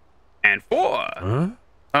 and 4.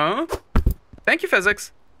 Huh? Thank you,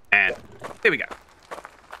 physics. And there we go.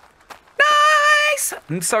 Nice!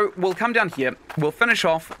 And so we'll come down here, we'll finish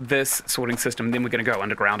off this sorting system, then we're going to go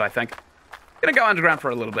underground, I think. Going to go underground for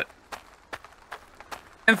a little bit.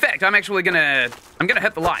 In fact, I'm actually going to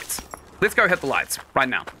hit the lights. Let's go hit the lights right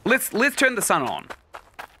now. Let's turn the sun on.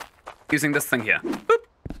 Using this thing here. Boop.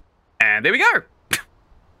 And there we go.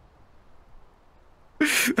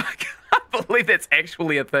 I can't believe that's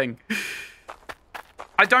actually a thing.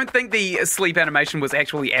 I don't think the sleep animation was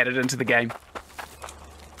actually added into the game.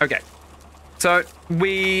 Okay. So,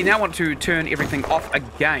 we now want to turn everything off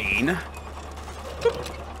again.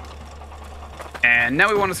 Boop. And now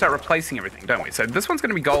we want to start replacing everything, don't we? So this one's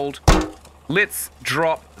going to be gold. Let's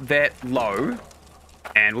drop that low.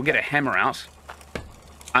 And we'll get a hammer out.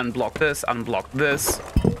 Unblock this, unblock this.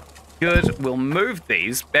 Good. We'll move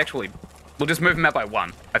these. Actually, we'll just move them out by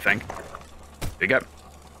 1, I think. There we go.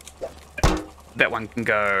 That one can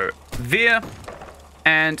go there.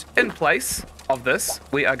 And in place of this,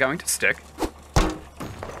 we are going to stick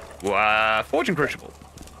forging crucible.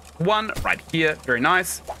 1 right here, very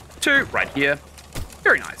nice. 2 right here,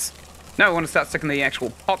 very nice. Now we want to start sticking the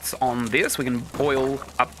actual pots on there so we can boil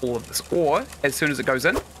up all of this ore as soon as it goes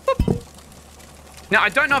in. Boop. Now I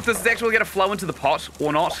don't know if this is actually going to flow into the pot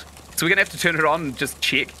or not, so we're going to have to turn it on and just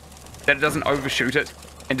check that it doesn't overshoot it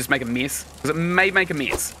and just make a mess, because it may make a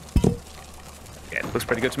mess. Yeah, it looks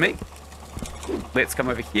pretty good to me. Let's come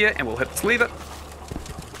over here and we'll hit this lever.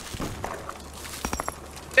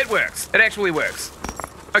 It works. It actually works.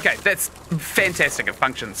 Okay, that's fantastic. It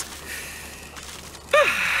functions.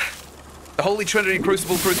 The Holy Trinity,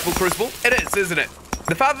 crucible, crucible, crucible. It is, isn't it?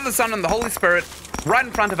 The Father, the Son, and the Holy Spirit right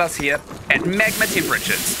in front of us here at magma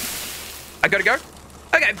temperatures. I gotta go.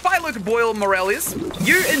 Okay, bye, Luke Boyle Morales.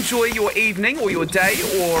 You enjoy your evening or your day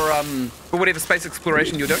or whatever space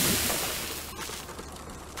exploration you're doing.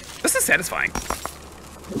 This is satisfying.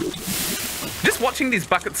 Just watching these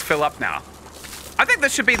buckets fill up now. I think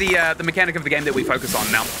this should be the mechanic of the game that we focus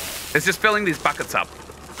on now. It's just filling these buckets up.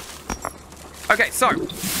 Okay, so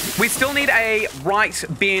we still need a right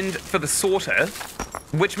bend for the sorter,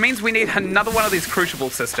 which means we need another one of these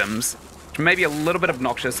crucible systems, which may be a little bit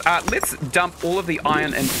obnoxious. Let's dump all of the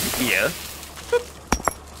iron in here.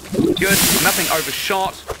 Good, nothing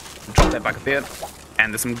overshot. Drop that bucket there.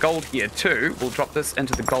 And there's some gold here too. We'll drop this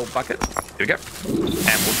into the gold bucket. There we go.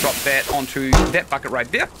 And we'll drop that onto that bucket right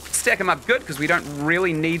there. Stack them up good, because we don't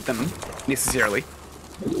really need them necessarily.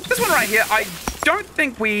 This one right here, I don't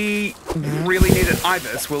think we really need it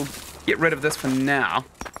either. So we'll get rid of this for now.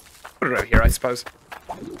 Put it over here, I suppose.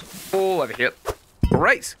 All over here.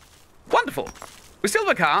 Great. Wonderful. We still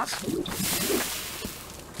have a cart.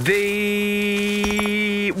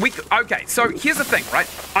 Okay, so here's the thing, right?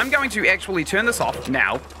 I'm going to actually turn this off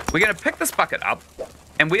now. We're going to pick this bucket up,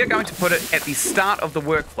 and we are going to put it at the start of the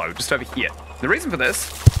workflow, just over here. The reason for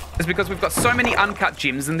this is because we've got so many uncut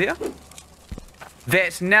gems in there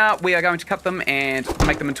that now we are going to cut them and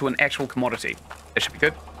make them into an actual commodity. That should be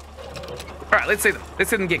good. All right, let's see them. Let's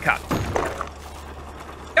see them get cut.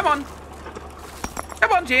 Come on.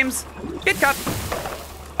 Come on, gems. Get cut.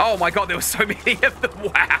 Oh my god, there were so many of them.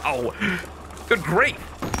 Wow. Good grief.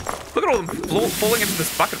 Look at all of them falling into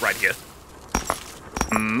this bucket right here.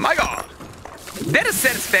 My god. That is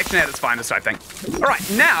satisfaction at its finest, I think. All right,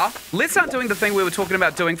 now, let's start doing the thing we were talking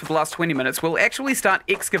about doing for the last 20 minutes. We'll actually start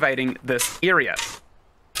excavating this area.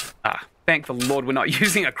 Ah, thank the Lord we're not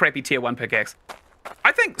using a crappy tier 1 pickaxe.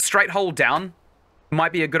 I think straight hole down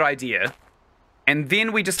might be a good idea. And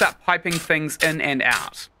then we just start piping things in and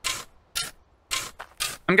out.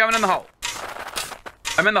 I'm going in the hole.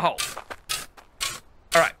 I'm in the hole.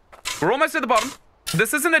 All right, we're almost at the bottom.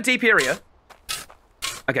 This isn't a deep area.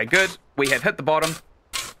 Okay, good. We have hit the bottom.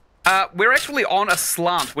 We're actually on a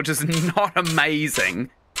slant, which is not amazing.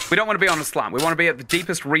 We don't want to be on a slant. We want to be at the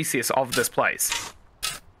deepest recess of this place.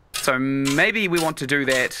 So maybe we want to do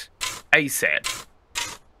that ASAP.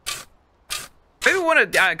 Maybe we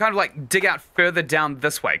want to kind of like dig out further down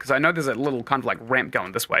this way, because I know there's a little kind of like ramp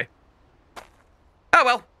going this way. Oh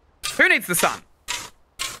well, who needs the sun?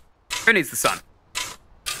 Who needs the sun?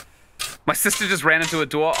 My sister just ran into a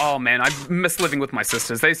door. Oh man, I miss living with my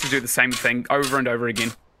sisters. They used to do the same thing over and over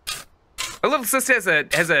again. My little sister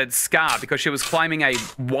has a scar because she was climbing a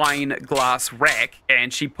wine glass rack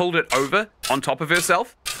and she pulled it over on top of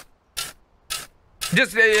herself.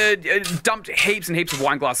 Just dumped heaps and heaps of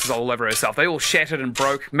wine glasses all over herself. They all shattered and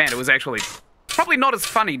broke. Man, it was actually probably not as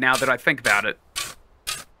funny now that I think about it.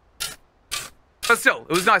 But still,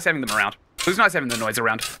 it was nice having them around. It was nice having the noise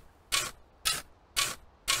around.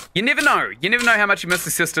 You never know. You never know how much you miss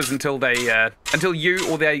the sisters until they, until you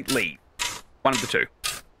or they leave. One of the two.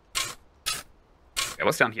 Okay,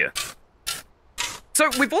 what's down here? So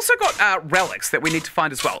we've also got relics that we need to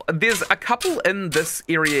find as well. There's a couple in this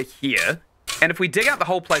area here, and if we dig out the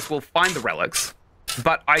whole place, we'll find the relics.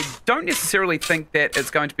 But I don't necessarily think that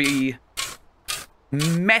it's going to be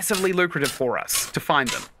massively lucrative for us to find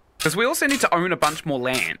them. Because we also need to own a bunch more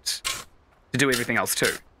land to do everything else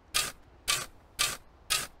too.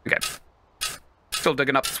 Okay. Still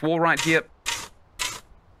digging up this wall right here.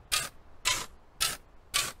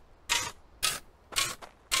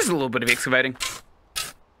 Just a little bit of excavating.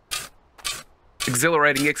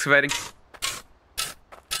 Exhilarating excavating.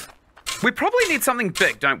 We probably need something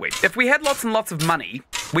big, don't we? If we had lots and lots of money,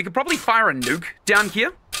 we could probably fire a nuke down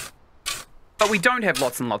here. But we don't have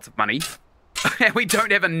lots and lots of money. And we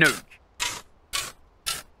don't have a nuke.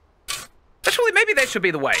 Actually, maybe that should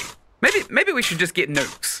be the way. Maybe we should just get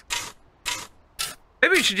nukes.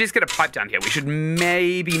 Maybe we should just get a pipe down here. We should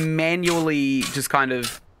maybe manually just kind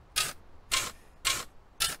of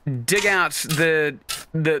dig out the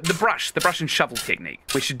brush and shovel technique.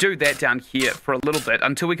 We should do that down here for a little bit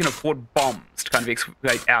until we can afford bombs to kind of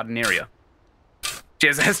excavate out an area.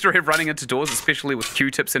 Jazz has history of running into doors, especially with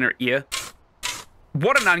Q-tips in her ear.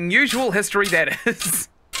 What an unusual history that is.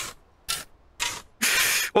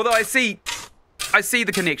 Although I see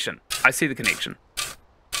the connection. I see the connection.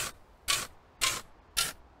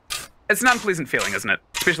 It's an unpleasant feeling, isn't it?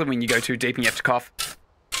 Especially when you go too deep and you have to cough.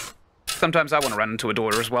 Sometimes I want to run into a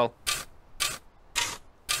door as well.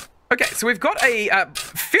 Okay, so we've got a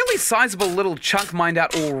fairly sizable little chunk mined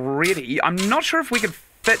out already. I'm not sure if we could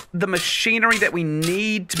fit the machinery that we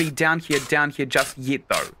need to be down here just yet,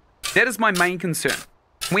 though. That is my main concern.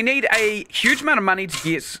 We need a huge amount of money to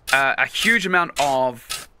get a huge amount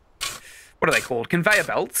of, what are they called? Conveyor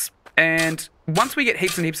belts. And once we get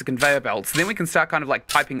heaps and heaps of conveyor belts, then we can start kind of like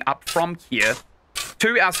piping up from here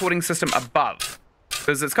to our sorting system above.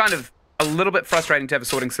 Because it's kind of a little bit frustrating to have a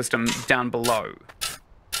sorting system down below.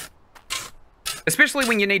 Especially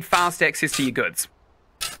when you need fast access to your goods.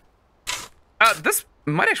 This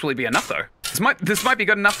might actually be enough, though. This might be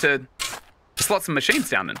good enough to slot some machines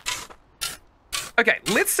down in. Okay,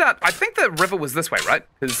 let's start. I think the river was this way, right?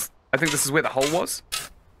 Because I think this is where the hole was.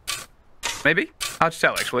 Maybe? Hard to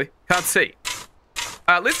tell, actually. Can't see.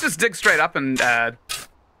 Let's just dig straight up and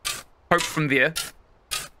hope from there.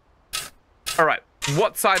 All right.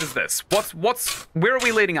 What side is this? Where are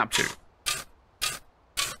we leading up to?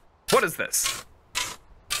 What is this?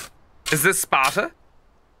 Is this Sparta?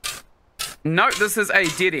 No, this is a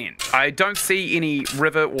dead end. I don't see any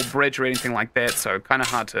river or bridge or anything like that, so kind of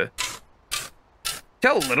hard to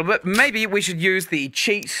tell a little bit. Maybe we should use the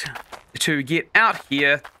cheat to get out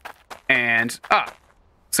here and...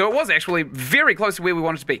 so it was actually very close to where we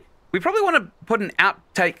wanted to be. We probably want to put an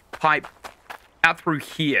outtake pipe out through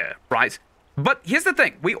here, right? But here's the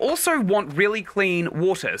thing. We also want really clean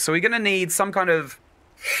water, so we're going to need some kind of...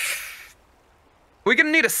 We're going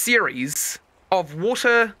to need a series of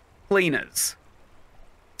water cleaners.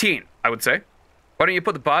 10, I would say. Why don't you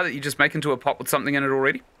put the bar that you just make into a pot with something in it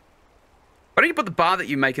already? Why don't you put the bar that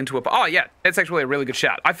you make into a pot? Oh, yeah, that's actually a really good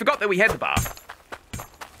shout. I forgot that we had the bar.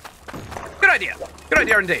 Good idea. Good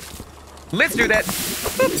idea indeed. Let's do that.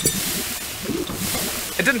 Boop.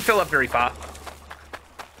 It didn't fill up very far.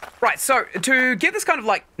 Right, so to get this kind of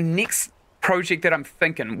like next project that I'm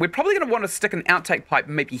thinking, we're probably going to want to stick an outtake pipe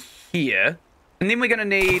maybe here. And then we're going to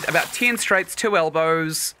need about 10 straights, 2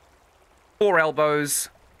 elbows, 4 elbows.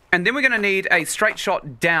 And then we're going to need a straight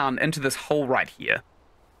shot down into this hole right here.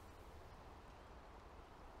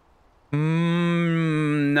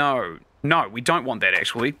 No. No, we don't want that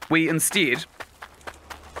actually. We instead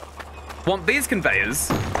want these conveyors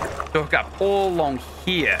to hook up all along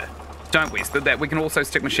here, don't we? So that we can also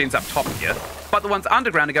stick machines up top here. But the ones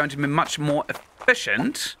underground are going to be much more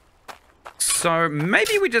efficient. So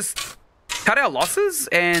maybe we just cut our losses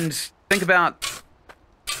and think about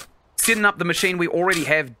setting up the machine we already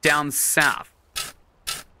have down south.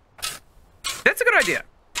 That's a good idea.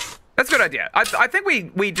 That's a good idea. I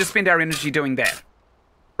think we just spend our energy doing that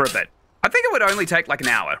for a bit. I think it would only take like an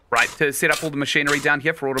hour, right, to set up all the machinery down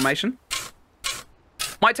here for automation.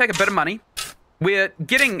 Might take a bit of money. We're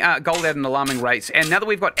getting gold at an alarming rate, and now that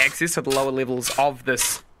we've got access to the lower levels of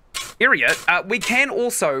this area, we can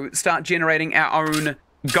also start generating our own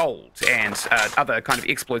gold and other kind of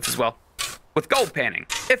exploits as well with gold panning,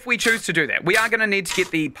 if we choose to do that. We are going to need to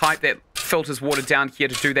get the pipe that filters water down here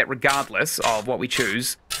to do that regardless of what we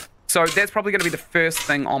choose. So that's probably going to be the first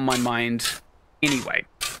thing on my mind anyway.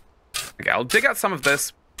 Okay, I'll dig out some of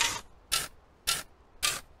this.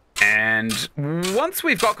 And once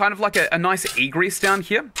we've got kind of like a nice egress down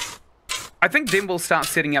here, I think then we'll start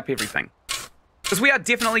setting up everything. Because we are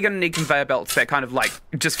definitely going to need conveyor belts that kind of like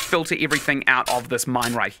just filter everything out of this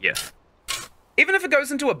mine right here. Even if it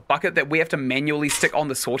goes into a bucket that we have to manually stick on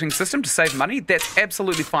the sorting system to save money, that's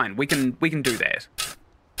absolutely fine. We can do that.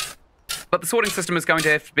 But the sorting system is going to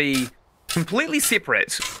have to be completely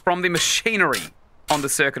separate from the machinery on the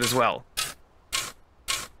circuit as well.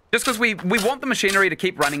 Just because we want the machinery to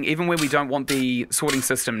keep running even when we don't want the sorting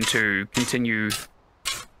system to continue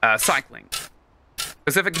cycling.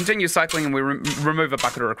 Because if it continues cycling and we remove a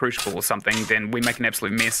bucket or a crucible or something, then we make an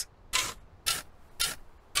absolute mess.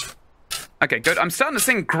 Okay, good. I'm starting to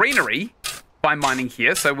see greenery by mining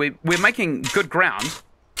here, so we're making good ground.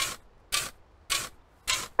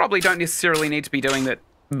 Probably don't necessarily need to be doing it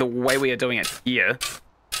the way we are doing it here.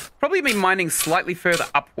 Probably be mining slightly further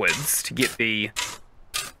upwards to get the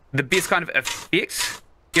best kind of effect,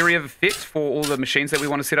 area of effect for all the machines that we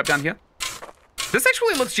want to set up down here. This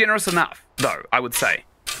actually looks generous enough, though, I would say.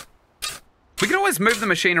 We can always move the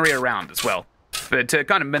machinery around as well, but to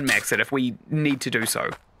kind of min-max it if we need to do so.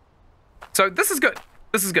 So this is good.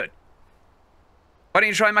 This is good. Why don't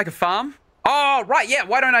you try and make a farm? Oh, right, yeah,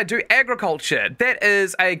 why don't I do agriculture? That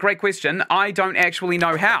is a great question. I don't actually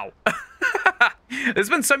know how. There's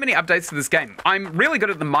been so many updates to this game. I'm really good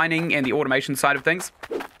at the mining and the automation side of things.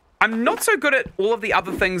 I'm not so good at all of the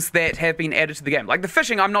other things that have been added to the game. Like the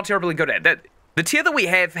fishing, I'm not terribly good at. The tier that we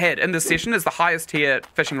have had in this session is the highest tier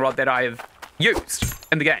fishing rod that I have used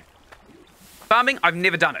in the game. Farming, I've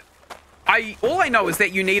never done it. All I know is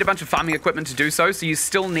that you need a bunch of farming equipment to do so you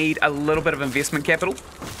still need a little bit of investment capital.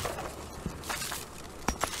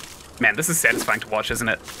 Man, this is satisfying to watch, isn't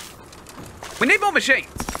it? We need more machines.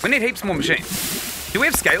 We need heaps more machines. Do we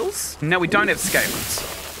have scales? No, we don't have scales.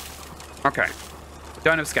 Okay.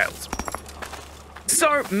 Don't have scales.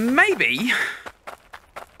 So, maybe...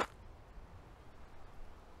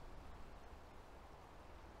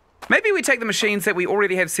 maybe we take the machines that we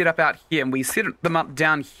already have set up out here and we set them up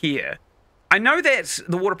down here. I know that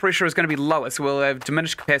the water pressure is going to be lower, so we'll have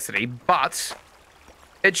diminished capacity, but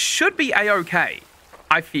it should be a-okay,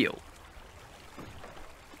 I feel.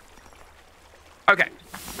 Okay.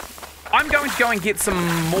 I'm going to go and get some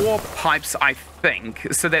more pipes, I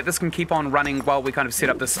think, so that this can keep on running while we kind of set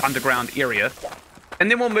up this underground area.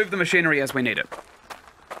 And then we'll move the machinery as we need it.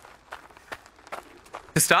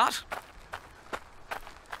 To start?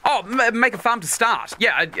 Oh, make a farm to start.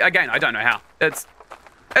 Yeah, again, I don't know how.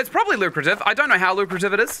 It's probably lucrative. I don't know how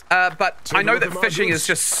lucrative it is, but I know that fishing is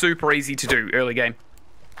just super easy to do early game.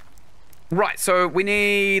 Right, so we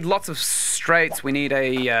need lots of straights. We need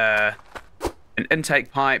an intake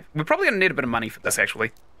pipe. We're probably going to need a bit of money for this,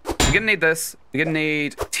 actually. We're going to need this. We're going to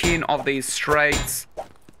need 10 of these straights.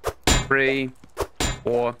 3,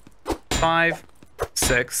 4, 5,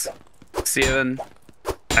 6, 7,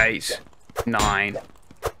 8, 9,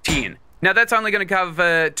 10. Now, that's only going to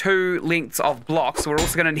cover 2 lengths of blocks, so we're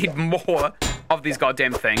also going to need more of these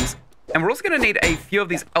goddamn things. And we're also going to need a few of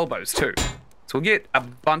these elbows, too. So we'll get a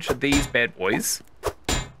bunch of these bad boys.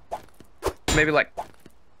 Maybe like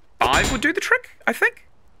 5 would do the trick, I think.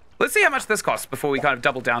 Let's see how much this costs before we kind of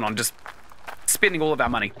double down on just spending all of our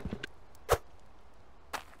money.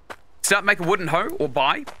 Start, make a wooden hoe, or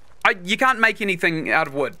buy. You can't make anything out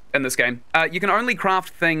of wood in this game. You can only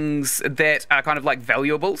craft things that are kind of like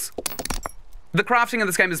valuables. The crafting in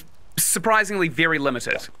this game is surprisingly very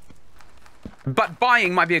limited. But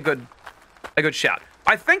buying might be a good shout.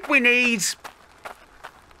 I think we need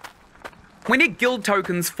guild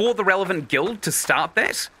tokens for the relevant guild to start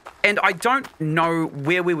that. And I don't know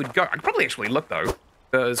where we would go. I could probably actually look, though,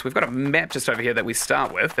 because we've got a map just over here that we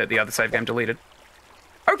start with that the other save game deleted.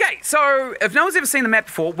 Okay, so if no one's ever seen the map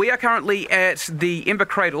before, we are currently at the Ember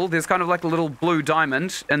Cradle. There's kind of like a little blue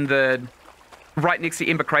diamond in the right next to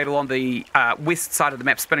Ember Cradle on the west side of the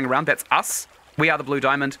map spinning around. That's us. We are the blue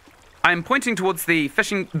diamond. I'm pointing towards the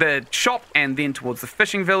shop and then towards the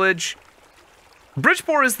fishing village.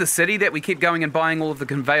 Bridgeport is the city that we keep going and buying all of the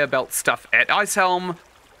conveyor belt stuff at. Icehelm,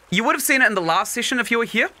 you would have seen it in the last session if you were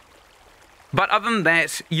here. But other than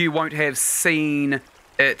that, you won't have seen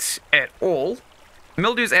it at all.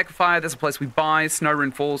 Mildew's Aquifer, that's a place we buy.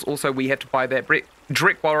 Snowrune Falls, also we have to buy that.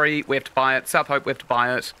 Drek Quarry, we have to buy it. South Hope, we have to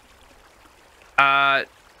buy it.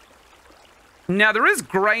 Now there is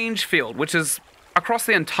Grangefield, which is across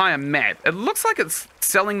the entire map. It looks like it's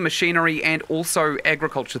selling machinery and also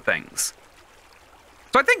agriculture things.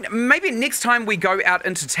 So I think maybe next time we go out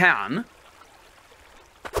into town,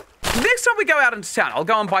 I'll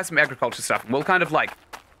go and buy some agriculture stuff. And we'll kind of like,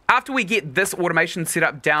 after we get this automation set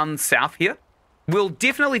up down south here, we'll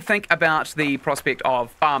definitely think about the prospect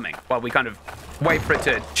of farming while we kind of wait for it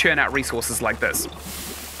to churn out resources like this.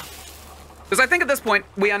 Because I think at this point,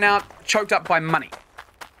 we are now choked up by money.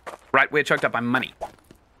 Right, we're choked up by money.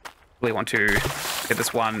 Really want to get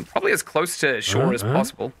this one probably as close to shore as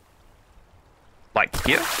possible. Like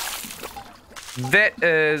here. That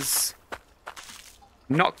is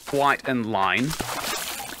not quite in line.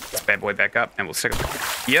 Let's bad boy back up and we'll stick it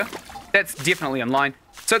here. That's definitely in line.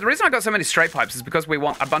 So the reason I got so many straight pipes is because we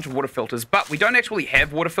want a bunch of water filters, but we don't actually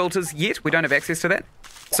have water filters yet. We don't have access to that.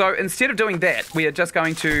 So instead of doing that, we are just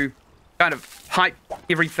going to kind of pipe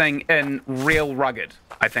everything in real rugged,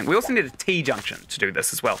 I think. We also need a T-junction to do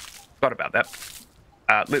this as well. Forgot about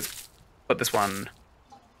that. Let's put this one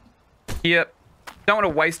here. Don't want to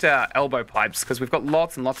waste our elbow pipes because we've got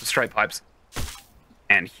lots and lots of straight pipes.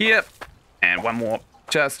 And here. And one more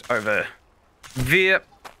just over there.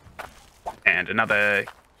 And another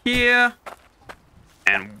here.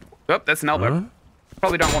 And, oh, that's an elbow.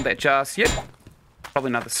 Probably don't want that just yet. Probably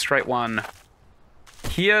another straight one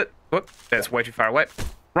here. Whoop, that's way too far away.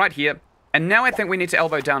 Right here. And now I think we need to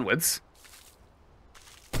elbow downwards.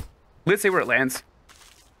 Let's see where it lands.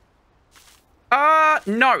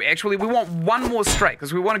 No, actually, we want one more straight,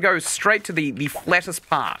 because we want to go straight to the flattest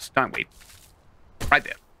part, don't we? Right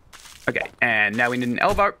there. Okay, and now we need an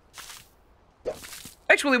elbow.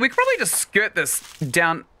 Actually, we could probably just skirt this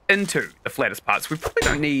down into the flattest parts. We probably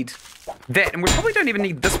don't need that, and we probably don't even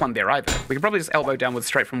need this one there either. We could probably just elbow downwards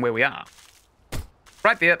straight from where we are.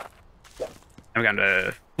 Right there. And we're going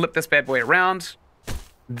to flip this bad boy around.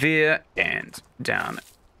 There, and down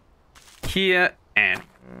here, and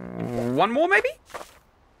one more maybe?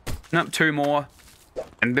 No, 2 more.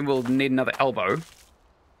 And then we'll need another elbow.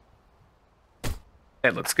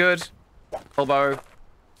 That looks good. Elbow.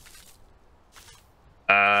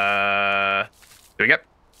 There we go.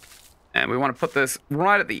 And we want to put this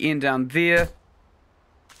right at the end down there.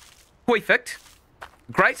 Perfect.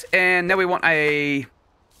 Great. And now we want a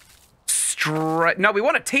straight... No, we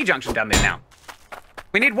want a T-junction down there now.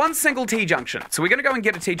 We need one single T-junction. So we're going to go and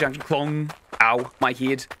get a T-junction. Clong. Ow, my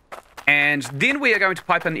head. And then we are going to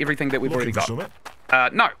pipe in everything that we've already got.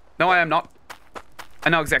 No. No, I am not. I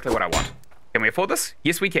know exactly what I want. Can we afford this?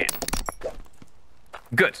 Yes, we can.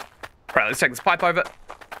 Good. Right, let's take this pipe over.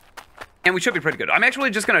 And we should be pretty good. I'm actually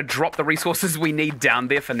just going to drop the resources we need down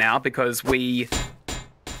there for now because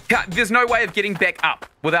there's no way of getting back up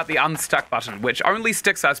without the unstuck button, which only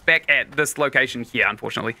sticks us back at this location here,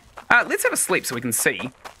 unfortunately. Let's have a sleep so we can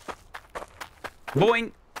see.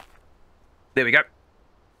 Boing. There we go.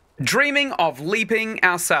 Dreaming of leaping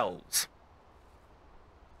ourselves.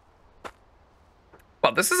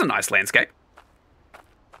 Oh, this is a nice landscape.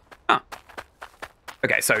 Huh.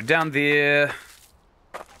 Okay, so down there.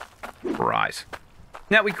 Right.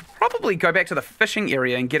 Now, we could probably go back to the fishing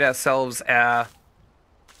area and get ourselves our...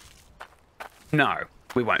 No,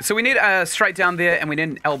 we won't. So we need a straight down there, and we need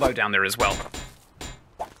an elbow down there as well.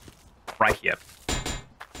 Right here.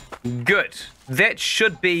 Good. That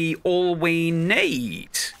should be all we need.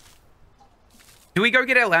 Do we go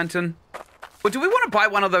get our lantern? Or do we want to buy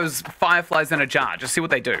one of those fireflies in a jar? Just see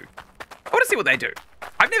what they do. I want to see what they do.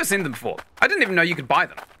 I've never seen them before. I didn't even know you could buy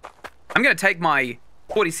them. I'm going to take my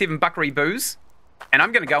 47 buckery booze, and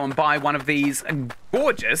I'm going to go and buy one of these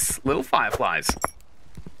gorgeous little fireflies.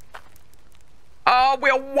 Oh,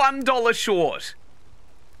 we're $1 short.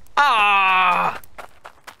 Ah!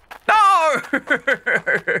 No!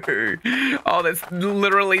 Oh, that's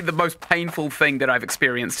literally the most painful thing that I've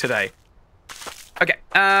experienced today. Okay,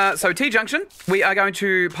 so T-junction. We are going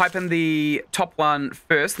to pipe in the top one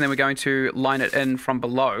first, and then we're going to line it in from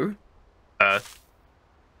below.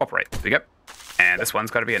 Operate. There we go. And this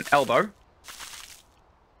one's got to be an elbow.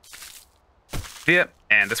 There.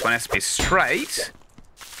 And this one has to be straight.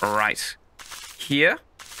 Right here.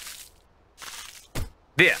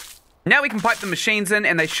 There. Now we can pipe the machines in,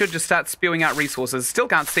 and they should just start spewing out resources. Still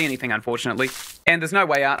can't see anything, unfortunately. And there's no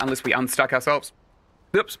way out unless we unstuck ourselves.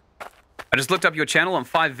 Oops. I just looked up your channel on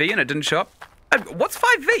 5V, and it didn't show up. What's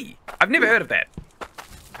 5V? I've never heard of that.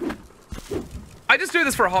 I just do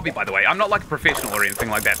this for a hobby, by the way. I'm not like a professional or anything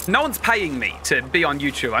like that. No one's paying me to be on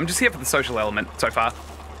YouTube. I'm just here for the social element so far.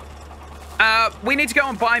 We need to go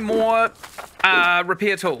and buy more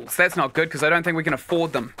repair tools. That's not good, because I don't think we can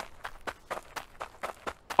afford them.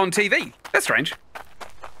 On TV. That's strange.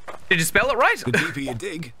 Did you spell it right? The deeper you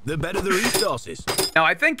dig, the better the resources. No,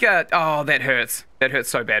 I think, oh, that hurts. That hurts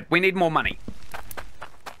so bad. We need more money.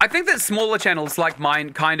 I think that smaller channels like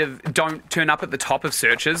mine kind of don't turn up at the top of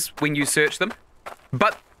searches when you search them.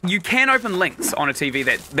 But you can open links on a TV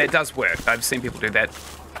that does work. I've seen people do that.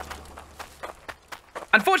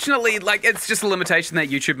 Unfortunately, like, it's just a limitation that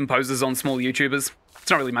YouTube imposes on small YouTubers. It's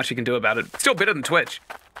not really much you can do about it. It's still better than Twitch.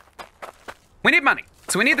 We need money.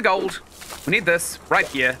 So we need the gold. We need this right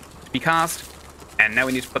here to be cast. And now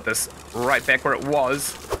we need to put this right back where it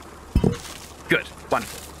was. Good.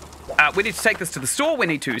 Wonderful. We need to take this to the store. We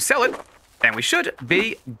need to sell it. And we should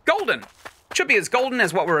be golden. Should be as golden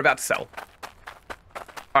as what we're about to sell.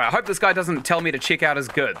 All right, I hope this guy doesn't tell me to check out his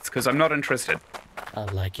goods, because I'm not interested.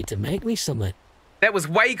 I'd like you to make me something. That was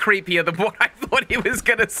way creepier than what I thought he was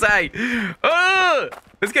going to say. Oh,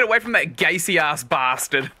 let's get away from that Gacy-ass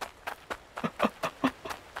bastard.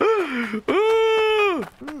 Oh.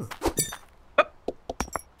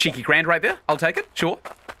 Cheeky grand right there. I'll take it. Sure.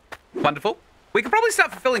 Wonderful. We can probably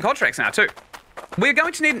start fulfilling contracts now, too. We're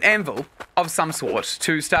going to need an anvil of some sort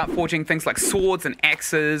to start forging things like swords and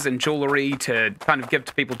axes and jewelry to kind of give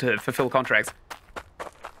to people to fulfill contracts.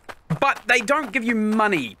 But they don't give you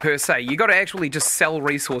money, per se. You got to actually just sell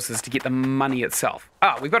resources to get the money itself.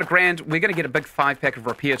 Ah, we've got a grand. We're going to get a big 5-pack of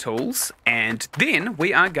repair tools, and then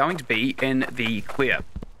we are going to be in the clear.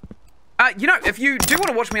 You know, if you do want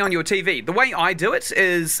to watch me on your TV, the way I do it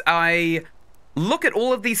is I look at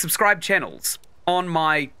all of these subscribed channels on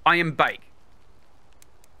my I Am Bake.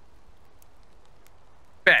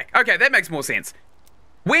 Back. Okay, that makes more sense.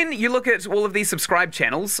 When you look at all of these subscribed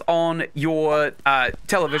channels on your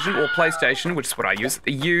television or PlayStation, which is what I use,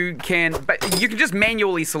 you can just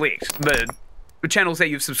manually select the channels that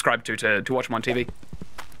you've subscribed to watch them on TV.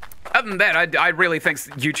 Other than that, I really think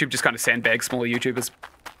YouTube just kind of sandbags smaller YouTubers.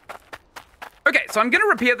 Okay, so I'm going to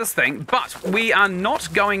repair this thing, but we are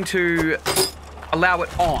not going to allow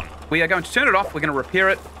it on. We are going to turn it off, we're going to repair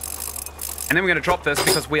it, and then we're going to drop this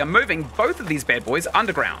because we are moving both of these bad boys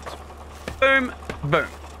underground. Boom, boom.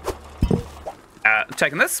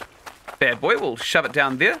 Taking this bad boy, we'll shove it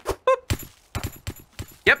down there. Boop.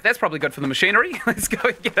 Yep, that's probably good for the machinery. Let's go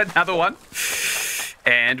and get another one.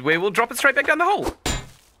 And we will drop it straight back down the hole.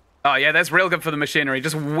 Oh yeah, that's real good for the machinery.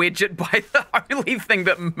 Just wedge it by the only thing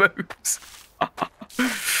that moves.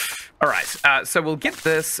 All right, so we'll get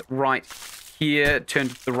this right here,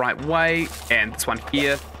 turned the right way, and this one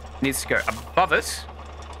here needs to go above it.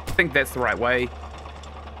 I think that's the right way.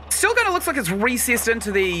 Still kind of looks like it's recessed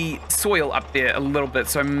into the soil up there a little bit,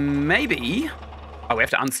 so maybe... Oh, we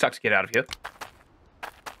have to unstuck to get out of here.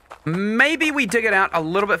 Maybe we dig it out a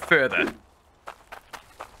little bit further.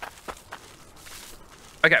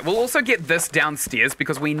 Okay, we'll also get this downstairs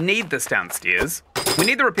because we need this downstairs. We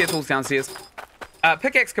need the repair tools downstairs.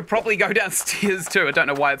 Pickaxe could probably go downstairs too. I don't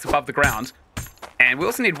know why it's above the ground. And we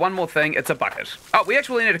also need one more thing. It's a bucket. Oh, we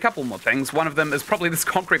actually need a couple more things. One of them is probably this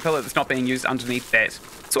concrete pillar that's not being used underneath that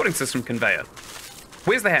sorting system conveyor.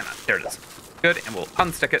 Where's the hammer? There it is. Good, and we'll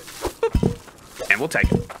unstick it. Boop, and we'll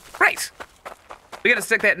take it. Great. We're going to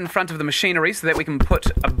stick that in front of the machinery so that we can put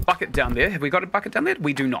a bucket down there. Have we got a bucket down there?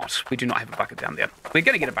 We do not. We do not have a bucket down there. We're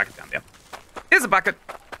going to get a bucket down there. Here's a bucket.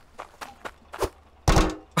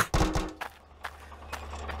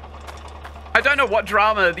 I don't know what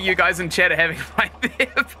drama that you guys in chat are having right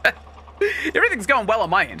there, but everything's going well on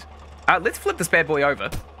my end. Let's flip this bad boy over.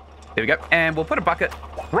 There we go. And we'll put a bucket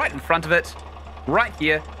right in front of it, right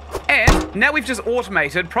here. And now we've just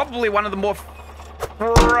automated probably one of the more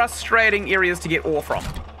frustrating areas to get ore from.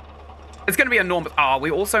 It's going to be enormous.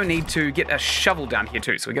 We also need to get a shovel down here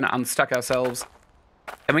too. So we're going to unstuck ourselves.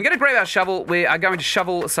 And we're going to grab our shovel. We are going to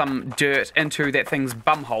shovel some dirt into that thing's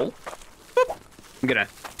bum hole. Boop. I'm going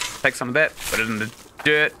to take some of that, put it in the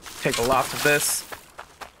dirt, take the last of this.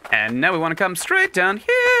 And now we want to come straight down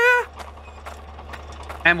here.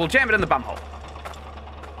 And we'll jam it in the bum hole.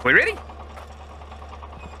 We ready?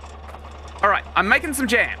 All right, I'm making some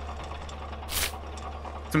jam.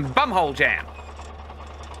 Some bumhole jam.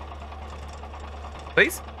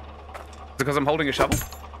 Please? Because I'm holding a shovel?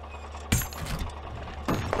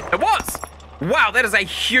 It was! Wow, that is a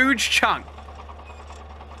huge chunk.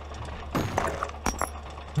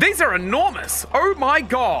 These are enormous. Oh my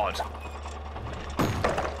god.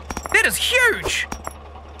 That is huge.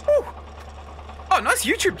 Whew. Oh, nice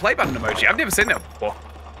YouTube play button emoji. I've never seen that before.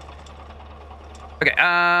 Okay,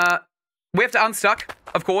 we have to unstuck,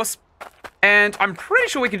 of course. And I'm pretty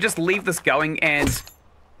sure we can just leave this going, and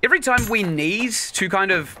every time we need to kind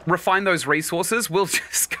of refine those resources, we'll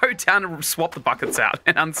just go down and swap the buckets out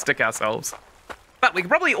and unstick ourselves. But we could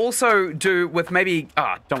probably also do with maybe...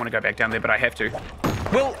 don't want to go back down there, but I have to.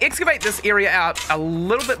 We'll excavate this area out a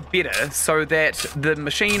little bit better so that the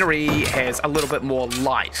machinery has a little bit more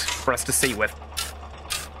light for us to see with.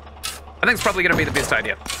 I think it's probably going to be the best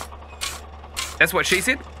idea. That's what she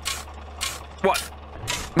said? What?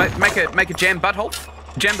 Make a jam butthole?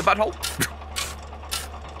 Jam the butthole?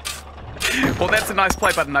 Well, that's a nice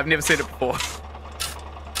play button. I've never seen it before.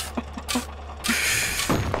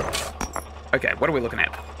 Okay, what are we looking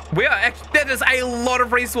at? We are that is a lot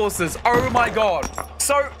of resources. Oh my god.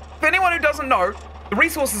 So, for anyone who doesn't know, the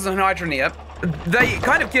resources in Hydroneer, they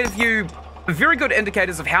kind of give you very good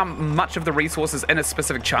indicators of how much of the resources in a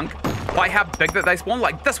specific chunk by how big that they spawn.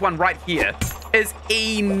 Like this one right here is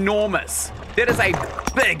enormous. That is a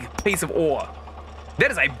big piece of ore.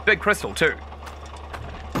 That is a big crystal too.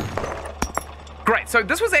 Great, so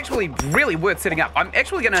this was actually really worth setting up. I'm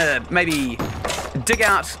actually gonna maybe dig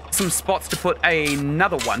out some spots to put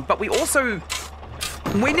another one, but we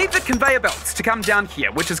need the conveyor belts to come down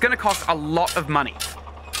here, which is gonna cost a lot of money.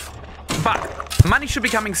 But money should be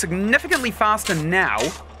coming significantly faster now,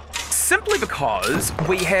 simply because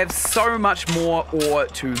we have so much more ore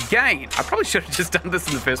to gain. I probably should have just done this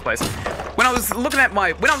in the first place. When I was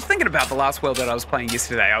thinking about the last world that I was playing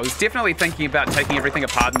yesterday, I was definitely thinking about taking everything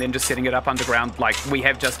apart and then just setting it up underground like we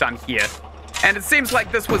have just done here. And it seems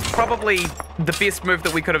like this was probably the best move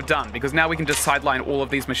that we could have done, because now we can just sideline all of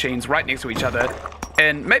these machines right next to each other,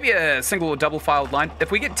 and maybe a single or double filed line.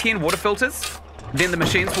 If we get 10 water filters, then the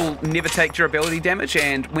machines will never take durability damage,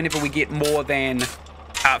 and whenever we get more than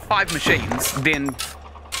 5 machines, then,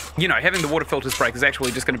 you know, having the water filters break is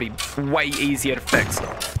actually just going to be way easier to fix.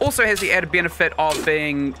 Also has the added benefit of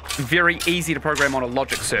being very easy to program on a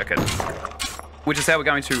logic circuit, which is how we're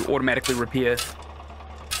going to automatically repair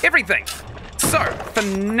everything. So, for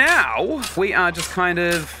now, we are just kind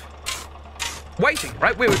of waiting,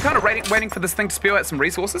 right? We were kind of waiting for this thing to spew out some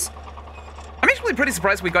resources. I'm actually pretty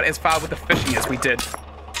surprised we got as far with the fishing as we did.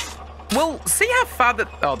 We'll see how far that...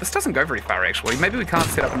 Oh, this doesn't go very far, actually. Maybe we can't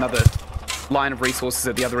set up another line of resources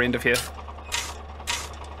at the other end of here.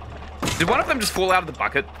 Did one of them just fall out of the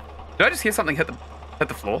bucket? Did I just hear something hit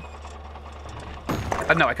the floor?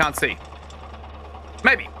 No, I can't see.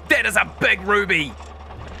 Maybe. That is a big ruby!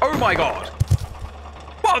 Oh my god.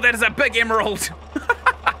 Whoa, that is a big emerald!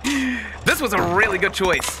 This was a really good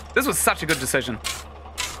choice. This was such a good decision.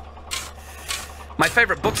 My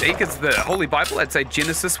favorite book to eat is the Holy Bible. I'd say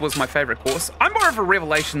Genesis was my favorite course. I'm more of a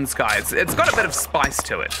Revelations guy. It's got a bit of spice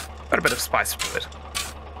to it.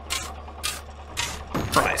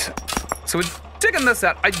 Right. So we're digging this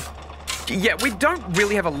out. Yeah, we don't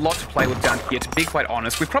really have a lot to play with down here, to be quite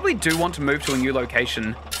honest. We probably do want to move to a new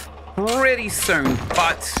location pretty soon,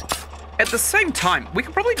 but at the same time, we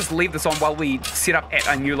can probably just leave this on while we set up at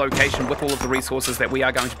a new location with all of the resources that we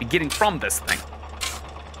are going to be getting from this thing.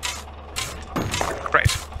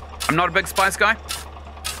 Great. I'm not a big spice guy.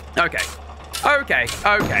 Okay.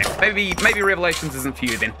 Maybe Revelations isn't for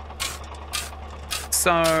you then.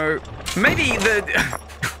 So maybe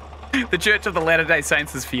The Church of the Latter-day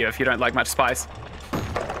Saints is for you if you don't like much spice.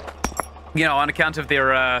 You know, on account of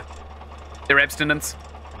their abstinence.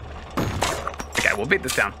 Okay, we'll beat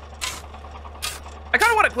this down. I kind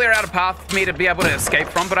of want to clear out a path for me to be able to escape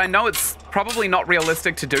from, but I know it's probably not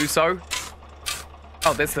realistic to do so.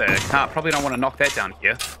 Oh, there's the car. Probably don't want to knock that down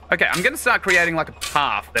here. Okay, I'm going to start creating like a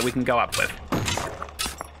path that we can go up with.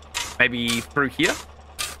 Maybe through here?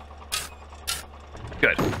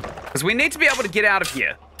 Good. Because we need to be able to get out of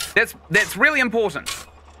here. That's really important.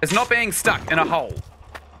 It's not being stuck in a hole.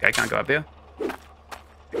 Okay, can't go up there.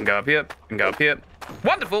 Can go up here. Can go up here.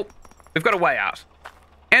 Wonderful. We've got a way out.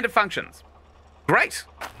 And it functions. Great.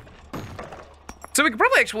 So we could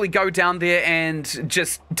probably actually go down there and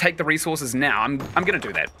just take the resources now. I'm going to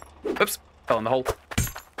do that. Oops. Fell in the hole.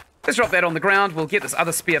 Let's drop that on the ground. We'll get this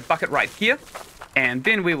other spear bucket right here. And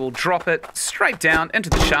then we will drop it straight down into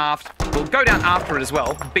the shaft. We'll go down after it as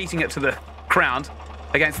well, beating it to the ground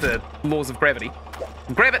against the laws of gravity.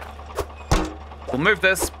 Grab it. We'll move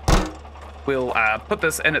this. We'll put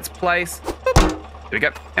this in its place. Boop. There we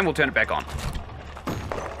go. And we'll turn it back on.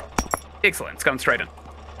 Excellent. It's going straight in.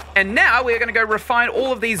 And now we're going to go refine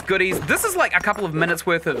all of these goodies. This is like a couple of minutes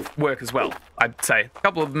worth of work as well, I'd say. A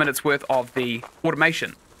couple of minutes worth of the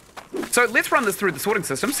automation. So let's run this through the sorting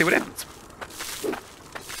system, see what happens.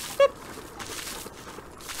 Boop.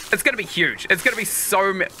 It's going to be huge. It's going to be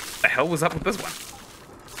so... The hell was up with this one?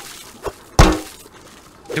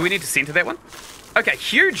 Do we need to center that one? Okay,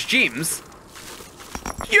 huge gems.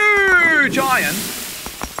 Huge iron.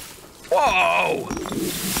 Whoa.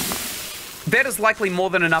 That is likely more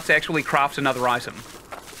than enough to actually craft another item.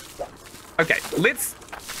 Okay, let's...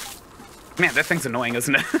 Man, that thing's annoying,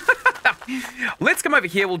 isn't it? Let's come over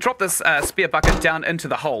here. We'll drop this spear bucket down into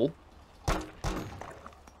the hole.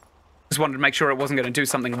 Just wanted to make sure it wasn't going to do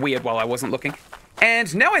something weird while I wasn't looking.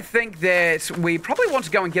 And now I think that we probably want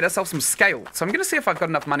to go and get ourselves some scale. So I'm going to see if I've got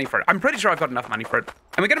enough money for it. I'm pretty sure I've got enough money for it.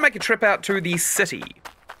 And we're going to make a trip out to the city.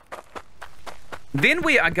 Then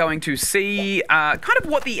we are going to see kind of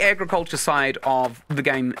what the agriculture side of the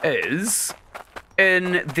game is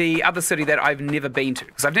in the other city that I've never been to,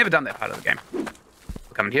 because I've never done that part of the game. We'll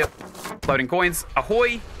come in here. Loading coins.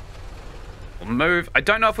 Ahoy. We'll move. I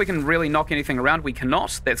don't know if we can really knock anything around. We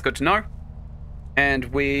cannot. That's good to know. And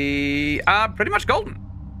we are pretty much golden.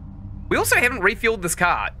 We also haven't refueled this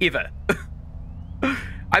car, ever.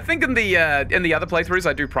 I think in the other playthroughs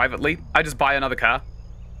I do privately, I just buy another car.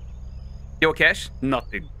 Your cash?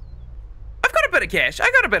 Nothing. I've got a bit of cash.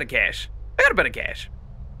 I got a bit of cash.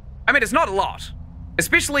 I mean, it's not a lot,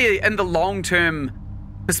 especially in the long-term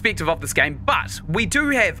perspective of this game, but we do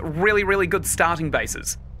have really, really good starting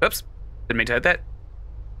bases. Oops. Didn't mean to hit that.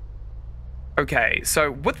 Okay,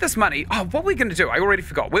 so with this money... Oh, what were we going to do? I already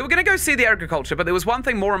forgot. We were going to go see the agriculture, but there was one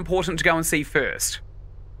thing more important to go and see first.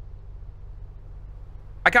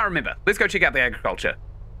 I can't remember. Let's go check out the agriculture.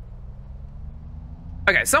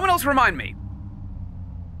 Okay, someone else remind me.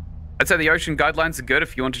 I'd say the ocean guidelines are good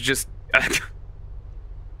if you want to just...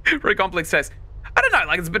 Very complex taste. I don't know,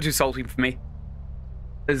 like it's a bit too salty for me.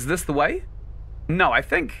 Is this the way? No, I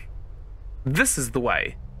think this is the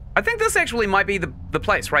way. I think this actually might be the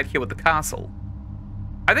place right here with the castle.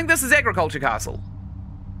 I think this is Agriculture Castle.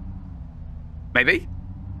 Maybe?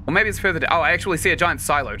 Or maybe it's further down. Oh, I actually see a giant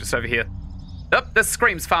silo just over here. Oh, this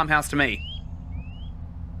screams farmhouse to me.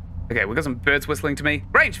 Okay, we've got some birds whistling to me.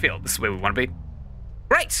 Grangefield, this is where we want to be.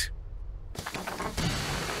 Great!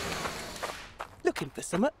 Looking for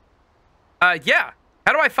something? Yeah.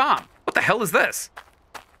 How do I farm? What the hell is this?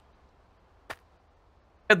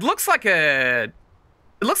 It looks like a...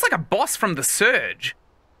 It looks like a boss from The Surge.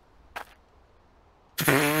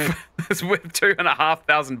 It's worth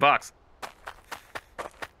 $2,500.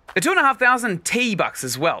 2,500 T-bucks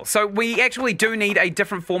as well. So we actually do need a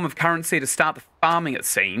different form of currency to start the farming, it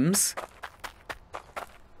seems.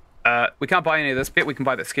 We can't buy any of this bit. We can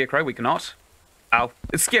buy that scarecrow. We cannot. Oh,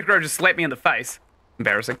 the scarecrow just slapped me in the face.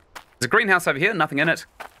 Embarrassing. There's a greenhouse over here. Nothing in it.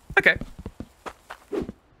 Okay.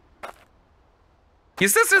 Your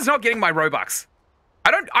sister's not getting my Robux. I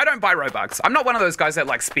don't buy Robux. I'm not one of those guys that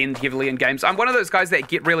like spend heavily in games. I'm one of those guys that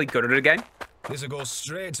get really good at a game. This'll go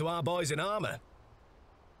straight to our boys in armor.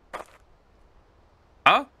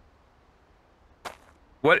 Oh?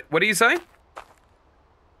 What are you saying?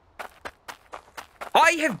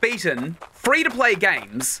 I have beaten free-to-play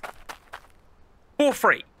games for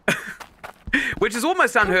free. Which is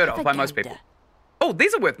almost unheard of by most people. Oh,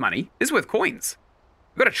 these are worth money. These are worth coins.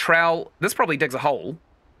 We've got a trowel. This probably digs a hole.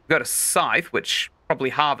 We've got a scythe, which probably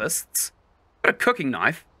harvests. We've got a cooking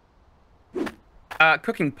knife.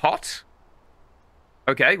 Cooking pot.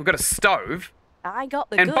 Okay, we've got a stove. I got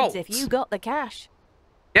the and goods bolts. if you got the cash.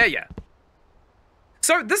 Yeah, yeah.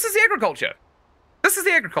 So this is the agriculture. This is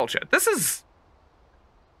the agriculture. This is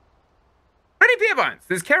pretty bare bones.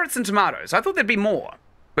 There's carrots and tomatoes. I thought there'd be more,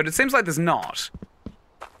 but it seems like there's not.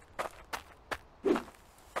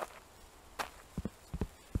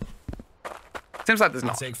 Seems like there's I'll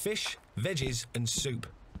not. take fish, veggies, and soup.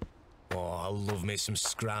 Oh, I love me some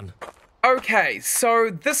scran. Okay, so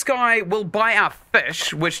this guy will buy our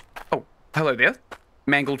fish, which... Oh, hello there,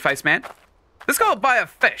 mangled face man. This guy will buy our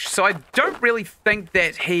fish, so I don't really think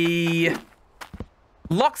that he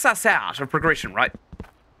locks us out of progression, right?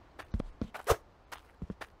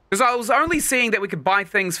 Because I was only seeing that we could buy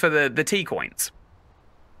things for the tea coins.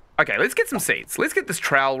 Okay, let's get some seeds. Let's get this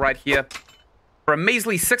trowel right here. For a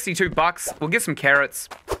measly 62 bucks, we'll get some carrots.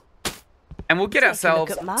 And we'll get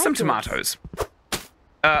ourselves some tomatoes.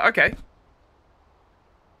 Okay.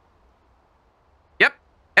 Yep,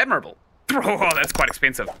 admirable. Oh, that's quite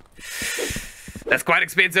expensive. That's quite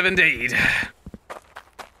expensive indeed.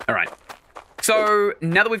 All right. So,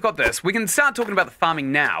 now that we've got this, we can start talking about the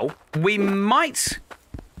farming now. We might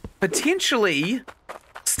potentially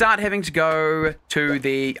start having to go to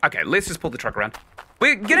the... Okay, let's just pull the truck around.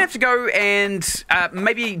 We're going to have to go and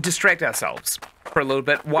maybe distract ourselves for a little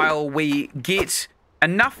bit while we get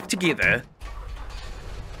enough together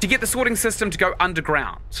to get the sorting system to go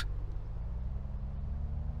underground.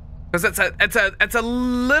 Because it's a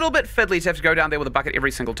little bit fiddly to have to go down there with a bucket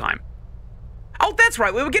every single time. Oh, that's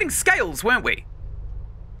right. We were getting scales, weren't we?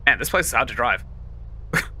 Man, this place is hard to drive.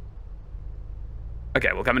 Okay,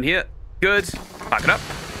 we'll come in here. Good. Park it up.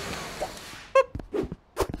 Boop.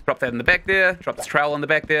 Drop that in the back there. Drop this trowel in the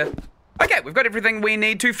back there. Okay, we've got everything we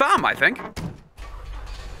need to farm, I think.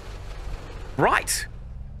 Right.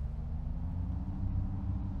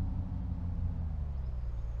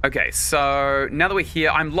 Okay, so now that we're here,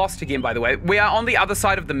 I'm lost again, by the way. We are on the other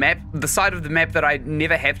side of the map that I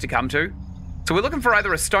never have to come to. So we're looking for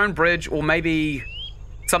either a stone bridge or maybe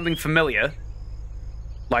something familiar.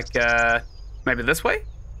 Like, maybe this way?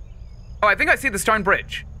 Oh, I think I see the stone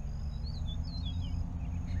bridge.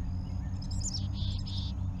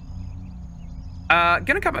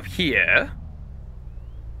 Gonna come up here.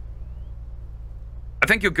 I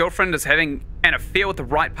think your girlfriend is having an affair with the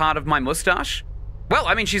right part of my mustache. Well,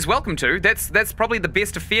 I mean, she's welcome to. That's probably the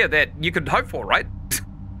best affair that you could hope for, right?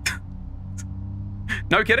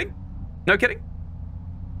 No kidding? No kidding?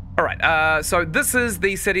 All right, so this is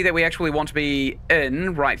the city that we actually want to be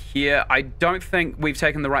in right here. I don't think we've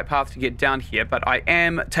taken the right path to get down here, but I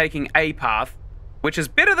am taking a path, which is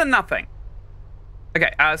better than nothing.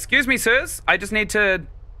 Okay, excuse me, sirs. I just need to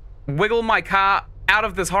wiggle my car out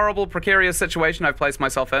of this horrible, precarious situation I've placed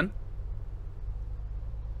myself in.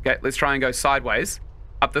 Okay, let's try and go sideways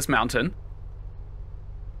up this mountain.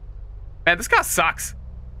 Man, this car sucks.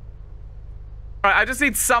 All right, I just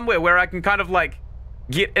need somewhere where I can kind of like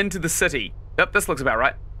get into the city. Yep, this looks about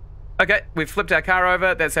right. Okay, we've flipped our car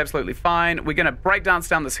over. That's absolutely fine. We're gonna break dance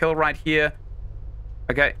down this hill right here.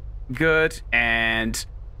 Okay, good. And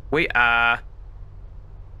we are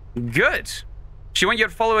good. She want you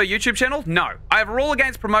to follow her YouTube channel? No. I have a rule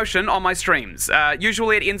against promotion on my streams.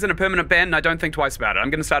 Usually it ends in a permanent ban, and I don't think twice about it. I'm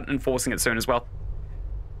going to start enforcing it soon as well.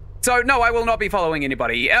 So, no, I will not be following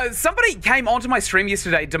anybody. Somebody came onto my stream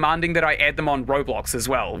yesterday demanding that I add them on Roblox as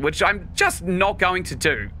well, which I'm just not going to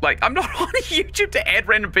do. Like, I'm not on YouTube to add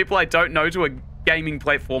random people I don't know to a gaming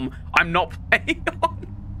platform I'm not playing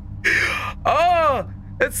on. Oh,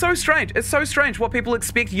 it's so strange. It's so strange what people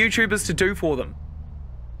expect YouTubers to do for them.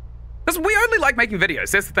 Because we only like making videos,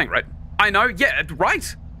 that's the thing, right? I know, yeah, right.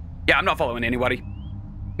 Yeah, I'm not following anybody.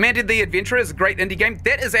 Man Did the Adventurer is a great indie game.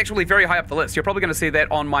 That is actually very high up the list. You're probably going to see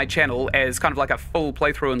that on my channel as kind of like a full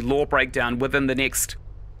playthrough and lore breakdown within the next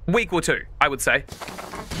week or two, I would say.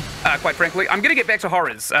 Quite frankly, I'm going to get back to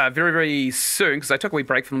horrors very, very soon because I took a wee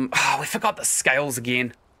break from... Oh, we forgot the scales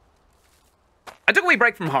again. I took a wee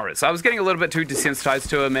break from horrors. I was getting a little bit too desensitized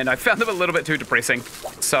to them and I found them a little bit too depressing.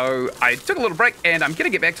 So I took a little break and I'm going to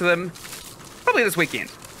get back to them probably this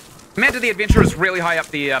weekend. Man Did the Adventurer is really high up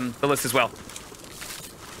the list as well.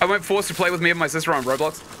 I won't force to play with me and my sister on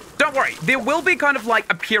Roblox. Don't worry, there will be kind of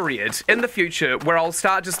like a period in the future where I'll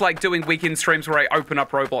start just like doing weekend streams where I open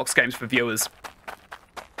up Roblox games for viewers.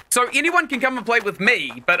 So anyone can come and play with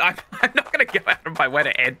me, but I'm not going to go out of my way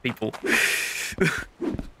to add people.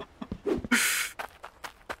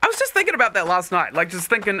 I was just thinking about that last night, like just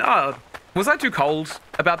thinking, oh, was I too cold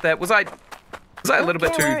about that? Was I a little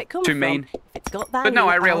bit too mean? But no,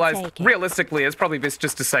 I realized realistically it's probably best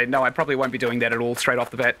just to say no, I probably won't be doing that at all straight off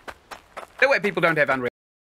the bat. That way people don't have unreal